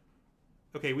little.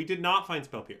 Okay, we did not find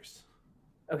Spell Pierce.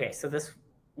 Okay, so this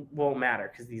won't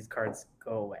matter because these cards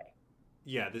go away.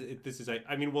 Yeah, this is...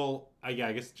 I mean, well, yeah,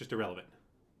 I guess it's just irrelevant.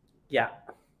 Yeah.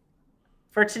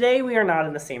 For today, we are not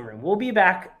in the same room. We'll be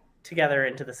back together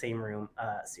into the same room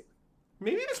soon.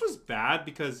 Maybe this was bad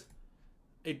because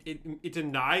it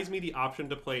denies me the option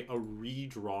to play a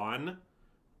redrawn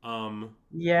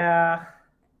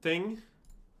thing.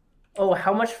 Oh,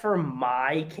 how much for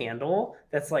my candle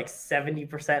that's like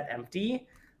 70% empty?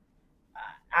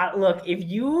 Look, if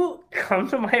you come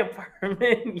to my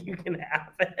apartment, you can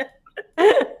have it.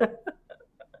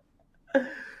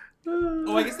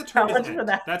 Oh, I guess the turn does end.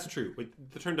 That's true.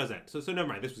 The turn does end. So never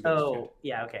mind. This was good. Oh,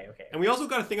 yeah, okay. And we also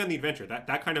got a thing on the adventure.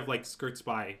 That kind of like skirts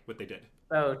by what they did.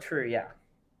 Oh, true, yeah.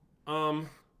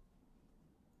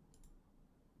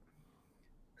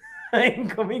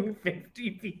 Incoming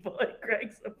 50 people at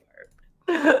Greg's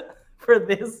apartment for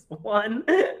this one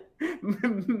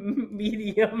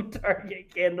medium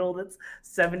Target candle that's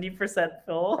 70%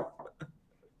 full.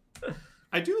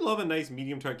 I do love a nice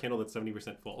medium Target candle that's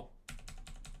 70% full.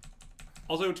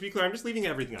 Also, to be clear, I'm just leaving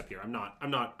everything up here. I'm not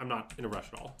in a rush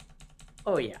at all.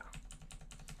 Oh yeah.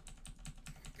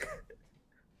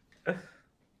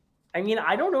 I mean,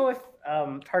 I don't know if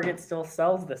Target still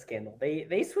sells this candle.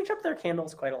 They switch up their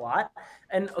candles quite a lot.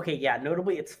 And okay, yeah,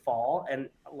 notably it's fall. And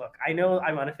look, I know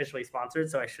I'm unofficially sponsored,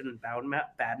 so I shouldn't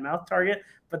badmouth Target,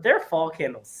 but their fall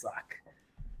candles suck.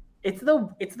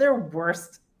 It's their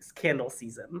worst candle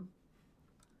season.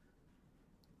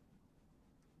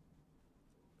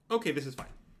 Okay, this is fine.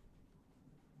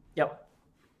 Yep.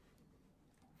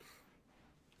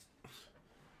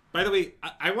 By the way,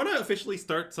 I want to officially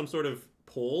start some sort of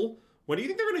poll. What do you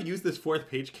think they're going to use this 4th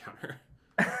page counter?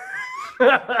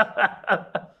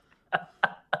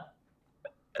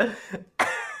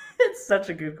 It's such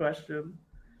a good question.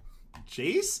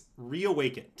 Jace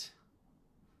Reawakened.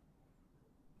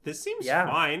 This seems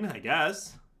fine, I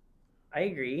guess. I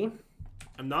agree.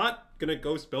 I'm not going to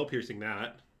go spell piercing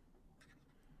that.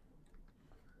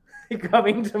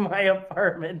 Coming to my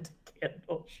apartment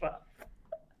candle shop.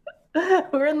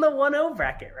 We're in the 1-0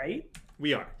 bracket, right?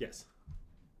 We are, yes.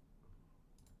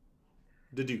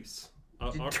 Deduce.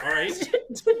 All right.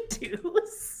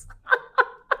 Deduce.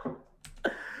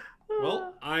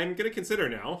 Well, I'm going to consider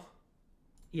now.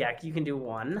 Yeah, you can do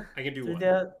 1. I can do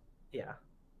 1. Yeah.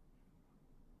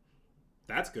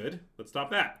 That's good. Let's stop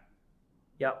that.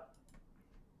 Yep.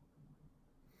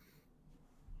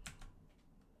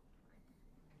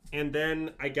 And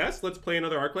then, I guess, let's play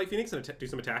another Arclight Phoenix and do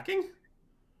some attacking.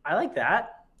 I like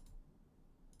that.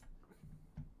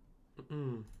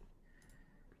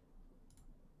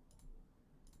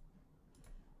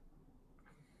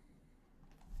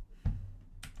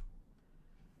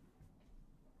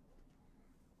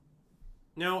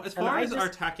 Now, as far as our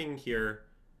attacking here,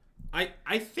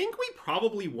 I think we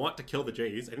probably want to kill the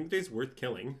Jays. I think the Jays worth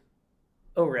killing.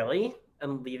 Oh, really?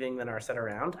 And leaving the Narset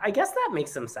around? I guess that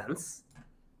makes some sense.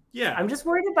 Yeah. I'm just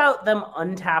worried about them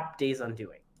untap Days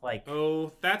Undoing. Like,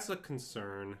 oh, that's a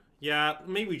concern. Yeah,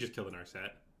 maybe we just kill the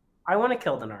Narset. I want to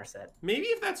kill the Narset. Maybe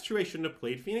if that's true, I shouldn't have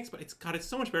played Phoenix, but it's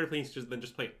so much better playing than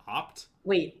just play Opt.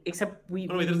 Wait, except we.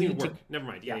 Oh, wait, that doesn't even work. Never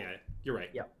mind. Yeah, you're right.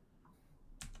 Yep.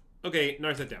 Okay,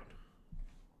 Narset down.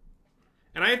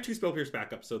 And I have 2 Spell Pierce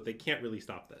backups, so they can't really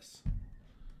stop this.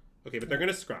 Okay, but they're going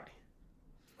to scry.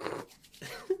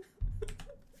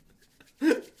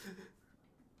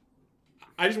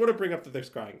 I just want to bring up that they're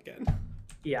scrying again.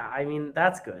 Yeah, I mean,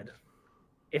 that's good.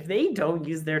 If they don't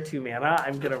use their 2 mana,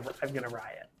 I'm gonna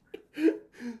riot.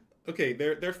 Okay,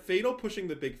 they're Fatal pushing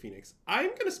the big Phoenix. I'm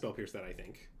going to Spell Pierce that, I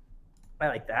think. I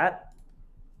like that.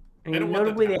 I mean,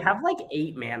 notably, they have like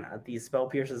 8 mana. These Spell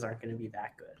Pierces aren't going to be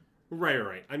that good.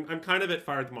 Right. I'm kind of at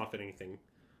fire them off at anything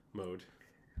mode.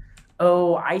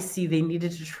 Oh, I see. They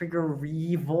needed to trigger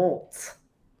Revolt.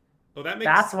 Oh,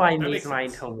 that's why Maze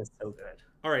Mind Tome is so good.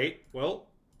 All right. Well,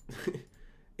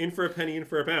 in for a penny, in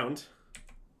for a pound.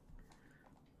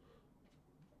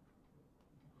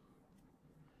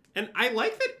 And I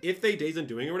like that if they Days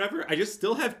Undoing or whatever, I just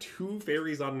still have 2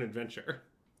 fairies on an adventure.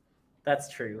 That's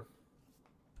true.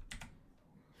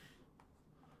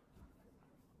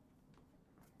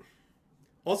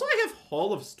 Also, I have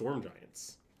Hall of Storm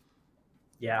Giants.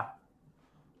 Yeah.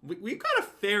 We've got a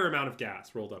fair amount of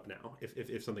gas rolled up now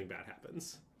if something bad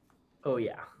happens. Oh,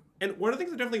 yeah. And one of the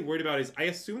things I'm definitely worried about is I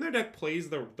assume their deck plays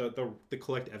the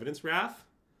Collect Evidence Wrath,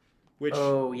 which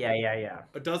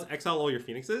does exile all your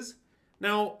Phoenixes.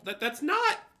 Now, that's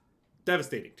not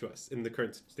devastating to us in the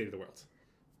current state of the world.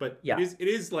 But it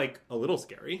is like a little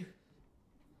scary.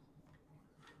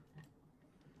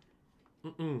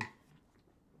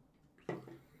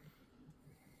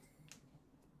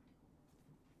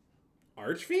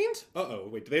 Archfiend? Uh-oh.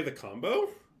 Wait, do they have the combo?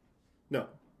 No.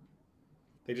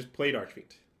 They just played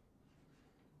Archfiend.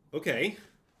 Okay.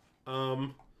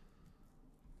 Well,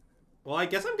 I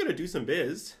guess I'm going to do some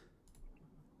biz.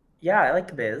 Yeah, I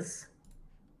like biz.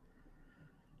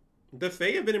 The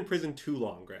Fae have been in prison too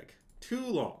long, Greg. Too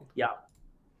long. Yeah.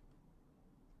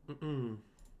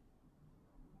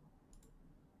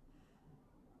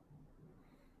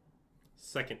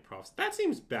 Second profs. That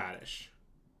seems baddish.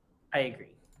 I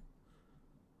agree.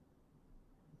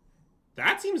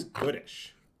 That seems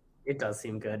goodish. It does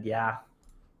seem good, yeah.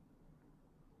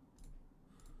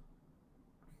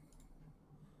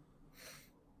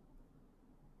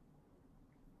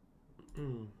 I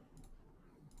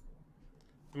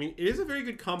mean, it is a very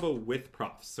good combo with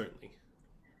profs, certainly.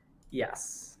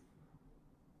 Yes.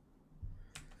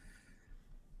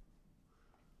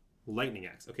 Lightning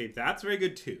Axe. Okay, that's very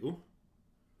good too.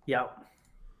 Yep.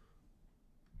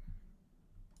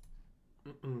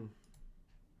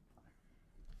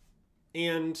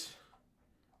 And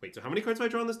wait, so how many cards have I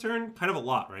drawn this turn? Kind of a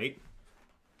lot, right?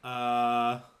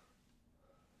 Because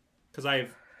I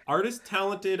have Artist,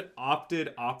 Talented,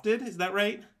 Opted. Is that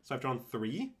right? So I've drawn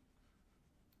 3.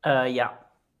 Yeah.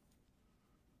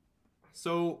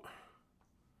 So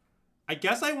I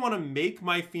guess I want to make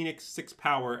my Phoenix 6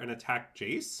 power and attack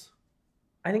Jace.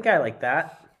 I think I like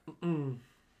that.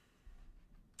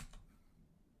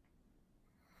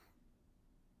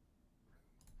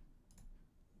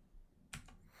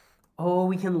 Oh,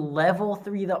 we can level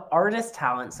 3 the artist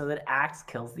talent so that Axe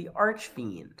kills the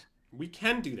Archfiend. We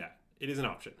can do that. It is an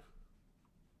option.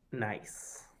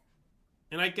 Nice.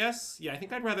 And I guess, yeah, I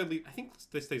think I'd rather leave. I think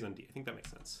this stays on D. I think that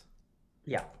makes sense.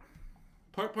 Yeah.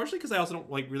 Partially because I also don't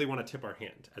like really want to tip our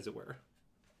hand, as it were.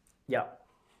 Yeah.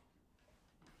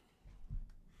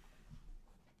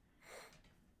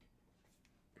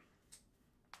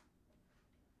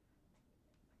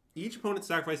 Each opponent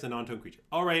sacrifices a non-tone creature.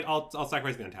 All right, I'll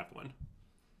sacrifice the untapped one.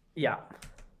 Yeah.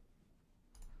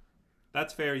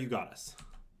 That's fair. You got us.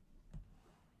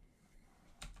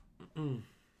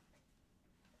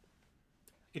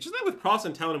 It's just that with Pross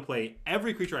and Talon in play,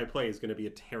 every creature I play is going to be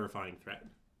a terrifying threat.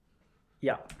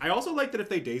 Yeah. I also like that if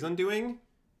they Days Undoing,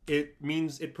 it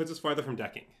means it puts us farther from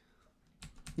decking.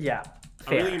 Yeah.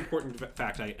 Fair. A really important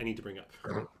fact I need to bring up.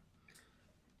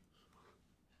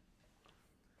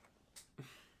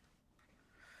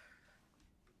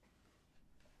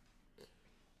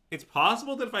 It's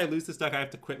possible that if I lose this deck, I have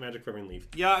to quit Magic forever and leave.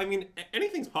 Yeah, I mean,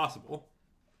 anything's possible.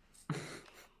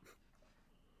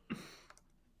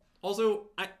 Also,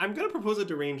 I'm going to propose a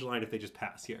deranged line if they just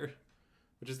pass here.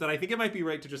 Which is that I think it might be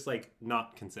right to just, like,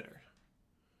 not consider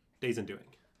Days Undoing.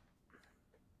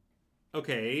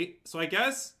 Okay, so I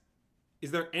guess,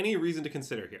 is there any reason to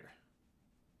consider here?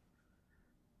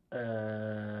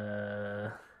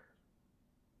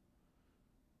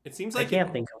 It seems like I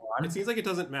can't think of one. It seems like it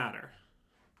doesn't matter.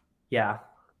 Yeah.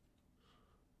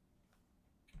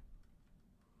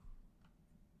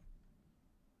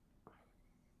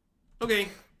 Okay.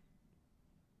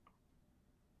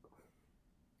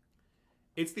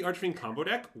 It's the Archfiend combo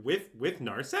deck with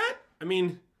Narset? I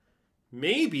mean,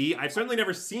 maybe. I've certainly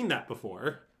never seen that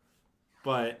before.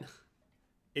 But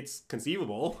it's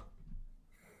conceivable.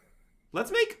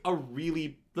 Let's make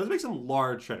some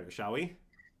large shredders, shall we?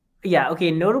 Yeah,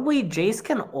 okay, notably Jace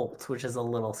can ult, which is a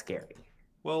little scary.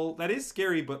 Well, that is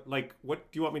scary, but, like,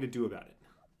 what do you want me to do about it?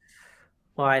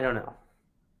 Well, I don't know.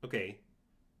 Okay.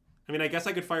 I mean, I guess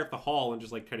I could fire up the Hall and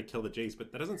just, like, try to kill the Jace,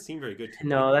 but that doesn't seem very good to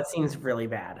me. No, that seems really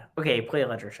bad. Okay, play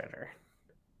Ledger Shredder.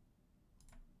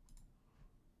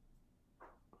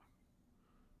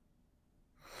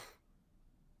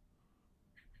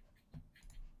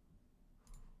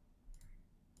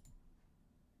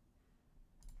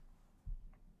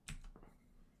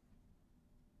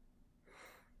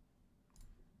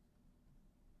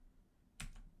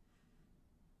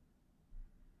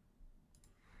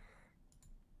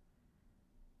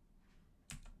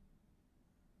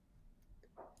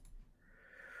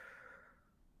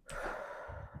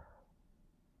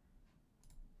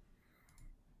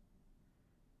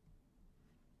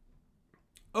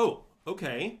 Oh,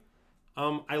 okay.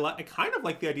 I kind of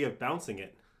like the idea of bouncing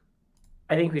it.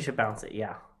 I think we should bounce it,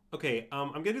 yeah. Okay,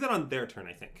 I'm gonna do that on their turn,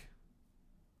 I think.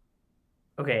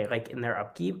 Okay, like in their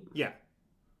upkeep? Yeah.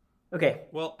 Okay.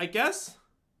 Well, I guess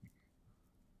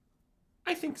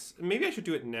I think maybe I should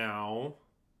do it now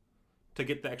to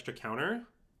get the extra counter.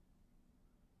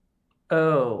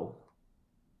 Oh.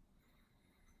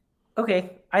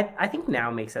 Okay, I think now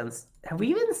makes sense. Have we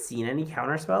even seen any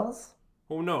counter spells?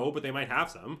 Oh no, but they might have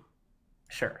some.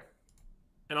 Sure.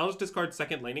 And I'll just discard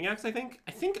second Lightning Axe, I think.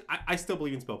 I still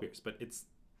believe in Spell Pierce, but it's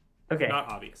okay.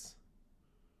 Not obvious.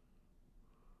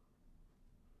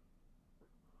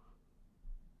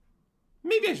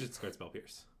 Maybe I should discard Spell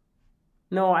Pierce.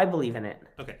 No, I believe in it.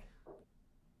 Okay.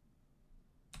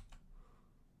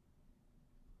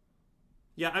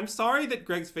 Yeah, I'm sorry that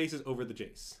Greg's face is over the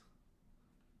Jace.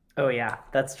 Oh yeah,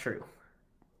 that's true.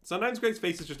 Sometimes Greg's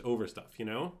face is just over stuff, you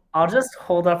know? I'll just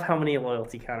hold up how many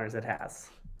loyalty counters it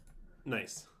has.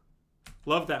 Nice.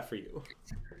 Love that for you.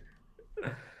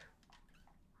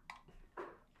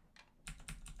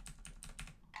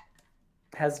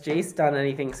 Has Jace done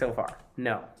anything so far?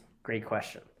 No. Great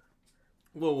question.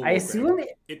 Whoa, I assume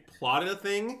it plotted a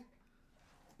thing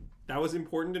that was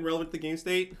important and relevant to the game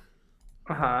state.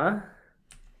 Uh-huh.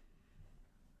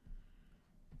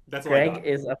 That's Greg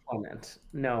is opponent.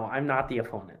 No, I'm not the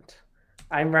opponent.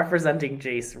 I'm representing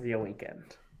Jace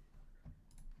Reawakened.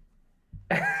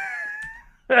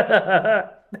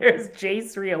 There's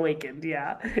Jace Reawakened,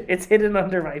 yeah. It's hidden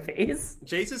under my face.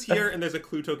 Jace is here and there's a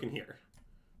clue token here.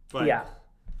 But yeah.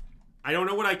 I don't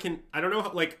know what I don't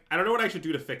know what I should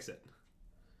do to fix it.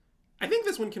 I think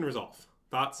this one can resolve.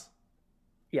 Thoughts?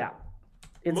 Yeah.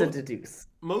 It's a deduce.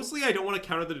 Mostly I don't want to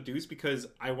counter the deduce because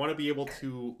I want to be able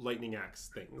to lightning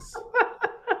axe things.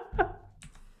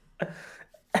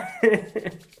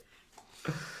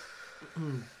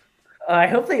 I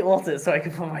hope they ult it so I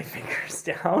can put my fingers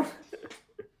down.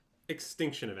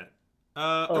 Extinction event.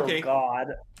 Oh Okay.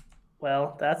 god.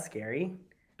 Well, that's scary.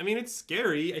 I mean, it's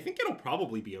scary. I think it'll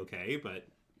probably be okay, but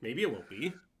maybe it won't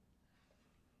be.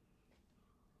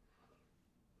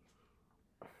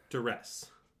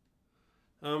 Duress.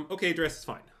 Okay, duress is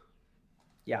fine.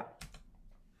 Yeah.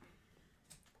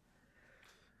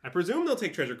 I presume they'll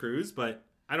take Treasure Cruise, but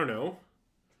I don't know.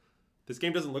 This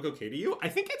game doesn't look okay to you? I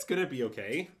think it's gonna be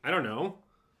okay. I don't know.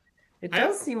 It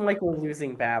does seem like we're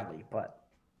losing badly, but...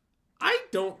 I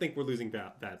don't think we're losing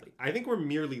badly. I think we're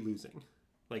merely losing.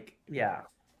 Like... Yeah.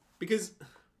 Because...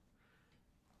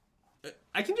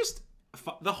 I can just...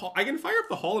 I can fire up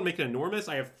the hall and make it enormous.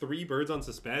 I have 3 birds on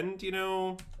suspend, you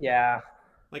know? Yeah.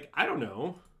 Like, I don't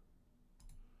know.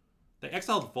 They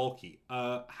exiled Volky.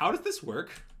 How does this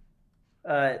work?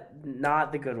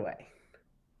 Not the good way.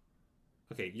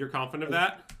 Okay, you're confident of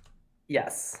that?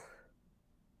 Yes.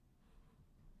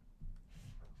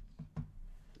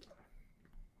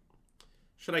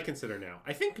 Should I consider now?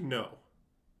 I think no.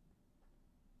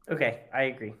 Okay, I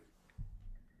agree.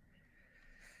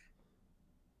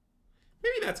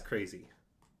 Maybe that's crazy.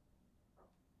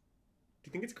 Do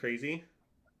you think it's crazy?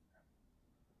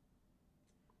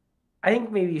 I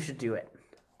think maybe you should do it.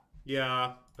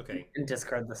 Yeah, okay. And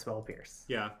discard the Spell Pierce.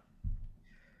 Yeah.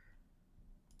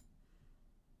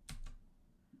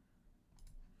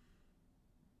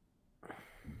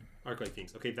 Arclight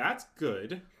Phoenix. Okay, that's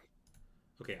good.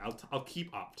 Okay, I'll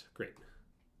keep opt. Great.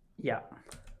 Yeah.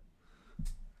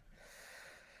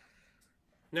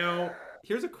 Now,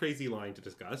 here's a crazy line to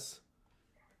discuss.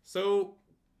 So,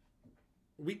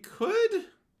 we could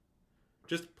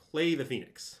just play the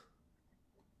Phoenix.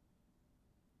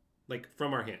 Like,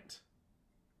 from our hand.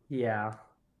 Yeah.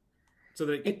 So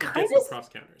that it gets kind the props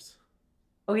counters.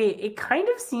 Okay, it kind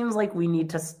of seems like we need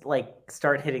to, like,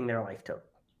 start hitting their life total.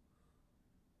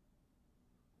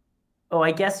 Oh,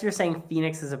 I guess you're saying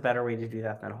Phoenix is a better way to do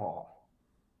that than Hall.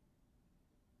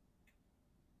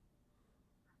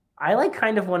 I, like,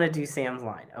 kind of want to do Sam's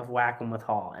line of whack them with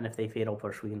Hall, and if they Fatal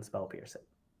Push, we can Spell Pierce it.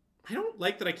 I don't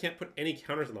like that I can't put any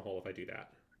counters in the Hall if I do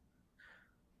that.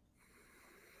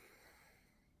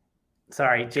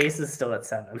 Sorry, Jace is still at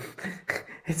 7.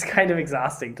 It's kind of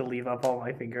exhausting to leave up all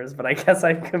my fingers, but I guess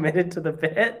I'm committed to the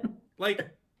bit. Like,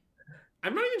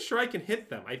 I'm not even sure I can hit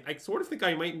them. I sort of think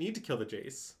I might need to kill the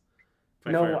Jace.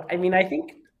 No, I mean, I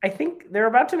think they're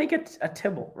about to make it a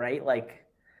Tibble, right? Like,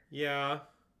 yeah.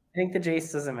 I think the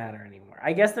Jace doesn't matter anymore.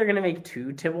 I guess they're going to make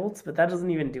 2 Tibbles, but that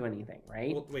doesn't even do anything,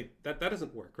 right? Well, wait, that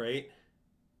doesn't work, right?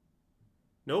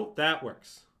 Nope, that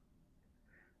works.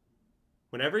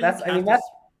 Whenever you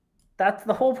that's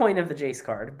the whole point of the Jace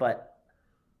card, but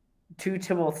 2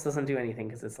 Tibbles doesn't do anything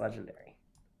because it's legendary.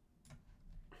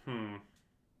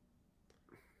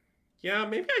 Yeah,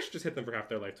 maybe I should just hit them for half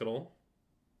their life total.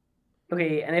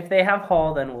 Okay, and if they have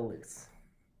Hall, then we'll lose.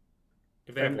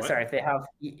 If they have what? Sorry, if they have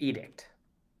Edict.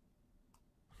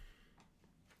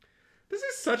 This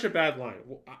is such a bad line.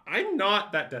 I'm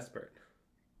not that desperate.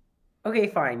 Okay,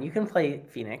 fine. You can play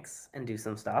Phoenix and do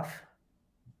some stuff.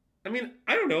 I mean,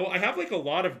 I don't know. I have like a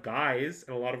lot of guys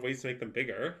and a lot of ways to make them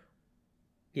bigger.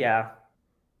 Yeah.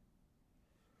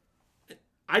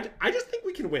 I just think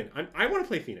we can win. I want to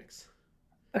play Phoenix.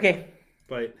 Okay.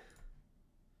 But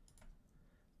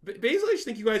basically, I just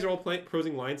think you guys are all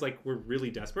prosing lines like we're really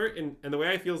desperate. And the way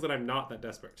I feel is that I'm not that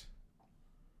desperate.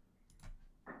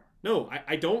 No,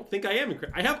 I don't think I am.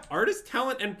 I have Artist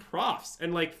Talent and Profs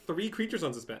and like 3 creatures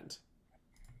on suspend.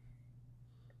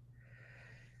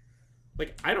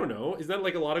 Like, I don't know. Is that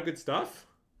like a lot of good stuff?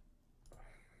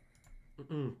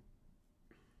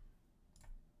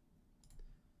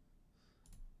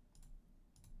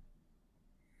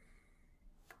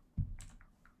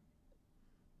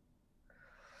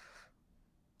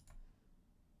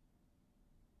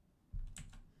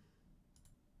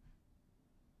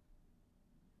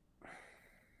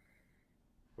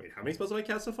 Wait, how many spells have I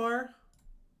cast so far?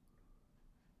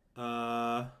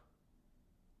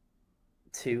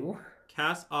 2.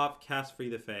 Cast off, cast free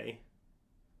the Fae.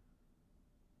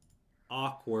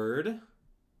 Awkward.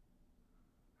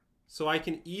 So I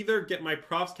can either get my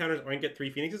props counters or I can get 3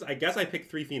 Phoenixes. I guess I pick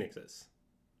 3 Phoenixes.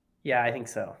 Yeah, I think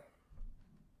so.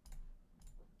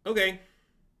 Okay.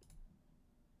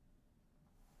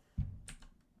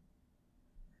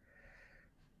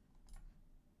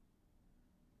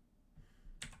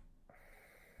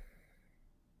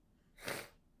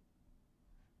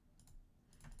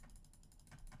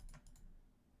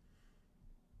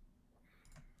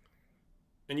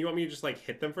 And you want me to just, like,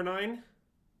 hit them for 9?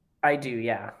 I do,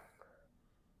 yeah.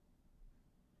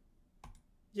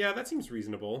 Yeah, that seems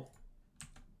reasonable.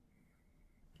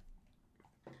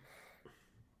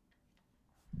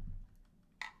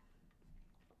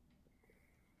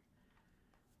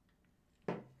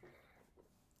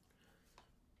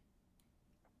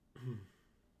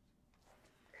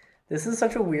 This is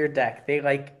such a weird deck. They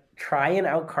like try and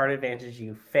out card advantage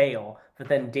you, fail, but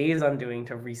then days undoing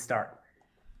to restart.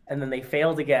 And then they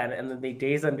failed again, and then they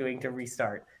days undoing to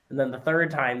restart. And then the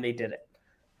third time they did it.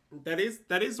 That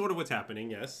is sort of what's happening,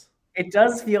 yes. It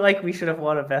does feel like we should have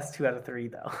won a best 2 out of 3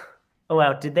 though. Oh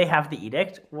wow, did they have the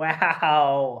edict?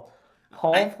 Wow.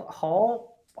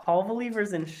 Hall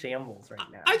Believer's in shambles right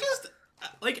now. I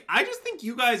just think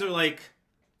you guys are like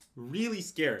really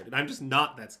scared, and I'm just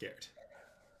not that scared.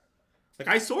 Like,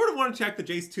 I sort of want to check the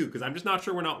Jace too, because I'm just not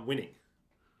sure we're not winning.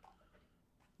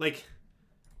 Like,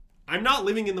 I'm not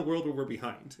living in the world where we're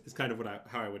behind, is kind of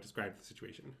how I would describe the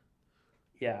situation.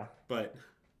 Yeah. But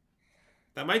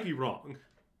that might be wrong.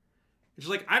 It's just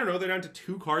like, I don't know, they're down to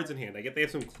 2 cards in hand. I get they have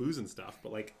some clues and stuff,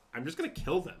 but like, I'm just going to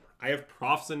kill them. I have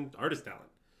profs and artist talent.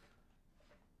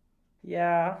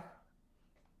 Yeah.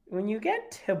 When you get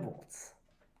Tybalt's.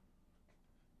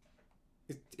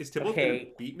 Is Tybalt going to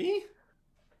beat me?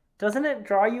 Doesn't it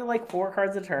draw you like 4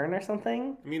 cards a turn or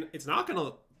something? I mean, it's not going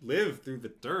to live through the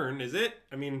turn, is it?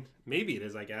 I mean, maybe it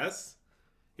is, I guess.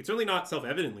 It's certainly not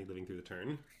self-evidently living through the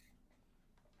turn.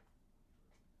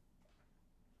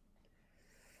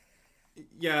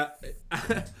 Yeah,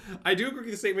 I do agree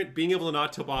with the statement, being able to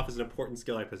not tip off is an important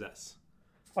skill I possess.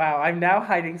 Wow, I'm now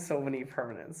hiding so many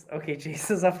permanents. Okay, Jace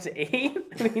is up to 8.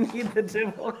 We need the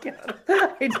Tybalt count.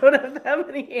 I don't have that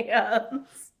many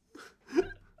hands.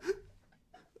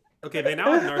 Okay, they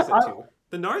now have Narset too.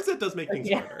 The Narset does make things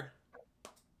harder.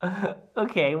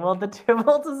 Okay, well, the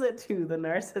Tybalt is at 2, the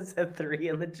Narset's at 3,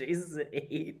 and the Jace is at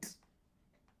 8.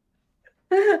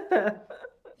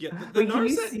 Yeah, the Wait, Narset... can you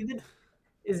see the...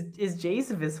 Is Jace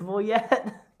visible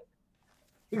yet?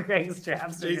 Greg's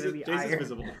traps are going to be Jace iron. is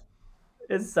visible.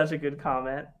 It's such a good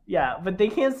comment. Yeah, but they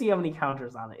can't see how many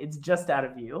counters on it. It's just out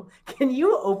of view. Can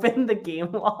you open the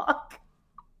game log?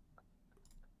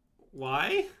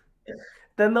 Why?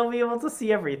 Then they'll be able to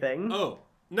see everything. Oh,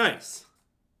 nice.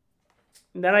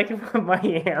 Then I can put my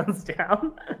hands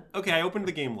down. Okay, I opened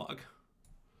the game log.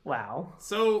 Wow.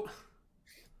 So,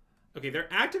 okay,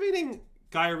 they're activating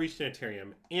Gaia Reach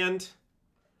Sanitarium, and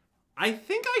I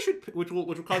think I should, which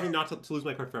will cause me not to lose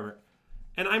my card forever.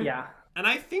 And and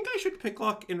I think I should pick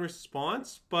lock in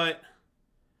response, but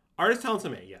Artist Talent's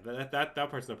MA, yeah, that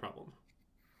part's no problem.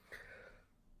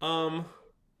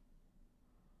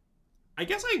 I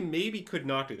guess I maybe could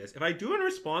not do this. If I do in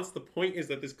response, the point is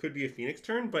that this could be a Phoenix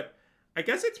turn, but I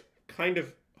guess it's kind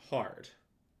of hard.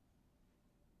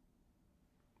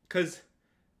 Because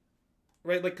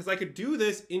I could do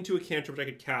this into a cantrip which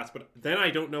I could cast, but then I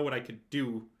don't know what I could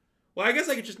do. Well, I guess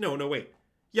I could just, no, wait.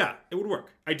 Yeah, it would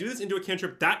work. I do this into a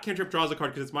cantrip, that cantrip draws a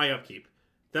card because it's my upkeep.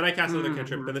 Then I cast another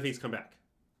cantrip, then the things come back.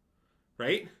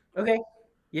 Right? Okay.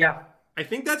 Yeah. I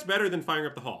think that's better than firing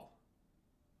up the hall.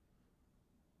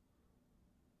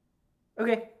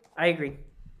 Okay, I agree.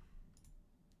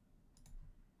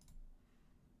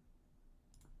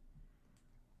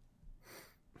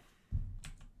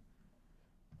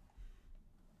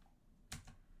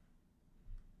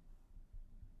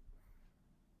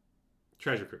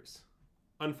 Treasure Cruise.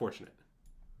 Unfortunate.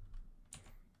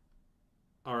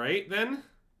 All right, then.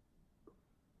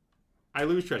 I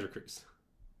lose Treasure Cruise.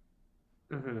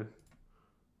 Mm-hmm.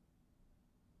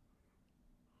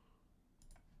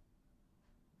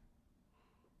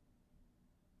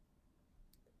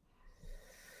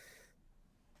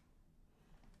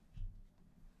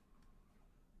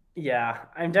 Yeah,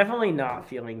 I'm definitely not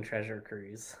feeling Treasure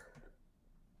Cruise.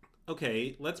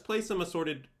 Okay, let's play some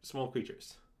assorted small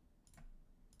creatures.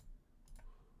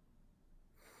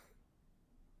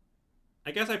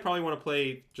 I guess I probably want to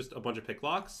play just a bunch of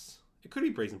picklocks. It could be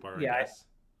Brazen Bar, yeah, I guess.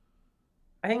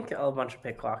 I think a bunch of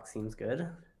picklocks seems good.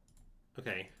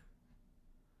 Okay.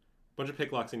 Bunch of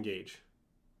picklocks engage.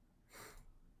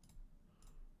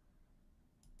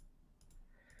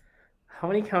 How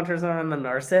many counters are on the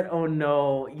Narset? Oh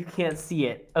no, you can't see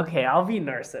it. Okay, I'll be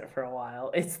Narset for a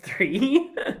while. It's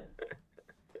 3.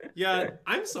 Yeah,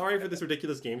 I'm sorry for this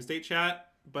ridiculous game state, chat,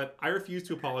 but I refuse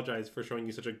to apologize for showing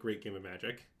you such a great game of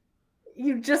Magic.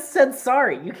 You just said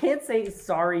sorry. You can't say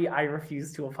sorry, I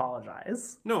refuse to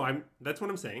apologize. No, that's what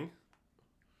I'm saying.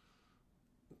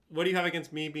 What do you have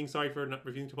against me being sorry for not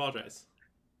refusing to apologize?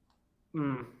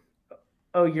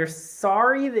 Oh, you're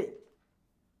sorry that...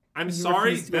 I'm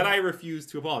sorry that I refuse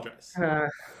to apologize.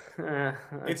 Okay,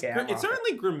 It's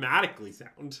certainly grammatically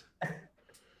sound.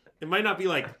 It might not be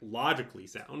like logically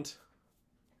sound.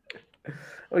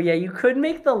 Oh yeah, you could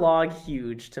make the log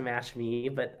huge to match me,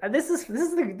 but this is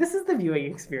the viewing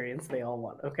experience they all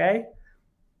want. Okay.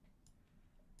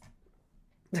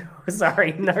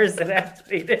 Sorry, Narset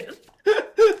activated.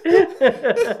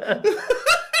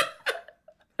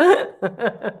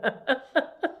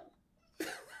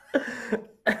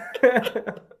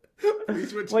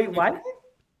 Wait, why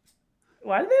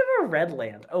do they have a red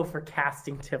land? Oh, for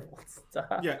casting Tibble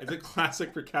stuff. Yeah, it's a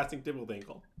classic for casting Tibble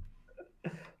Dangle.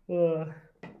 I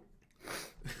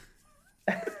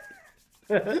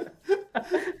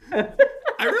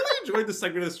really enjoyed the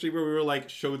segment of the stream where we were like,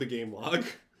 show the game log.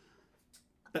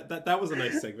 That was a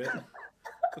nice segment.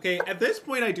 Okay, at this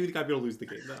point, I do think I'd be able to lose the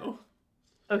game, though.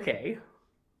 Okay.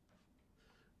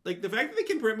 Like, the fact that they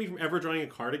can prevent me from ever drawing a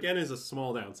card again is a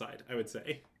small downside, I would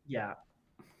say. Yeah.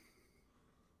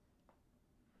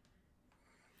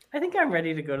 I think I'm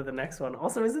ready to go to the next one.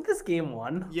 Also, isn't this game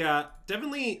 1? Yeah,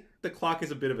 definitely the clock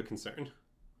is a bit of a concern.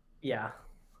 Yeah.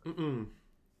 Mm-mm.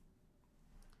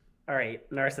 All right,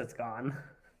 Narset's gone.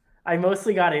 I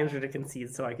mostly got Andrew to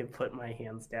concede so I could put my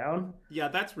hands down. Yeah,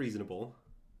 that's reasonable.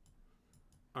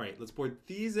 All right, let's board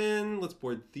these in. Let's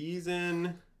board these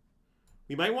in.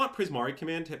 We might want Prismari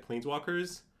Command to hit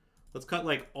Planeswalkers. Let's cut,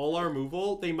 like, all our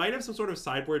removal. They might have some sort of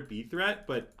sideboard B threat,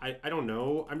 but I don't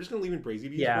know. I'm just going to leave in Brazy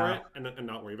Bees for it and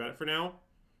not worry about it for now.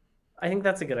 I think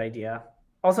that's a good idea.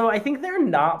 Also, I think they're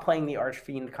not playing the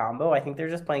Archfiend combo. I think they're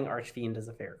just playing Archfiend as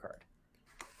a fair card.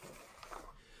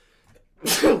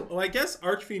 Well, I guess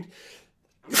Archfiend...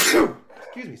 Excuse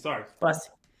me, sorry. Bless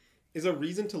you. Is a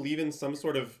reason to leave in some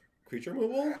sort of creature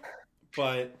removal,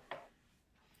 but...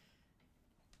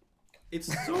 It's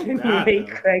so bad, Make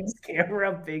though. Craig's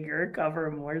camera bigger,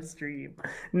 cover more stream.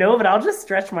 No, but I'll just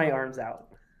stretch my arms out.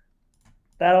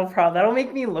 That'll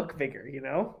make me look bigger, you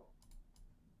know?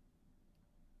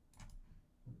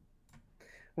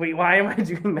 Wait, why am I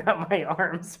doing that? My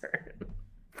arms hurt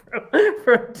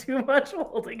from too much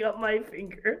holding up my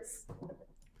fingers.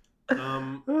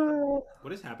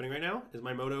 What is happening right now? Is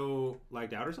my Moto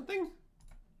lagged out or something?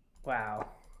 Wow.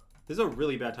 This is a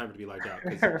really bad time to be lagged out.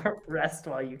 Rest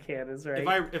while you can is right.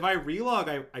 If I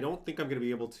relog, I don't think I'm going to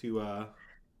be able to...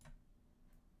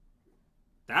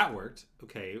 That worked.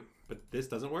 Okay, but this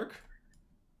doesn't work?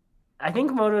 I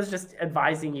think Moto's just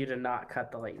advising you to not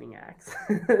cut the lightning axe.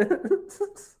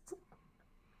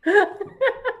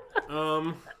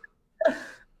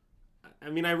 I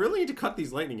mean, I really need to cut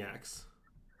these lightning axe.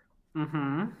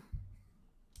 Mm-hmm.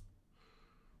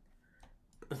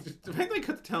 The fact that I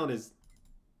cut the talon is...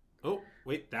 Oh,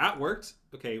 wait, that worked?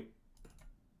 Okay.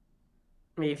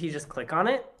 Maybe if you just click on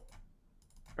it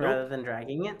rather than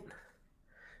dragging it.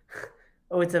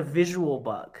 Oh, it's a visual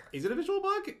bug. Is it a visual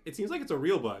bug? It seems like it's a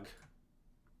real bug.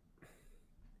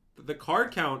 The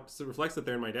card count reflects that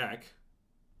they're in my deck.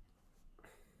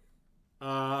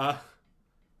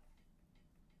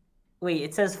 Wait,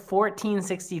 it says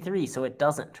 1463, so it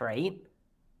doesn't, right?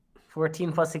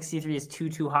 14 plus 63 is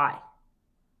too high.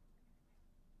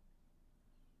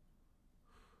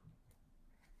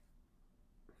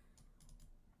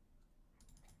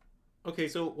 Okay,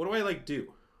 so what do I, like,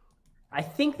 do? I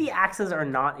think the axes are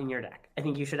not in your deck. I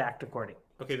think you should act according.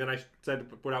 Okay, then I said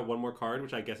to put out one more card,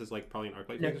 which I guess is, like, probably an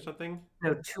Arclight phase or something?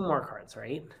 No, 2 more cards,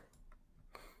 right?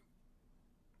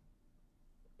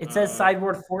 It says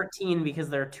sideboard 14 because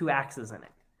there are 2 axes in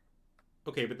it.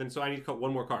 Okay, but then so I need to cut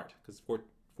one more card because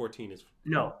 14 is...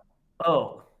 No.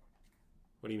 Oh.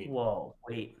 What do you mean? Whoa,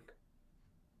 wait.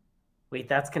 Wait,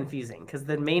 that's confusing because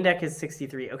the main deck is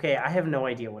 63. Okay, I have no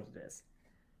idea what it is.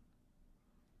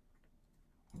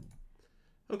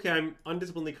 Okay, I'm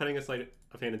undisciplinedly cutting a sleight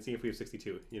of hand and seeing if we have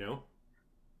 62, you know?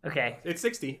 Okay. It's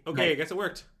 60. Okay, right. I guess it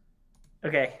worked.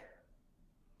 Okay.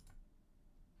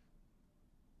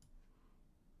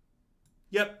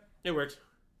 Yep, it worked.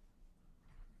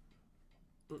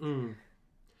 And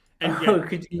yeah,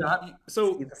 could you not?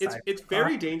 So it's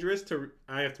very dangerous to...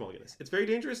 I have to mulligan this. It's very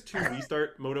dangerous to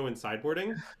restart Moto and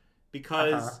sideboarding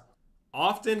because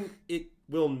often it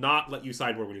will not let you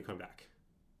sideboard when you come back.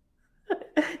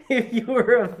 If you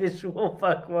were a visual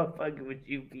bug, what bug would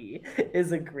you be?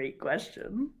 Is a great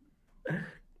question.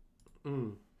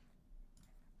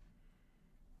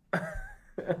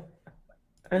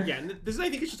 Yeah, and this I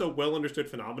think is just a well understood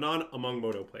phenomenon among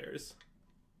Moto players.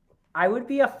 I would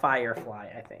be a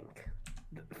Firefly, I think.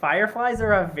 Fireflies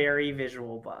are a very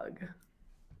visual bug.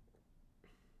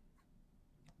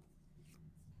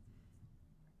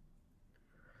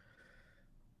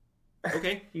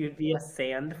 Okay. You'd be a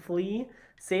Sand Flea.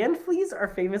 Sand Fleas are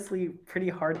famously pretty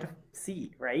hard to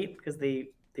see, right? Because they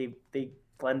They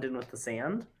blend in with the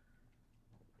sand.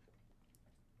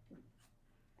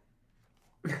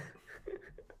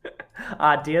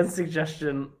 Dan's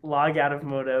suggestion: log out of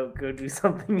Moto, go do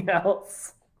something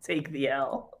else. Take the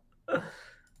L.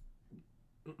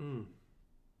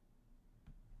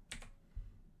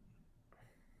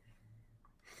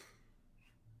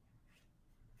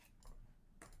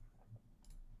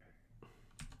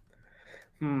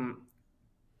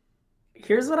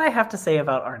 Here's what I have to say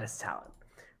about artist talent.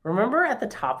 Remember at the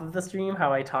top of the stream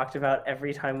how I talked about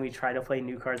every time we try to play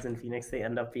new cards in Phoenix, they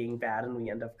end up being bad and we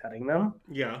end up cutting them?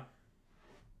 Yeah.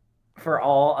 For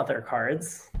all other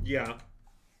cards? Yeah.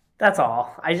 That's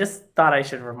all. I just thought I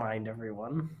should remind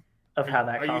everyone of how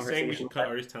that conversation. Are you saying we should cut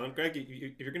artist talent, Greg?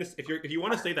 If you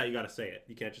want to say that, you got to say it.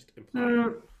 You can't just imply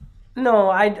it. No,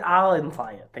 I'll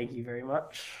imply it. Thank you very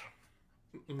much.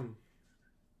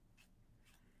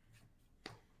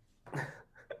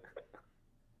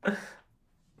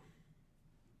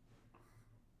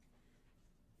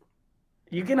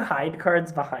 You can hide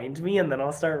cards behind me and then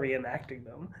I'll start reenacting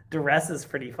them. Duress is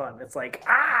pretty fun. It's like,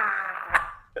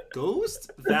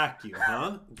 Ghost Vacuum,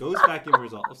 huh? Ghost Vacuum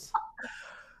resolves.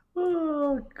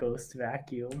 Oh, Ghost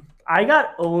Vacuum. I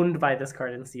got owned by this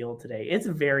card in Sealed today. It's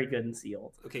very good in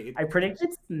Sealed. Okay. I predict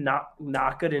it's not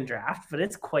good in Draft, but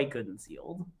it's quite good in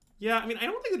Sealed. Yeah, I mean, I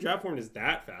don't think the draft form is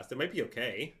that fast. It might be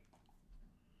okay.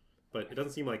 But it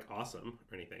doesn't seem like awesome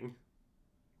or anything.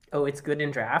 Oh, it's good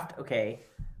in Draft? Okay.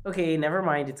 Okay, never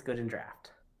mind. It's good in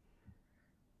Draft.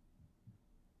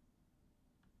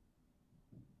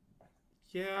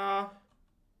 Yeah.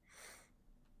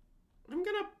 I'm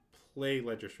going to play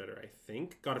Ledger Shredder, I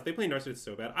think. God, if they play Narset, it's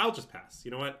so bad. I'll just pass. You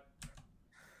know what?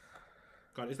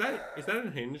 God, is that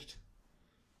unhinged?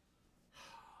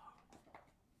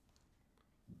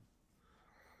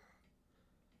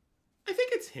 I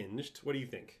think it's hinged. What do you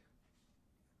think?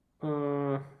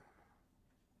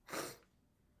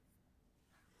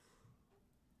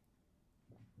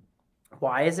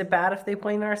 Why is it bad if they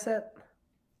play Narset?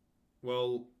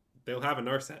 Well, they'll have a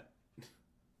Narset.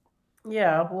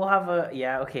 Yeah, we'll have a...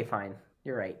 Yeah, okay, fine.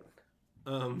 You're right.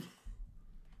 I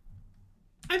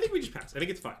think we just pass. I think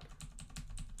it's fine.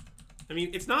 I mean,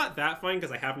 it's not that fine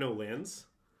because I have no lands,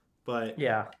 but...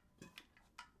 Yeah.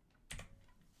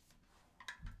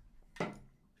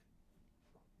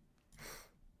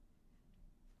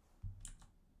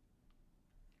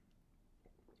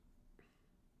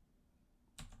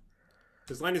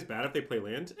 This line is bad if they play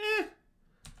land.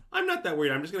 I'm not that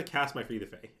worried. I'm just going to cast my Free the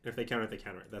Fae. And if they counter it, they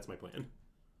counter it. That's my plan.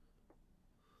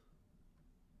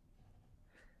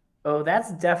 Oh,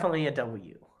 that's definitely a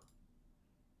W.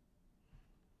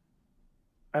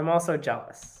 I'm also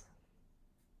jealous.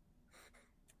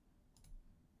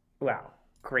 Wow.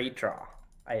 Great draw,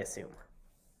 I assume.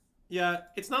 Yeah,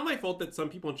 it's not my fault that some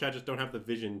people in chat just don't have the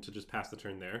vision to just pass the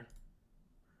turn there.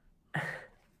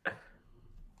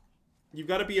 You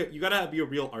gotta be a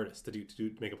real artist to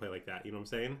make a play like that. You know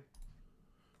what I'm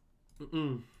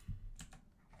saying?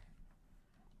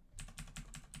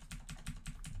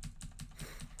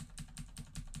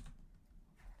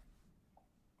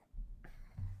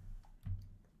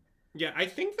 Yeah, I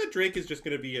think that Drake is just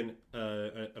gonna be a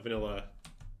vanilla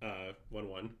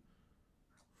 1/1.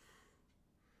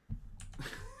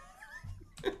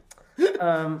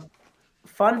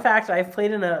 Fun fact, I've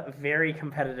played in a very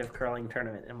competitive curling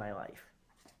tournament in my life.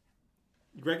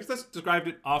 Greg has described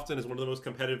it often as one of the most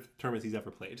competitive tournaments he's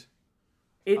ever played.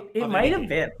 It might have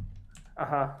been.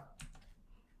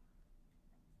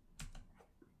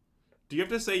 Do you have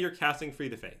to say you're casting Free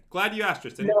the Fae? Glad you asked,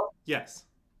 Tristan. No. Yes.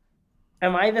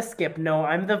 Am I the skip? No,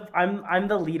 I'm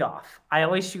the lead off. I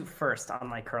always shoot first on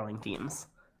my curling teams.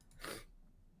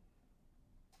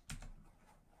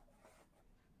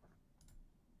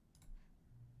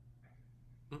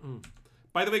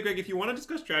 By the way, Greg, if you want to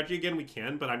discuss strategy again, we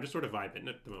can, but I'm just sort of vibing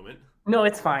at the moment. No,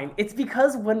 it's fine. It's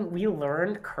because when we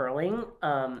learned curling,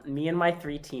 me and my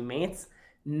 3 teammates,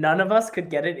 none of us could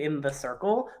get it in the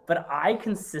circle, but I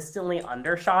consistently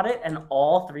undershot it, and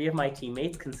all 3 of my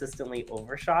teammates consistently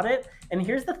overshot it. And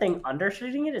here's the thing,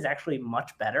 undershooting it is actually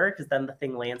much better because then the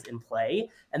thing lands in play.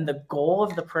 And the goal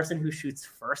of the person who shoots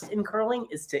first in curling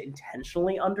is to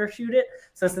intentionally undershoot it.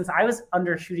 So since I was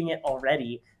undershooting it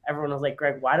already, everyone was like,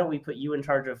 Greg, why don't we put you in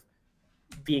charge of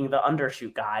being the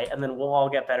undershoot guy, and then we'll all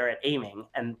get better at aiming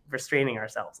and restraining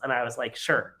ourselves. And I was like,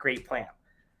 sure, great plan.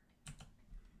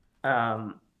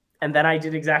 And then I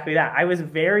did exactly that. I was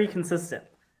very consistent.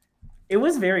 It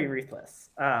was very ruthless.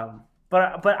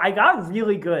 But I got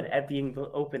really good at being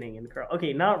the opening in curl.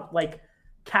 Okay, not like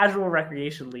casual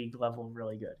recreation league level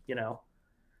really good, you know.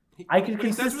 I could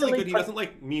consistently. Really good. He doesn't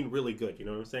like mean really good. You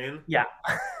know what I'm saying? Yeah.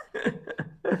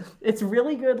 It's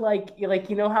really good. Like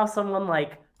you know how someone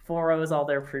like 4-0s all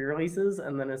their pre-releases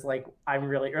and then is like I'm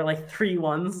really or like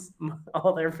 3-1s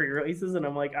all their pre-releases and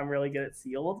I'm like I'm really good at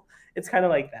sealed. It's kind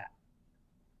of like that.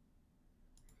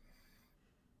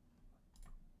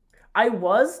 I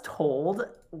was told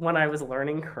when I was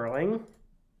learning curling,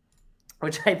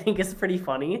 which I think is pretty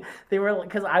funny. They were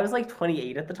because I was like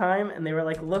 28 at the time, and they were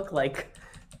like, "Look, like,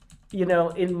 you know,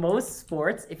 in most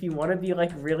sports, if you want to be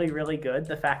like really, really good,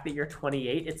 the fact that you're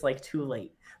 28, it's like too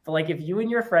late. But like, if you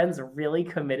and your friends are really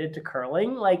committed to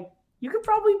curling, like, you could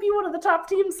probably be one of the top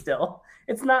teams still.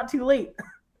 It's not too late."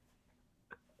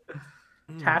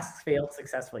 Tasks failed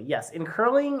successfully. Yes, in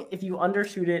curling, if you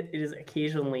undershoot it, it is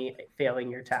occasionally failing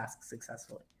your task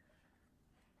successfully.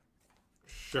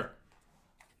 Sure.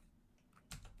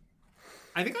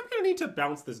 I think I'm going to need to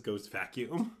bounce this ghost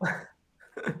vacuum.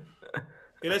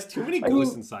 It has too many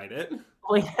ghosts inside it.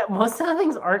 Well, yeah, most of the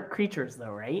things aren't creatures,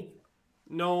 though, right?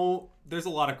 No, there's a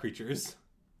lot of creatures.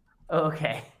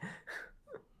 Okay.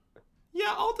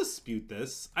 Yeah, I'll dispute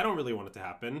this. I don't really want it to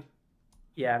happen.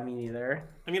 Yeah, me neither.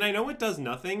 I mean, I know it does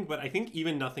nothing, but I think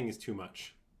even nothing is too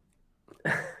much.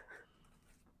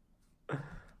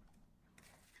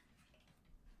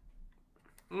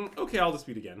 Okay, I'll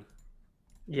dispute again.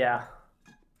 Yeah.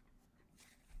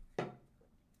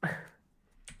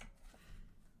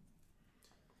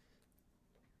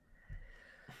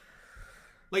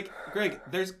 Like, Greg,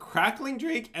 there's Crackling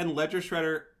Drake and Ledger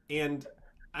Shredder and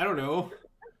I don't know.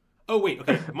 Oh, wait,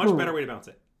 okay. Much better way to bounce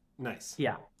it. Nice.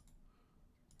 Yeah.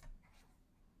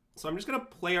 So I'm just going to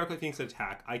play Arclight Phoenix to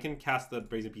attack. I can cast the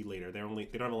Brazen Bead later. They don't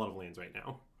have a lot of lands right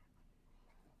now.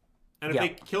 And if they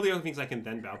kill the Arclight Phoenix, I can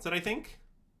then bounce it, I think.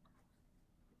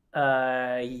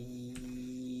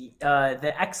 The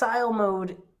exile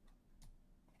mode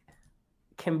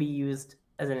can be used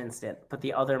as an instant, but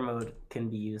the other mode can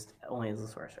be used only as a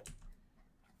sorcery.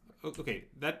 Okay,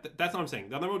 that's what I'm saying.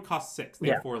 The other mode costs 6. They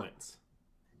have 4 lands.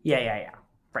 Yeah.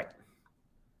 Right.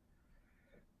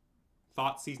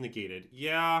 Thought Seize negated.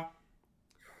 Yeah.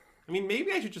 I mean,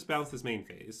 maybe I should just bounce this main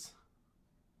phase.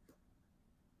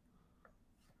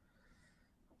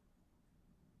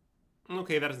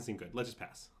 Okay, that doesn't seem good. Let's just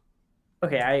pass.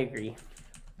 Okay, I agree.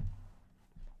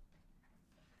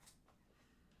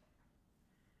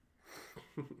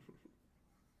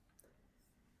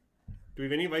 Do we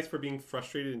have any advice for being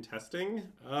frustrated in testing?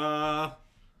 I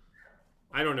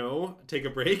don't know. Take a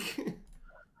break.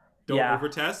 Don't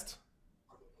overtest.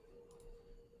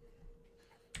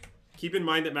 Keep in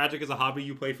mind that Magic is a hobby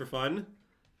you play for fun,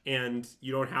 and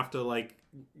you don't have to, like,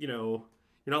 you know,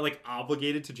 you're not, like,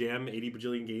 obligated to jam 80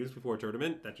 bajillion games before a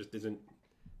tournament. That just isn't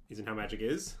how Magic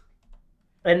is.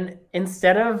 And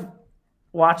instead of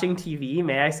watching TV,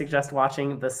 may I suggest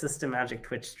watching the SystemMagic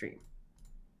Twitch stream?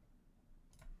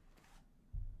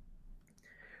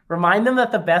 Remind them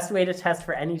that the best way to test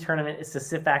for any tournament is to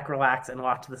sit back, relax, and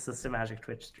watch the SystemMagic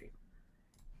Twitch stream.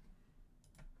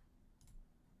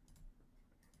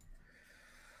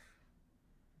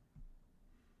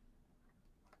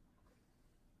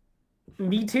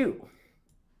 Me too.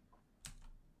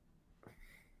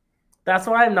 That's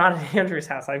why I'm not at Andrew's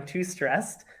house. I'm too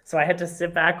stressed. So I had to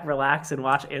sit back, relax, and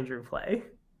watch Andrew play.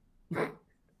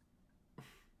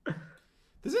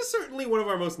 This is certainly one of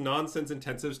our most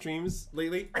nonsense-intensive streams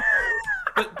lately.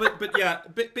 but yeah,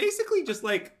 basically just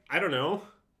like, I don't know.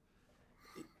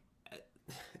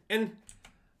 And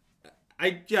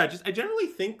I generally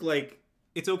think like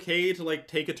it's okay to like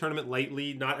take a tournament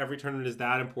lightly. Not every tournament is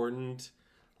that important.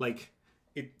 Like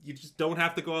you just don't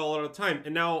have to go all out of time.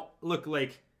 And now look,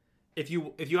 like if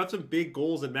you have some big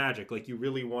goals in Magic, like you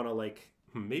really want to like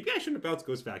maybe I shouldn't have bounced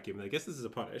Ghost Vacuum. I guess this is a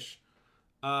punish.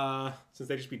 Since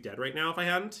they'd just be dead right now if I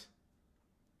hadn't.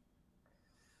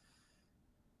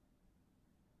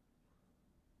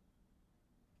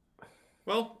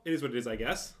 Well, it is what it is, I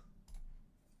guess.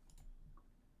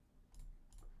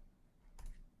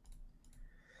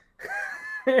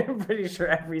 I'm pretty sure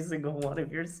every single one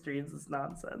of your streams is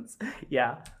nonsense.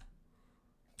 Yeah.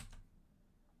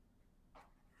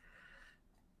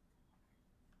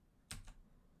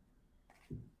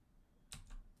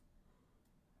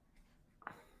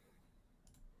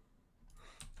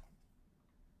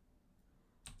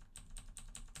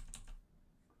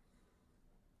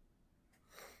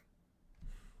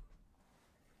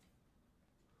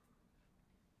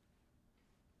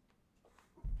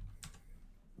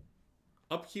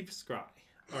 Upkeep Scry.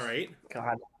 All right.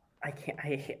 God, I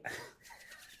can't.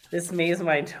 This Maze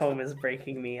Mind Tome is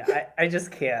breaking me. I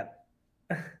just can't.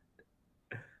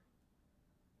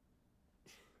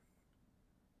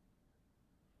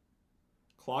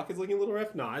 Clock is looking a little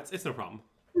rough. Nah, it's no problem.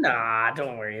 Nah,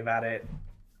 don't worry about it.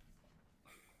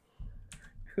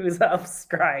 Who's up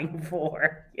scrying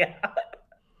for? Yeah.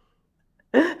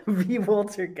 V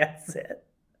Walter gets it.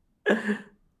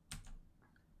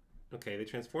 Okay, they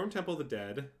transform Temple of the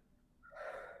Dead.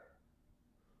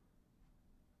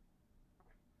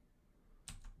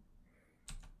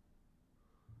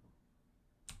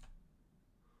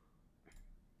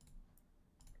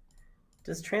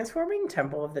 Does transforming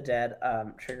Temple of the Dead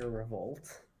trigger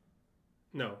revolt?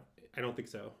 No, I don't think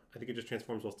so. I think it just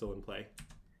transforms while still in play.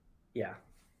 Yeah.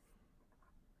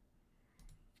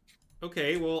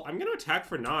 Okay, well, I'm going to attack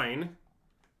for 9.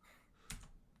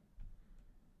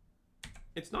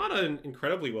 It's not an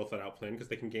incredibly well thought out plan because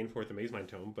they can gain 4th Amaze Mind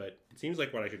Tome, but it seems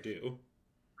like what I should do.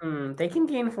 They can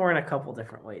gain 4 in a couple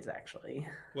different ways, actually.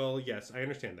 Well, yes, I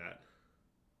understand that.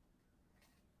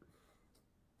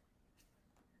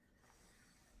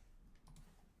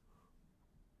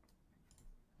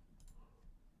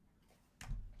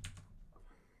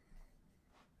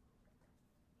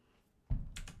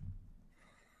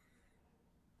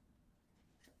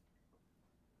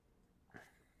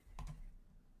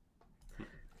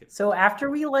 So after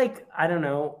we, like, I don't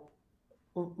know,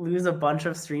 lose a bunch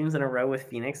of streams in a row with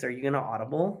Phoenix, are you going to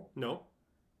audible? No.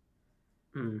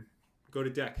 Hmm. Go to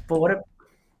deck. But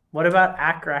what about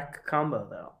Akrak combo,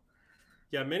 though?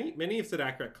 Yeah, many have said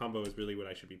Akrak combo is really what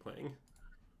I should be playing.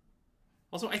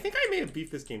 Also, I think I may have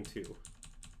beefed this game too.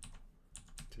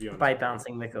 To be honest. By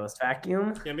bouncing the Ghost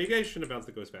Vacuum? Yeah, maybe I shouldn't have bounced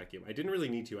the Ghost Vacuum. I didn't really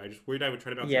need to. I just worried I would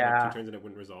try to bounce it Yeah. in like 2 turns and it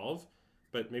wouldn't resolve.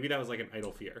 But maybe that was like an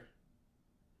idle fear.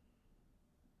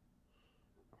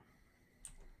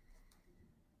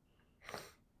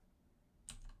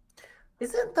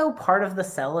 Isn't, though, part of the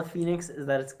sell of Phoenix is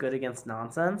that it's good against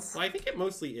nonsense? Well, I think it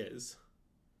mostly is.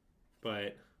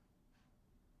 But...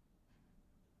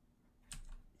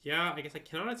 yeah, I guess I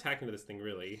cannot attack into this thing,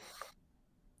 really.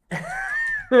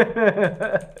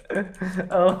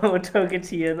 Oh,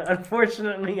 Togatian,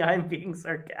 unfortunately, I'm being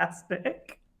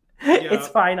sarcastic. Yeah. It's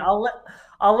fine.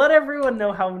 I'll let everyone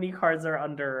know how many cards are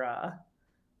under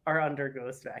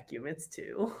Ghost Vacuum. It's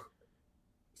 2.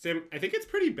 Sam, I think it's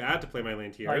pretty bad to play my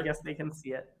land here. Well, I guess they can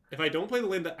see it. If I don't play the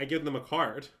land, I give them a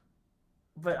card.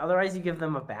 But otherwise, you give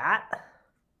them a bat?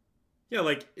 Yeah,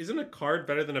 like, isn't a card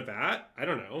better than a bat? I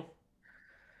don't know.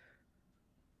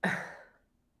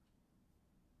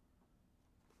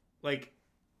 Like,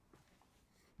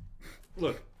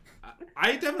 look,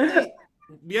 I definitely...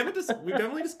 we've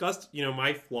definitely discussed, you know,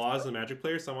 my flaws as a Magic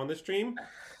player some on this stream.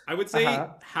 I would say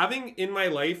having in my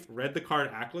life read the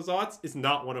card Aklizots is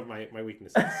not one of my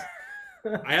weaknesses.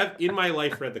 I have in my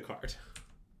life read the card.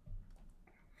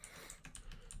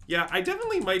 Yeah, I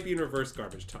definitely might be in reverse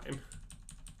garbage time.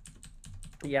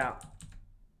 Yeah.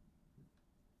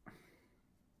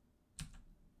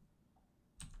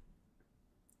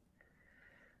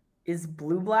 Is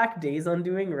Blue-Black Days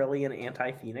Undoing really an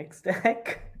anti-Phoenix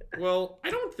deck? Well, I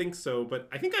don't think so, but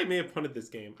I think I may have punted this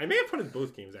game. I may have punted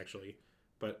both games, actually.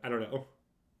 But I don't know.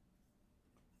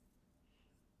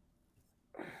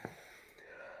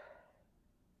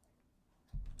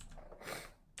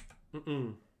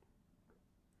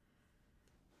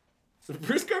 So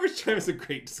reverse garbage time is a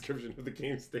great description of the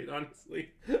game state, honestly.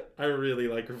 I really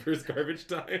like reverse garbage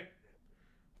time.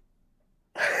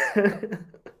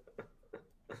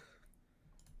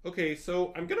 Okay,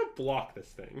 so I'm gonna block this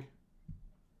thing.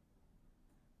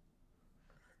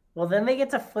 Well, then they get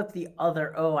to flip the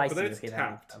other. Oh, I see. Then it's okay,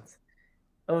 tapped. that makes sense.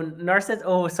 Oh, Narset.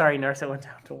 Oh, sorry, Narset went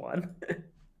down to 1.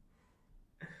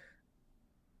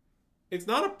 It's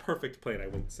not a perfect plan, I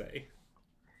wouldn't say.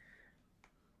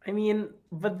 I mean,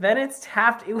 but then it's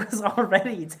tapped. It was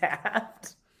already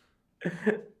tapped.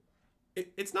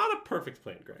 It's not a perfect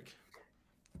plan, Greg.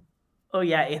 Oh,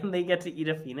 yeah, and they get to eat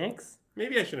a Phoenix?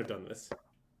 Maybe I shouldn't have done this.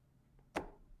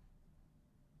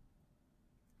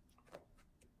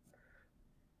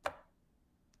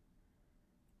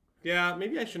 Yeah,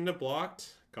 maybe I shouldn't have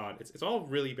blocked. God, it's all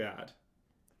really bad.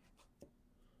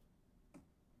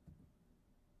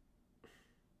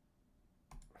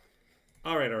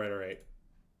 All right.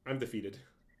 I'm defeated.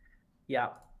 Yeah.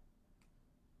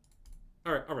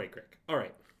 All right, Greg. All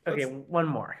right. Okay, one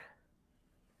more.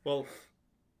 Well,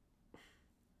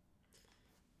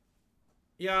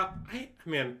 yeah, I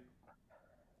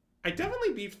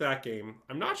definitely beefed that game.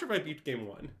 I'm not sure if I beefed game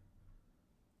 1.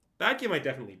 That game I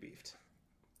definitely beefed.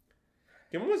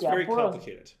 Game 1 was very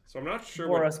complicated, so I'm not sure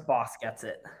Boros Boss gets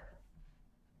it.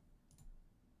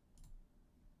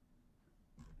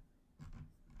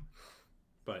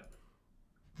 But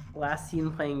last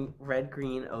seen playing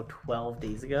red-green 12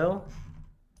 days ago.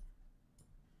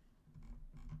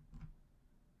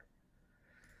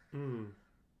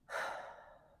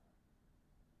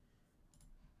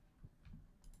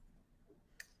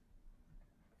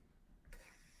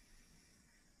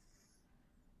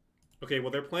 Okay,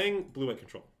 well, they're playing blue-white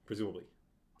control, presumably.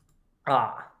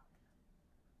 Ah.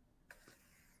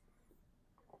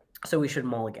 So we should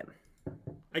mulligan.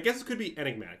 I guess it could be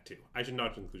enigmatic, too. I should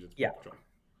not include Yeah. control.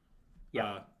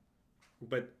 Yeah.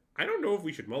 But I don't know if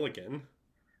we should mulligan.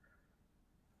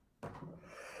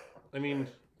 I mean,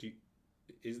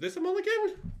 is this a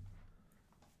mulligan?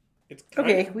 It's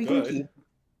okay, we good. can keep.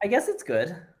 I guess it's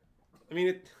good. I mean,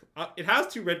 it has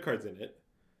 2 red cards in it,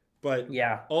 but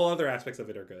yeah, all other aspects of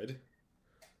it are good.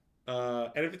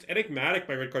 And if it's enigmatic,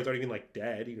 my red cards aren't even like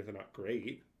dead, even if they're not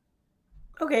great.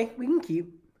 Okay, we can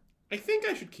keep. I think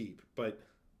I should keep, but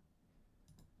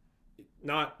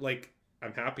not like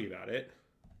I'm happy about it.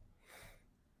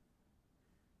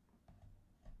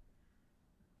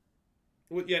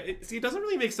 Well, yeah, it doesn't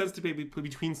really make sense to be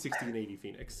between 60 and 80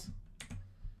 Phoenix.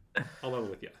 I'll level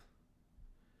with you.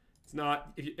 It's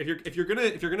not if you're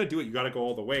gonna do it, you got to go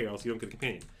all the way, or else you don't get a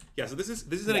companion. Yeah, so this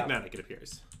is enigmatic. It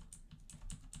appears.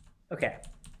 Okay,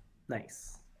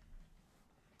 nice.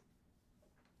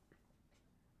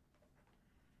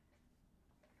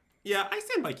 Yeah, I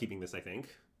stand by keeping this. I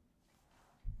think.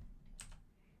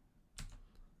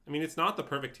 I mean, it's not the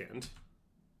perfect hand.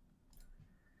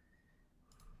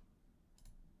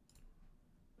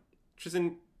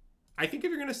 Tristan, I think if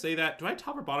you're gonna say that, do I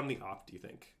top or bottom the opt? Do you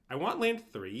think I want land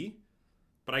 3,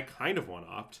 but I kind of want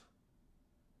opt.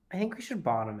 I think we should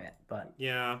bottom it, but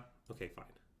yeah, okay, fine.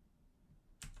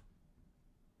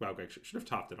 Wow, Greg should have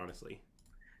topped it, honestly.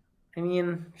 I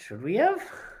mean, should we have?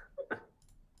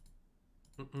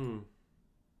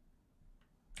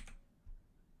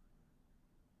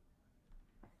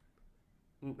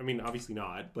 I mean, obviously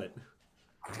not, but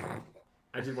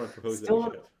I did want to propose Still, that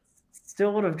we should have.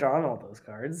 Still would have drawn all those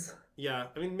cards. Yeah,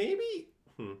 I mean, maybe...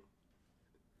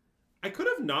 I could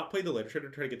have not played the Literature to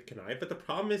try to get the Connive, but the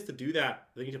problem is to do that,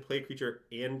 they need to play a creature,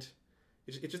 and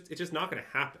it's just not going to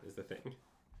happen, is the thing.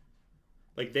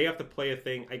 Like, they have to play a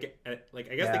thing. I guess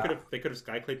they could have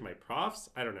Skyclayed my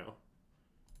profs. I don't know.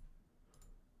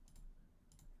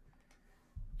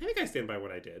 I think I stand by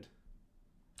what I did.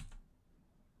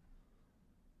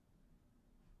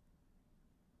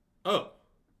 Oh.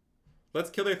 Let's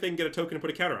kill their thing, get a token, and put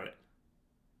a counter on it.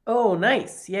 Oh,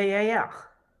 nice. Yeah.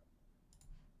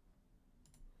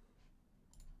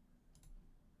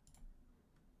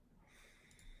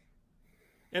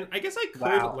 And I guess I could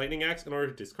Lightning Axe in order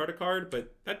to discard a card,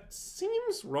 but that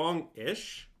seems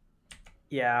wrong-ish.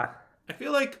 Yeah. I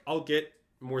feel like I'll get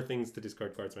more things to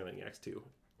discard cards in my Lightning Axe, too.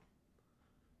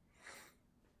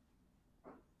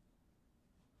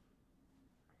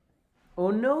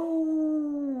 Oh,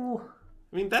 no.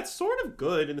 I mean, that's sort of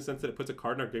good in the sense that it puts a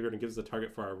card in our graveyard and gives us a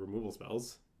target for our removal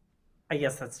spells. I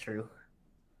guess that's true.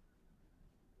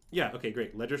 Yeah, okay,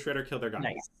 great. Ledger Shredder, kill their guy.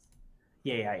 Nice.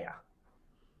 Yeah.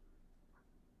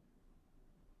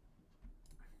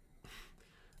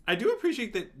 I do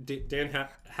appreciate that Dan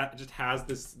just has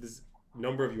this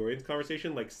number of Yorian's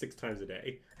conversation like 6 times a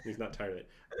day. And he's not tired of it.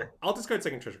 I'll discard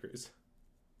Second Treasure Cruise.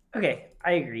 Okay,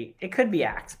 I agree. It could be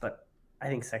Axe, but I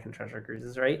think Second Treasure Cruise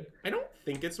is right. I don't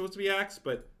think it's supposed to be Axe,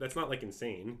 but that's not like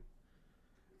insane.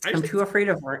 I'm too afraid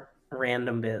of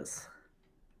random biz.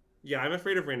 Yeah, I'm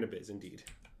afraid of random biz, indeed.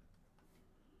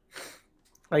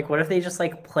 Like, what if they just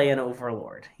like play an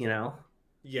Overlord, you know?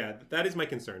 Yeah, that is my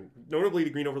concern. Notably,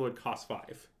 the Green Overlord costs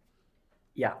 5.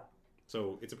 Yeah.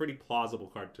 So it's a pretty plausible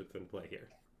card to then play here.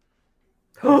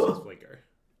 Flaker.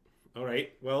 All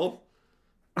right, well,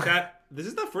 this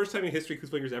is the first time in history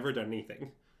Flaker's ever done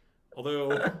anything.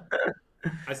 Although,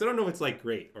 I still don't know if it's like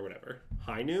great or whatever.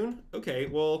 High Noon? Okay,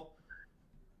 well,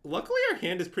 luckily our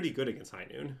hand is pretty good against High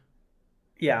Noon.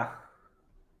 Yeah.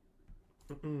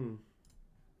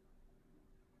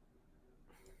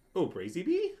 Oh, Brazy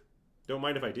Bee? Don't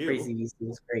mind if I do. Brazy Bee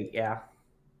seems great, yeah.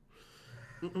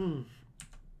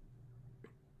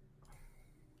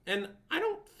 And I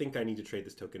don't think I need to trade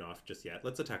this token off just yet.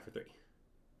 Let's attack for 3.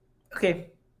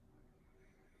 Okay.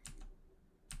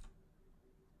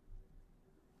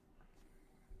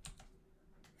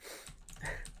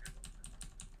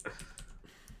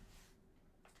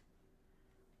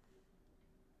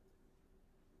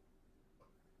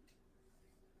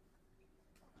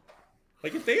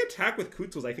 Like, if they attack with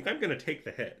Kutzels, I think I'm going to take the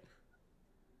hit.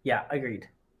 Yeah, agreed.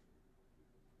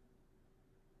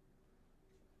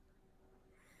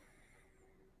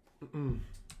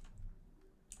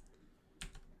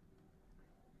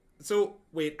 So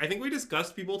wait, I think we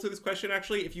discussed people to this question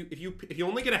actually. If you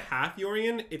only get a half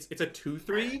Yorion, it's a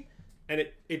 2/3, and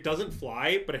it doesn't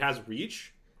fly, but it has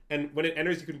reach, and when it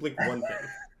enters, you can blink one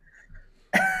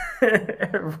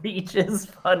thing. Reach is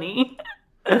funny.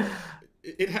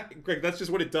 Greg, that's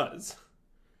just what it does.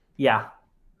 Yeah.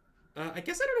 I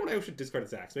guess I don't know what I should discard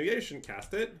as Axe. Maybe I shouldn't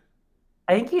cast it.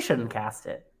 I think you shouldn't cast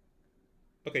it.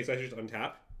 Okay, so I should just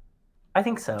untap. I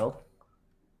think so.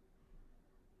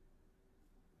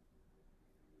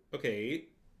 Okay.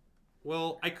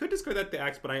 Well, I could discard that the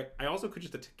Axe, but I also could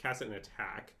just cast it and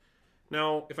attack.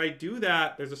 Now, if I do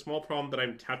that, there's a small problem that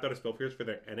I'm tapped out of Spell Pierce for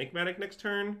their Enigmatic next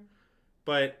turn.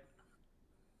 But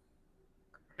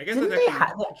I guess that's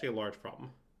actually a large problem.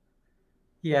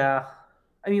 Yeah.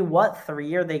 I mean, what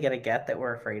 3 are they going to get that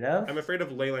we're afraid of? I'm afraid of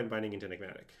Leyline Binding into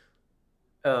Enigmatic.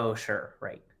 Oh, sure.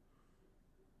 Right.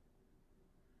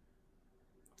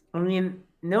 I mean,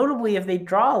 notably, if they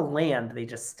draw a land, they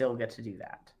just still get to do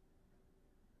that.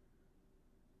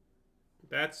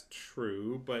 That's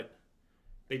true, but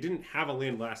they didn't have a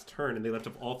land last turn, and they left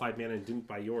up all 5 mana and didn't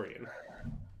buy Yorion.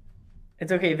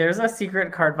 It's okay. There's a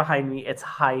secret card behind me. It's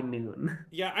High Noon.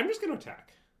 Yeah, I'm just going to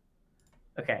attack.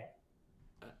 Okay.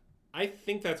 I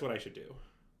think that's what I should do.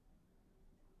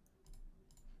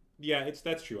 Yeah,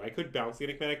 that's true. I could bounce the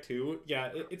Enigmatic too. Yeah,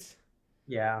 it's...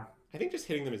 Yeah. I think just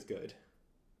hitting them is good.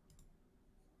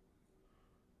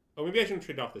 Oh, maybe I shouldn't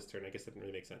trade off this turn. I guess that didn't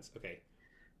really make sense. Okay.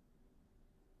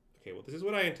 Okay, well, this is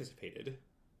what I anticipated.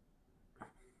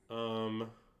 So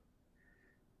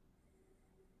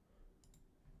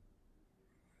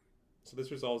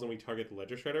this resolves when we target the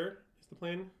Ledger Shredder, is the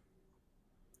plan.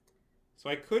 So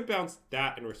I could bounce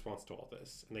that in response to all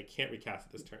this, and they can't recast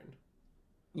it this turn.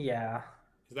 Yeah.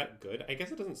 Is that good? I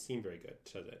guess it doesn't seem very good,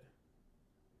 does it?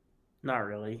 Not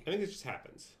really. I think this just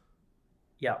happens.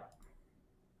 Yep.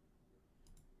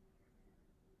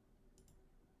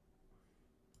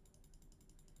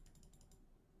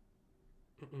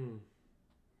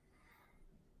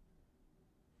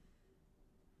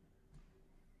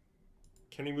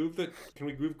 Can we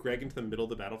move Greg into the middle of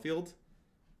the battlefield?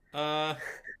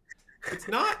 It's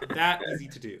not that easy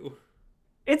to do.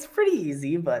 It's pretty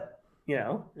easy, but you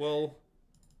know. Well,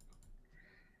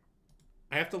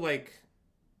 I have to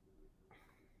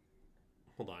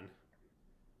hold on.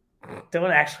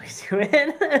 Don't actually do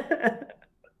it.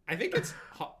 I think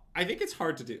it's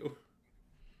hard to do.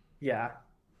 Yeah.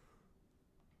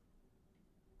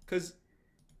 Because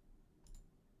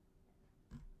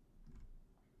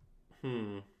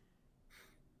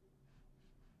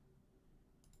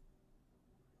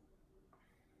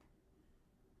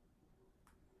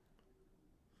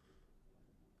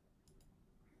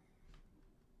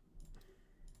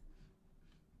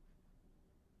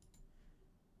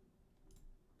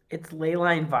It's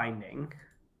Leyline Binding.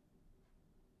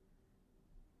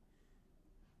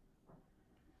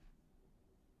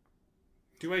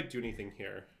 do I do anything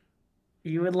here?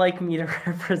 You would like me to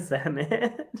represent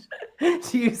it?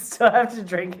 Do you still have to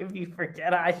drink if you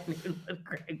forget I knew what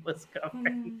Greg was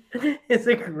covering? It's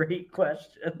a great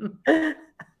question.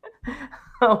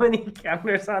 How many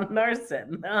counters on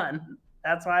Narset? None.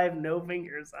 That's why I have no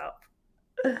fingers up.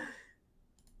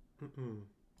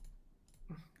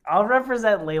 I'll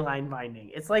represent Leyline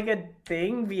Binding. It's like a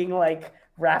thing being like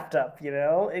wrapped up, you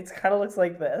know? It kind of looks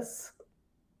like this.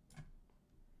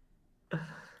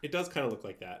 It does kind of look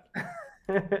like that.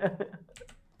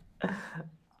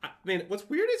 I mean, what's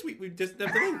weird is we just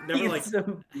never like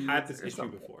had this issue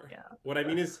before. Yeah. What I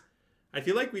mean is, I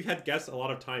feel like we've had guests a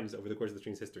lot of times over the course of the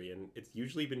stream's history, and it's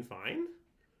usually been fine.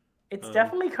 It's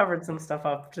definitely covered some stuff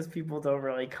up, just people don't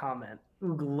really comment.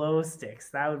 Ooh, glow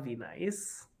sticks, that would be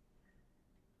nice.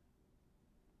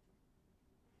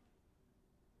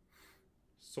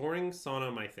 Soaring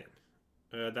Sauna, my thing.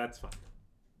 That's fine.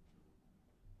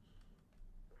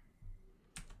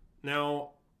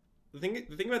 Now, the thing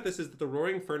about this is that the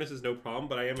Roaring Furnace is no problem,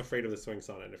 but I am afraid of the Soaring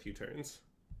Sauna in a few turns.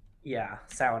 Yeah,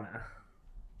 sauna.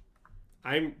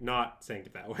 I'm not saying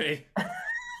it that way.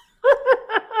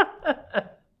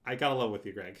 I gotta love with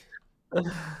you, Greg.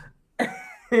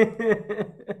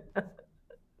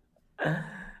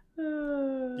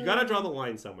 You gotta draw the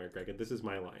line somewhere, Greg, and this is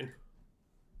my line.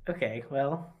 Okay,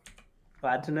 well,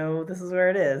 glad to know this is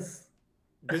where it is.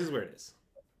 This is where it is.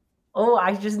 Oh,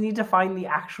 I just need to find the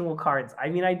actual cards. I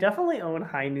mean, I definitely own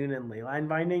High Noon and Leyline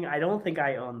Binding. I don't think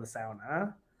I own the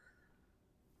Sauna.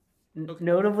 Okay.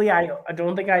 Notably, I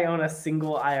don't think I own a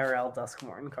single IRL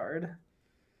Duskmourn card.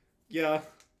 Yeah.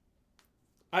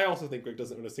 I also think Greg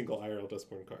doesn't own a single IRL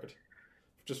Duskmourn card.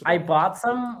 I bought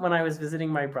some when I was visiting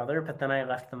my brother, but then I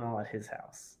left them all at his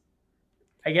house.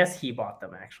 I guess he bought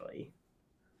them, actually.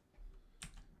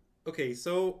 Okay,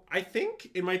 so I think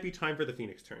it might be time for the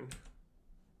Phoenix turn.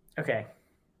 Okay.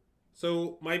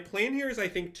 So my plan here is, I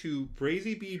think, to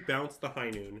Brazy Bee bounce the High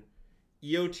Noon,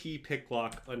 EOT pick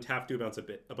lock, untap, do bounce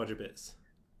a bunch of bits.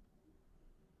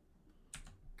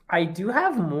 I do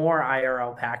have more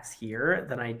IRL packs here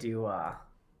than I do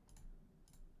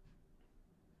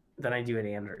than I do at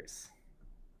Andrews.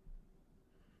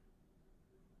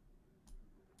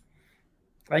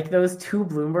 Like those 2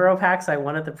 Bloomborough packs I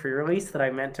won at the pre-release that I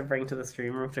meant to bring to the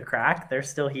stream room to crack, they're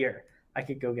still here. I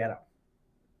could go get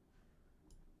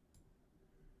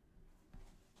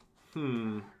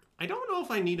them. I don't know if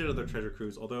I need another treasure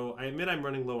cruise, although I admit I'm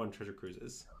running low on treasure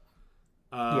cruises.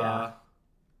 Yeah.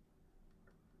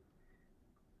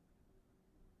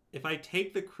 If I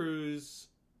take the cruise,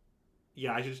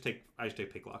 yeah, I should take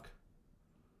Picklock.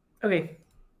 Okay.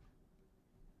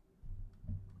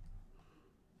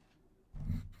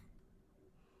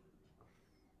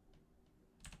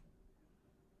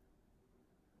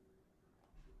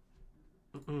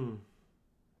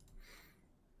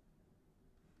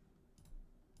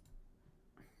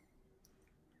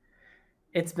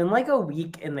 It's been like a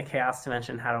week in the Chaos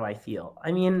Dimension. How do I feel?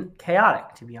 I mean,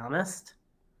 chaotic, to be honest.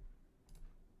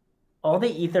 All the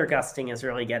ether gusting is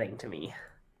really getting to me.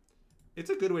 It's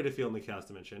a good way to feel in the Chaos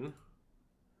Dimension.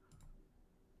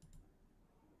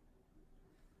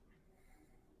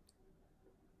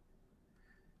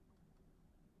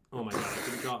 Oh my god, I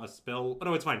didn't draw a spell. Oh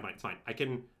no, it's fine, it's fine. I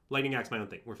can Lightning Axe my own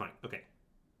thing. We're fine. Okay.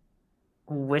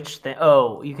 Which thing?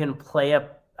 Oh, you can play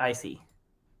up. I see.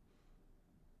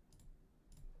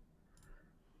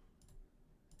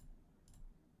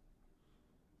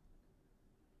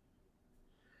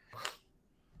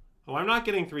 Oh, I'm not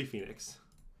getting 3 Phoenix.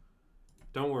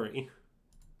 Don't worry.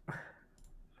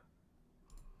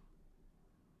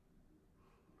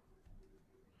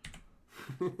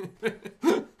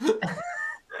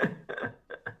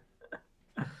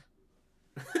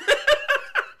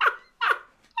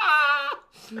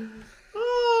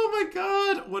 Oh my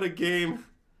god, what a game.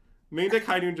 Main deck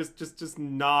High Noon just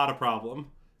not a problem.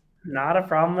 Not a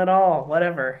problem at all.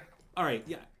 Whatever. Alright,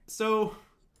 yeah. So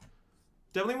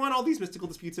definitely want all these mystical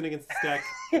disputes in against this deck.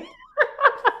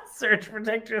 Search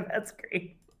Protector, that's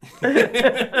great.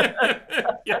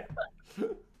 Yeah.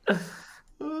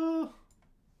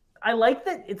 I like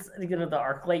that it's the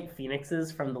Arclight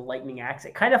Phoenixes from the Lightning Axe.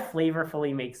 It kind of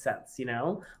flavorfully makes sense, you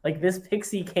know? Like this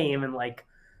Pixie came and like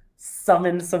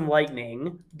summoned some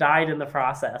lightning, died in the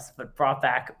process, but brought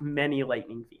back many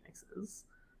Lightning Phoenixes.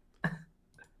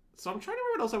 So I'm trying to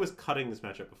remember what else I was cutting this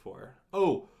matchup before.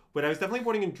 Oh, but I was definitely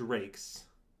boarding in Drakes.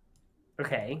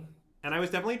 Okay. And I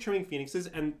was definitely trimming Phoenixes.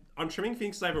 And on trimming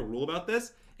Phoenixes, I have a rule about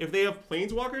this. If they have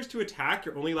Planeswalkers to attack,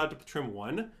 you're only allowed to trim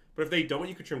 1. But if they don't,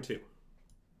 you could trim 2.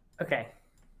 Okay.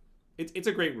 It's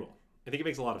a great rule. I think it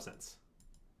makes a lot of sense.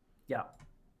 Yeah.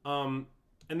 And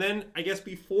then, I guess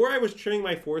before I was trimming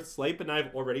my 4th Slipe, and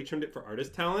I've already trimmed it for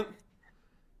Artist Talent.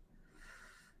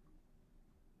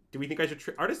 Do we think I should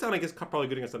trim... Artist Talent, I guess, probably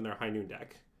good against them in their High Noon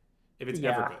deck. If it's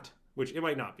ever good. Which it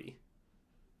might not be.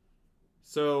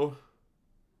 So...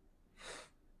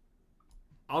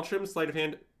 I'll trim Sleight of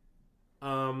Hand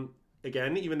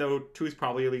again, even though 2 is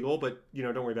probably illegal, but, you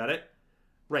know, don't worry about it.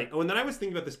 Right. Oh, and then I was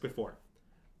thinking about this before.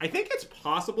 I think it's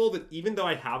possible that even though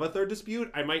I have a 3rd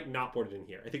dispute, I might not board it in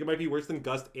here. I think it might be worse than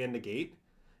Gust and Negate.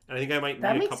 And I think I might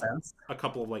need a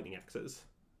couple of Lightning Axes.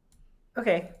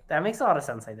 Okay. That makes a lot of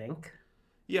sense, I think.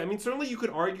 Yeah, I mean, certainly you could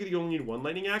argue that you only need 1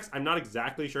 Lightning Axe. I'm not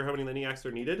exactly sure how many Lightning Axes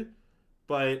are needed,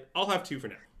 but I'll have 2 for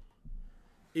now.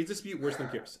 Is dispute worse than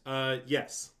Pierce?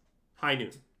 Yes. High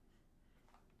Noon.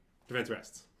 Defense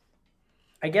rests.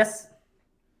 I guess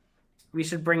we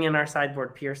should bring in our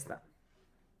sideboard Pierce then.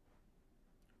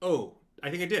 Oh, I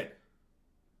think I did.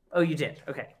 Oh, you did.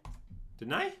 Okay.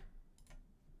 Didn't I?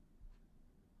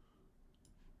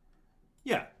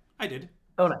 Yeah, I did.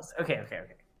 Oh, nice. Okay.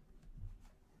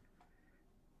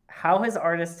 How has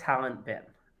Artist Talent been?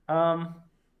 I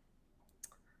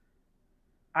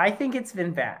think it's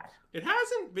been bad. It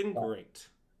hasn't been great.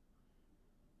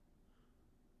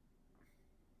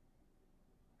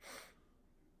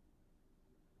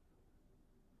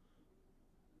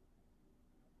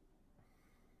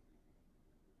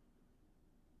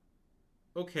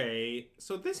 Okay,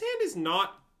 so this hand is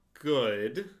not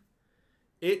good.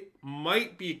 It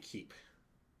might be a keep.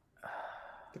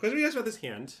 The question we asked about this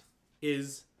hand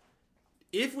is,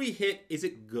 if we hit, is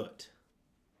it good?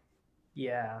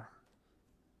 Yeah.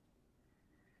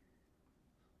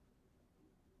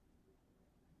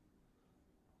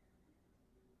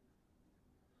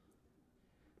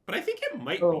 But I think it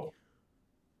might be.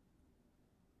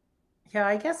 Yeah,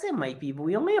 I guess it might be, but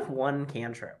we only have 1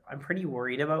 cantrip. I'm pretty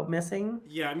worried about missing.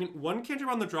 Yeah, I mean, 1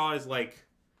 cantrip on the draw is, like,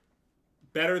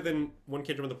 better than 1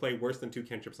 cantrip on the play, worse than 2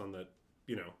 cantrips on the,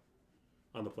 you know,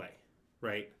 on the play,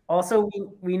 right? Also,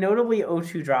 we notably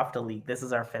O2 dropped a league. This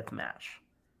is our 5th match.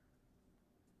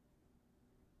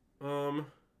 The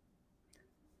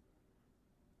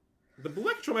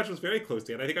Blue control match was very close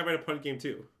to it. I think I might have punted game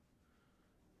 2.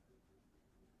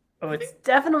 Oh, it's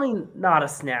definitely not a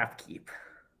snap keep.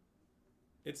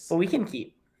 But we can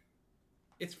keep.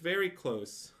 It's very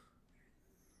close.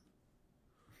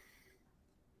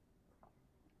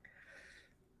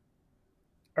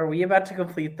 Are we about to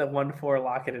complete the 1-4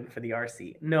 lock it in for the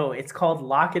RC? No, it's called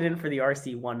lock it in for the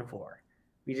RC 1-4.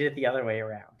 We did it the other way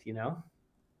around, you know?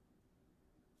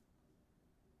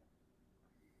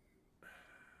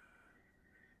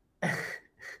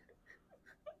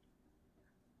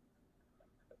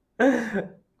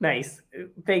 Nice.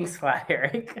 Thanks, Flat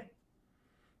Eric.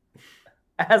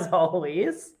 As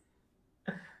always.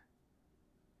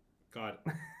 God.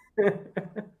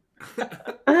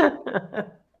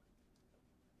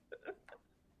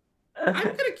 I'm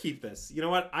going to keep this. You know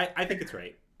what? I think it's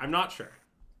right. I'm not sure.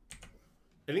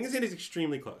 I think this hand is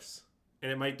extremely close.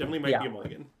 And it definitely might be a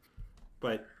mulligan.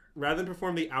 But rather than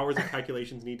perform the hours of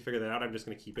calculations need to figure that out, I'm just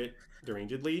going to keep it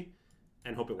derangedly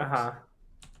and hope it works.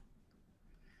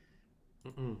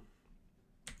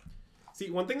 See,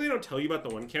 one thing they don't tell you about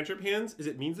the one cantrip hands is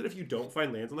it means that if you don't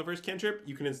find lands on the first cantrip,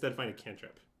 you can instead find a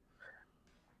cantrip.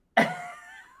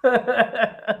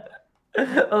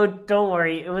 Oh, don't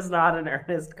worry. It was not an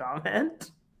earnest comment.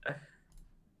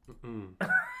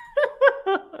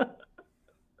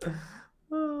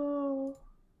 Oh.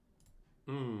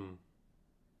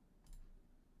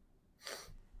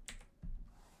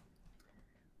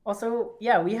 Also,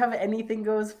 yeah, we have Anything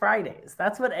Goes Fridays.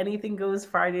 That's what Anything Goes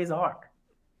Fridays are.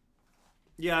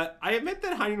 Yeah, I admit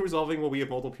that High Noon resolving while we have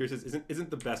multiple pierces isn't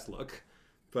the best look,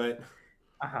 but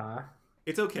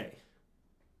it's okay.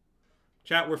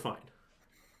 Chat, we're fine.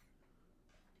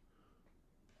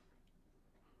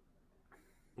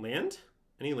 Land?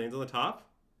 Any lands on the top?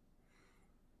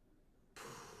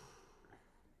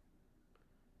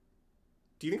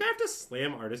 Do you think I have to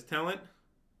slam Artist Talent?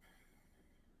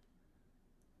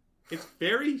 It's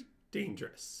very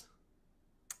dangerous.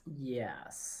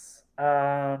 Yes.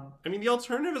 I mean, the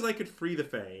alternative is I could free the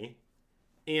Fae,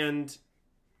 and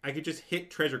I could just hit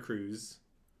Treasure Cruise,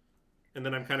 and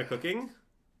then I'm kind of cooking.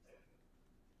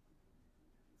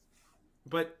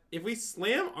 But if we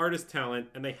slam Artist Talent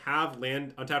and they have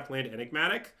land, untapped land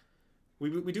Enigmatic,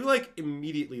 we do like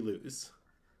immediately lose.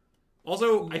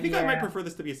 Also, I think I might prefer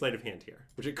this to be a sleight of hand here,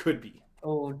 which it could be.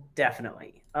 Oh,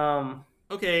 definitely.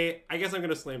 Okay, I guess I'm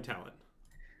gonna slam Talent.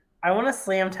 I want to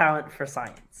slam Talent for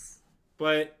science.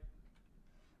 But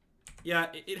yeah,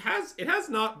 it has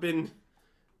not been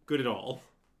good at all.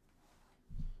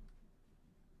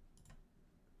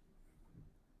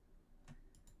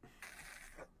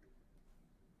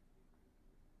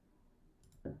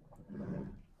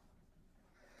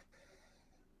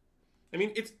 I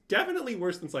mean, it's definitely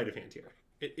worse than sleight of hand here.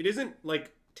 It isn't,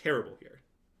 like, terrible here.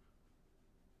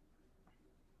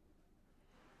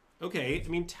 Okay, I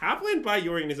mean, Tapland by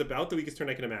Yorion is about the weakest turn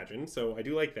I can imagine, so I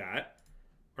do like that.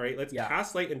 All right, let's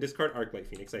cast Light and discard Arclight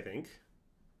Phoenix, I think.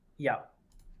 Yeah.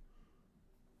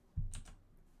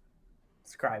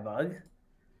 Scrybug.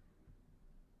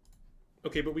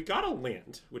 Okay, but we got a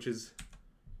land, which is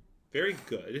very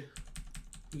good.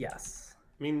 Yes.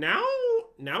 I mean, now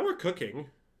we're cooking.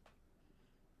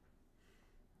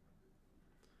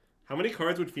 How many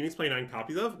cards would Phoenix play 9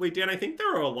 copies of? Wait, Dan, I think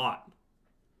there are a lot.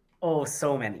 Oh,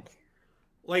 so many.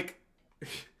 Like,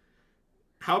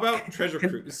 how about Treasure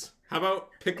Cruise? How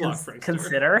about Picklock Prankster?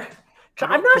 Consider.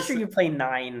 I'm not sure you play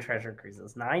 9 Treasure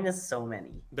Cruises. 9 is so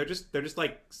many. They're just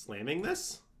like slamming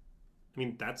this? I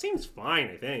mean, that seems fine,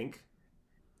 I think.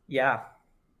 Yeah.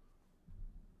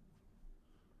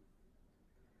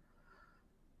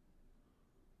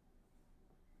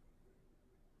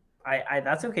 I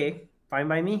that's okay. Fine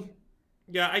by me.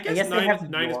 Yeah, I guess 9 is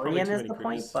probably too many the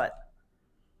point, but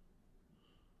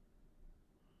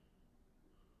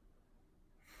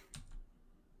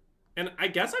and I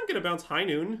guess I'm gonna bounce High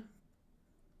Noon.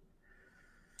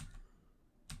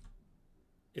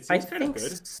 It seems kind of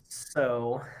good.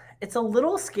 So it's a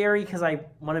little scary because I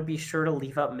want to be sure to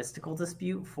leave up Mystical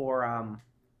Dispute for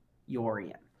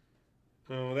Yorion.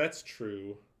 Oh, that's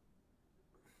true.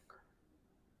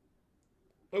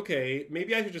 Okay,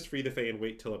 maybe I should just free the Fae and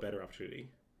wait till a better opportunity.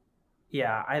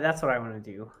 Yeah, that's what I want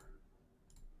to do.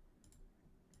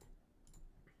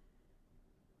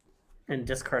 And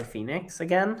discard Phoenix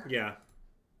again? Yeah.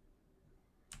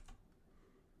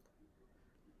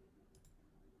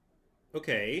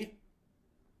 Okay.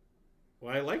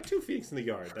 Well, I like 2 Phoenix in the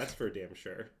yard. That's for damn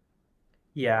sure.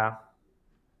 Yeah.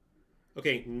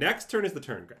 Okay, next turn is the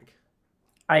turn, Greg.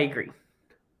 I agree.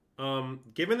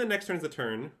 Given the next turn is the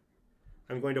turn,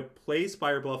 I'm going to play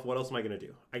Spire Bluff. What else am I going to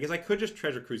do? I guess I could just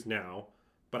Treasure Cruise now,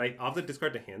 but I'll have to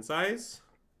discard to hand size.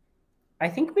 I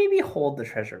think maybe hold the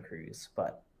Treasure Cruise,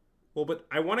 but... Well, but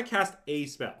I want to cast a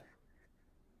spell.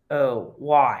 Oh,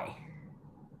 why?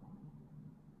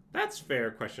 That's a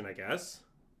fair question, I guess.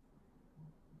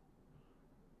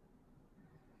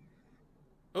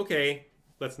 Okay,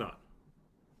 let's not.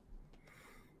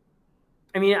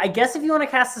 I mean, I guess if you want to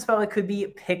cast a spell, it could be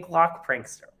Picklock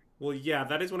Prankster. Well, yeah,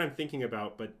 that is what I'm thinking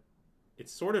about, but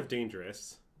it's sort of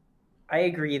dangerous. I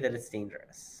agree that it's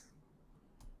dangerous.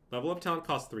 Level up talent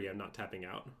costs 3. I'm not tapping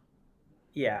out.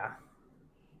 Yeah.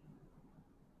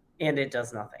 And it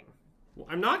does nothing. Well,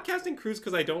 I'm not casting Cruise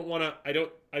because I don't want to.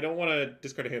 I don't want to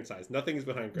discard a hand size. Nothing's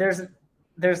behind Cruise.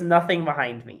 There's nothing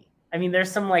behind me. I mean,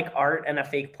 there's some like art and a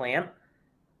fake plant.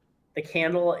 The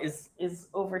candle is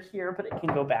over here, but it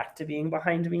can go back to being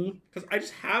behind me. Because I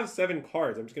just have 7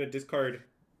 cards. I'm just gonna discard.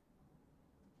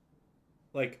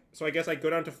 Like, so I guess I go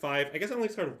down to 5. I guess I only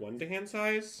discard 1 to hand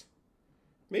size.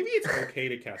 Maybe it's okay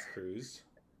to cast Cruise.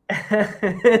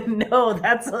 No,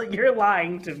 you're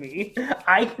lying to me.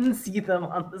 I can see them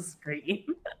on the screen.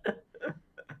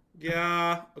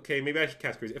 Yeah. Okay, maybe I should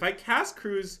cast Cruise. If I cast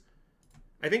Cruise,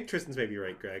 I think Tristan's maybe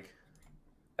right, Greg.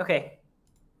 Okay.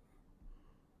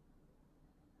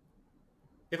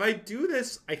 If I do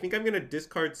this, I think I'm gonna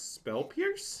discard Spell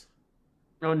Pierce.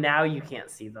 Oh, now you can't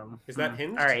see them. Is that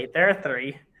hinged? All right, there are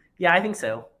 3. Yeah, I think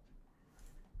so.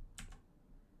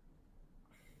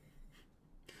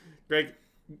 Greg,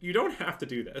 you don't have to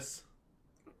do this.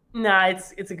 Nah,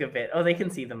 it's a good bit. Oh, they can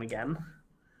see them again.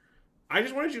 I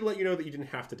just wanted you to let you know that you didn't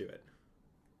have to do it.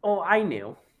 Oh, I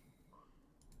knew.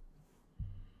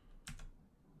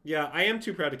 Yeah, I am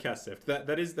too proud to cast Sift.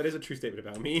 That is a true statement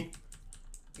about me.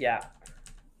 Yeah.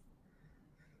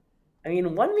 I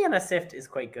mean, 1 mana Sift is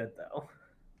quite good, though.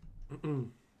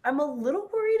 I'm a little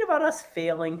worried about us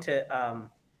failing to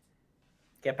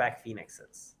get back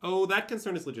Phoenixes. Oh, that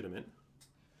concern is legitimate.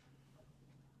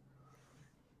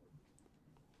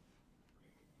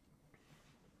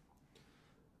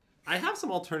 I have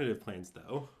some alternative plans,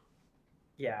 though.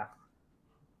 Yeah.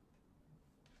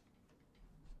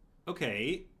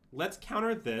 Okay, let's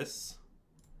counter this.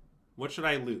 What should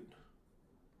I loot?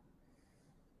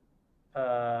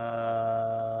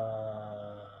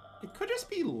 It could just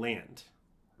be land.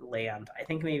 Land. I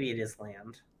think maybe it is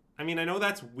land. I mean, I know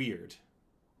that's weird.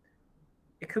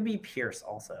 It could be Pierce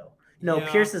also. No, Yeah.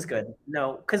 Pierce is good.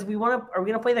 No, because are we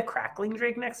gonna play the Crackling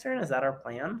Drake next turn? Is that our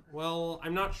plan? Well,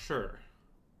 I'm not sure.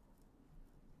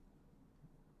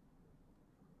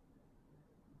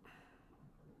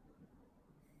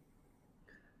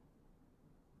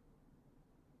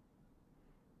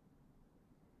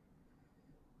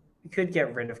 We could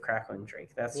get rid of Crackling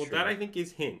Drake. That's well, true. that I think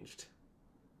is hinged.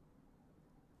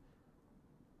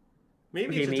 Maybe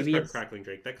Okay, it's just maybe discard Crackling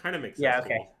Drake. That kind of makes sense. Yeah, to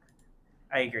okay. me.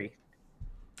 I agree.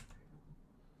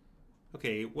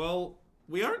 Okay, well,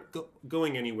 we aren't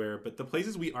going anywhere, but the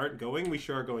places we aren't going, we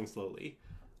sure are going slowly.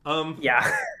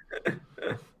 Yeah.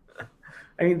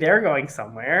 I mean, they're going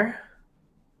somewhere.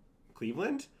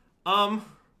 Cleveland? No,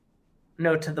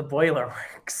 to the Boiler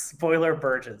Works. Boiler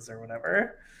Burges or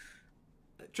whatever.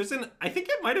 Tristan, I think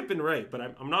it might have been right, but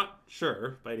I'm not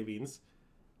sure by any means.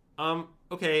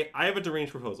 Okay, I have a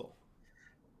deranged proposal.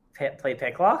 Play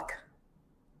Picklock?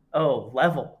 Oh,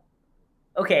 level.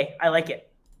 Okay, I like it.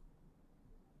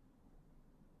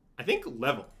 I think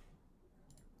level.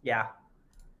 Yeah.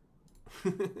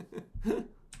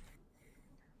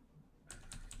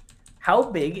 How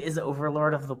big is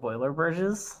Overlord of the Boiler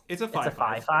Burges? It's a 5/5. It's a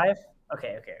 5/5?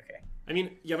 Okay. I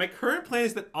mean, yeah, my current plan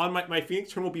is that on my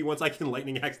Phoenix turn will be once I can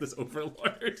Lightning Axe this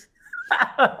Overlord.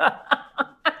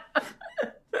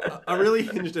 A really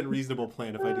hinged and reasonable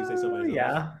plan, if I do say so myself.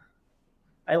 Yeah.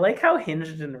 I like how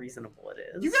hinged and reasonable it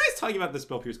is. You guys talking about the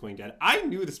Spell Pierce going dead. I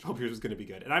knew the Spell Pierce was going to be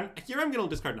good, and I'm going to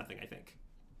discard nothing, I think.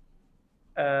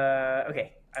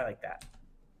 Okay, I like that.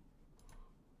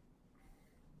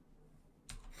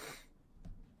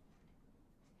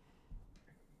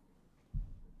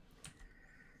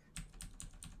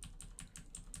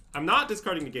 I'm not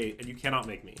discarding the gate, and you cannot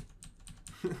make me.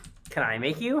 Can I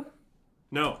make you?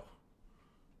 No.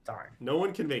 Darn. No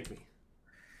one can make me.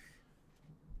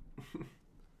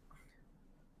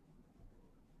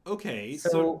 Okay,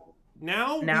 so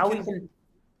now we can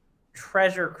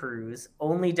Treasure Cruise,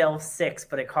 only delve 6,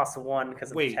 but it costs 1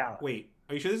 because of the talent. Wait.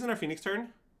 Are you sure this isn't our Phoenix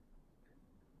turn?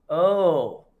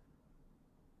 Oh.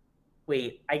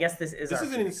 Wait, I guess this is This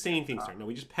is an insane Phoenix turn. No,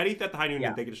 we just petty that the High Noon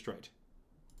and they get destroyed.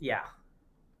 Yeah.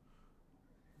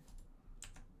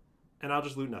 And I'll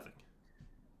just loot nothing.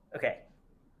 Okay.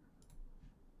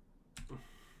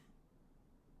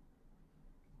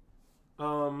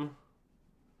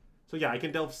 So yeah, I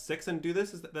can delve 6 and do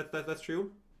this. Is that's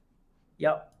true?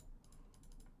 Yep.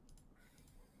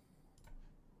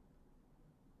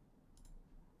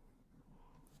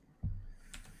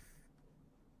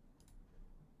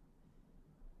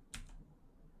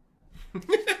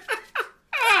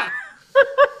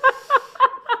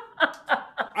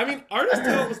 I mean, Artist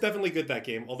Talent was definitely good that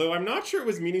game, although I'm not sure it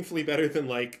was meaningfully better than,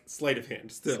 like, Sleight of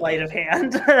Hand, still. Sleight of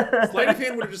Hand. Sleight of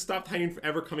Hand would have just stopped High Noon from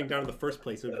ever coming down in the first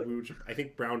place, and we would, I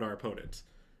think, browned our opponent.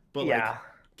 But, like,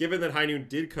 given that High Noon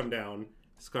did come down,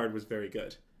 this card was very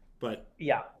good. But,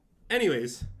 yeah.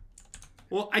 Anyways,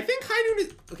 well, I think High Noon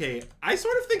is... Okay, I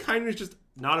sort of think High Noon is just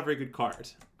not a very good card.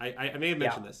 I may have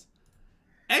mentioned this.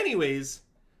 Anyways,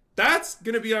 that's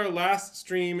going to be our last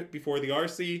stream before the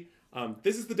RC.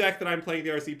 This is the deck that I'm playing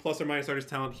the RC, plus or minus Artist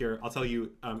Talent here. I'll tell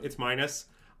you, it's minus.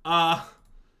 Yeah.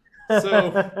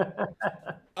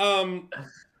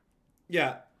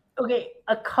 Okay,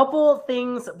 a couple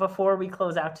things before we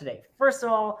close out today. First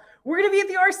of all, we're going to be at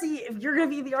the RC. If you're going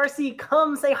to be at the RC,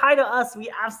 come say hi to us. We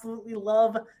absolutely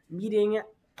love meeting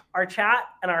our chat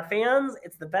and our fans.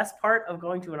 It's the best part of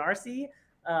going to an RC.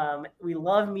 We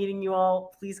love meeting you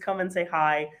all. Please come and say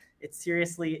hi. It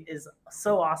seriously is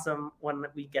so awesome when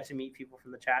we get to meet people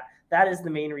from the chat. That is the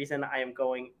main reason I am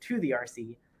going to the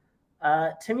RC,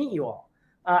 to meet you all.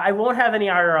 I won't have any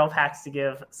IRL packs to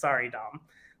give. Sorry, Dom.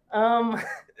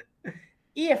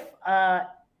 If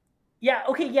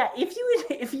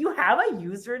you have a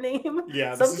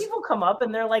username, some people come up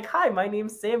and they're like, "Hi, my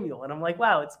name's Samuel," and I'm like,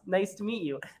 "Wow, it's nice to meet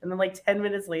you." And then like 10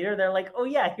 minutes later, they're like, "Oh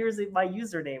yeah, here's my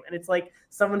username," and it's like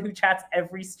someone who chats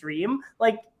every stream.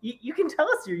 Like you can tell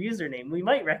us your username, we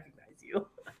might recognize you.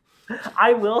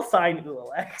 I will sign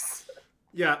Ulex.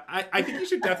 Yeah, I think you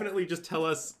should definitely just tell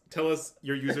us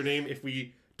your username if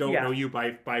we don't know you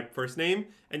by first name.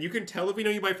 And you can tell if we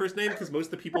know you by first name because most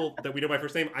of the people that we know by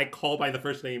first name, I call by the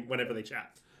first name whenever they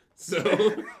chat. So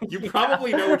you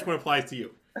probably know which one applies to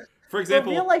you. For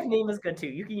example, real life name is good too.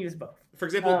 You can use both. For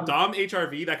example, Dom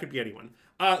HRV, that could be anyone.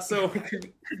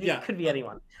 Could be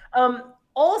anyone.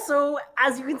 Also,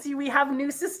 as you can see, we have new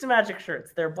SystemMagic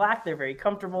shirts. They're black. They're very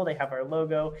comfortable. They have our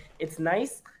logo. It's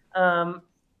nice.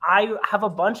 I have a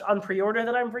bunch on pre-order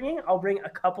that I'm bringing. I'll bring a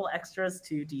couple extras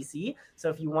to DC. So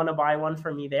if you want to buy one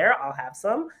for me there, I'll have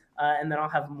some. And then I'll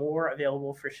have more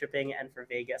available for shipping and for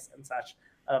Vegas and such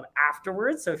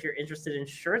afterwards. So if you're interested in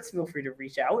shirts, feel free to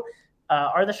reach out.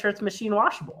 Are the shirts machine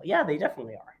washable? Yeah, they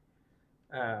definitely are.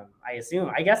 I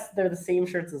assume. I guess they're the same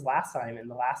shirts as last time, and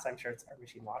the last time shirts are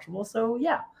machine washable. So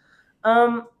yeah.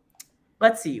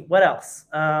 Let's see. What else?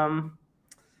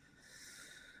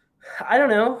 I don't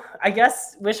know. I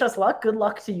guess wish us luck. Good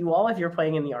luck to you all if you're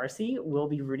playing in the RC. We'll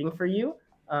be rooting for you.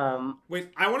 Wait,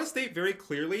 I want to state very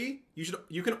clearly.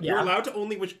 You're allowed to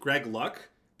only wish Greg luck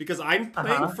because I'm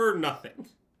playing for nothing.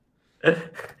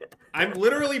 I'm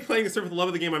literally playing to serve the love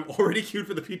of the game I'm already queued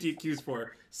for the PTQs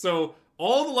for. So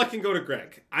all the luck can go to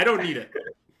Greg. I don't need it.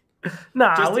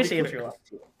 Nah, I wish Andrew luck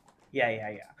too.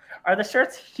 Yeah. Are the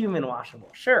shirts human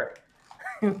washable? Sure.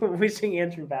 Wishing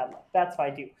Andrew bad luck. That's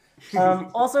fine too.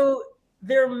 Also,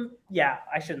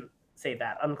 I shouldn't say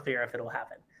that. Unclear if it'll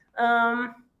happen.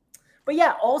 But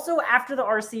yeah, also after the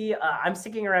RC, I'm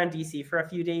sticking around DC for a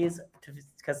few days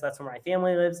because that's where my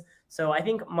family lives. So I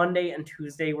think Monday and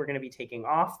Tuesday we're going to be taking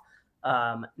off.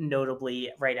 Notably,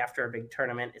 right after a big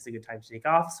tournament is a good time to take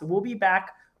off. So we'll be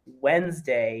back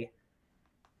Wednesday,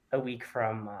 a week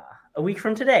from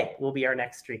today. Will be our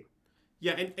next stream.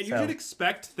 Yeah, and you should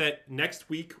expect that next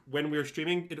week when we're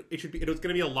streaming, it's going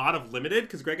to be a lot of limited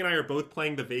because Greg and I are both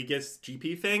playing the Vegas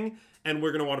GP thing, and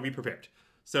we're going to want to be prepared.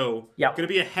 So going to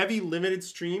be a heavy limited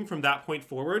stream from that point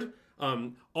forward,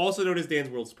 also known as Dan's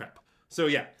World's Prep. So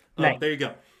yeah, nice. There you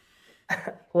go.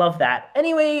 Love that.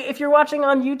 Anyway, if you're watching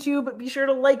on YouTube, be sure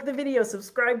to like the video,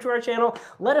 subscribe to our channel.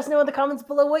 Let us know in the comments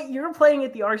below what you're playing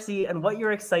at the RC and what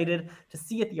you're excited to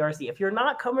see at the RC. If you're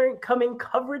not coming,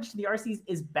 coverage to the RCs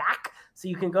is back. So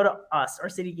you can go to Star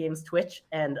City Games Twitch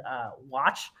and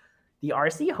watch the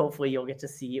RC. Hopefully you'll get to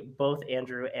see both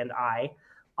Andrew and I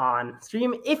on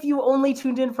stream. If you only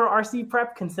tuned in for RC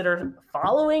prep, consider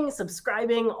following,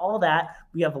 subscribing, all that.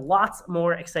 We have lots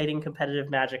more exciting competitive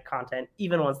Magic content,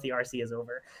 even once the RC is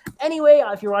over. Anyway,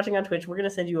 if you're watching on Twitch, we're going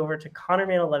to send you over to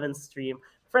ConnorMan11's stream,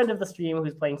 friend of the stream,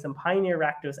 who's playing some Pioneer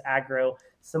Rakdos aggro,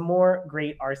 some more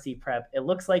great RC prep. It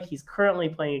looks like he's currently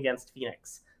playing against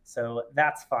Phoenix, so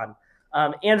that's fun.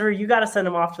 Andrew, you got to send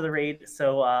him off to the raid,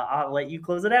 so I'll let you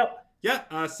close it out. Yeah,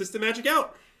 SystemMagic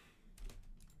out.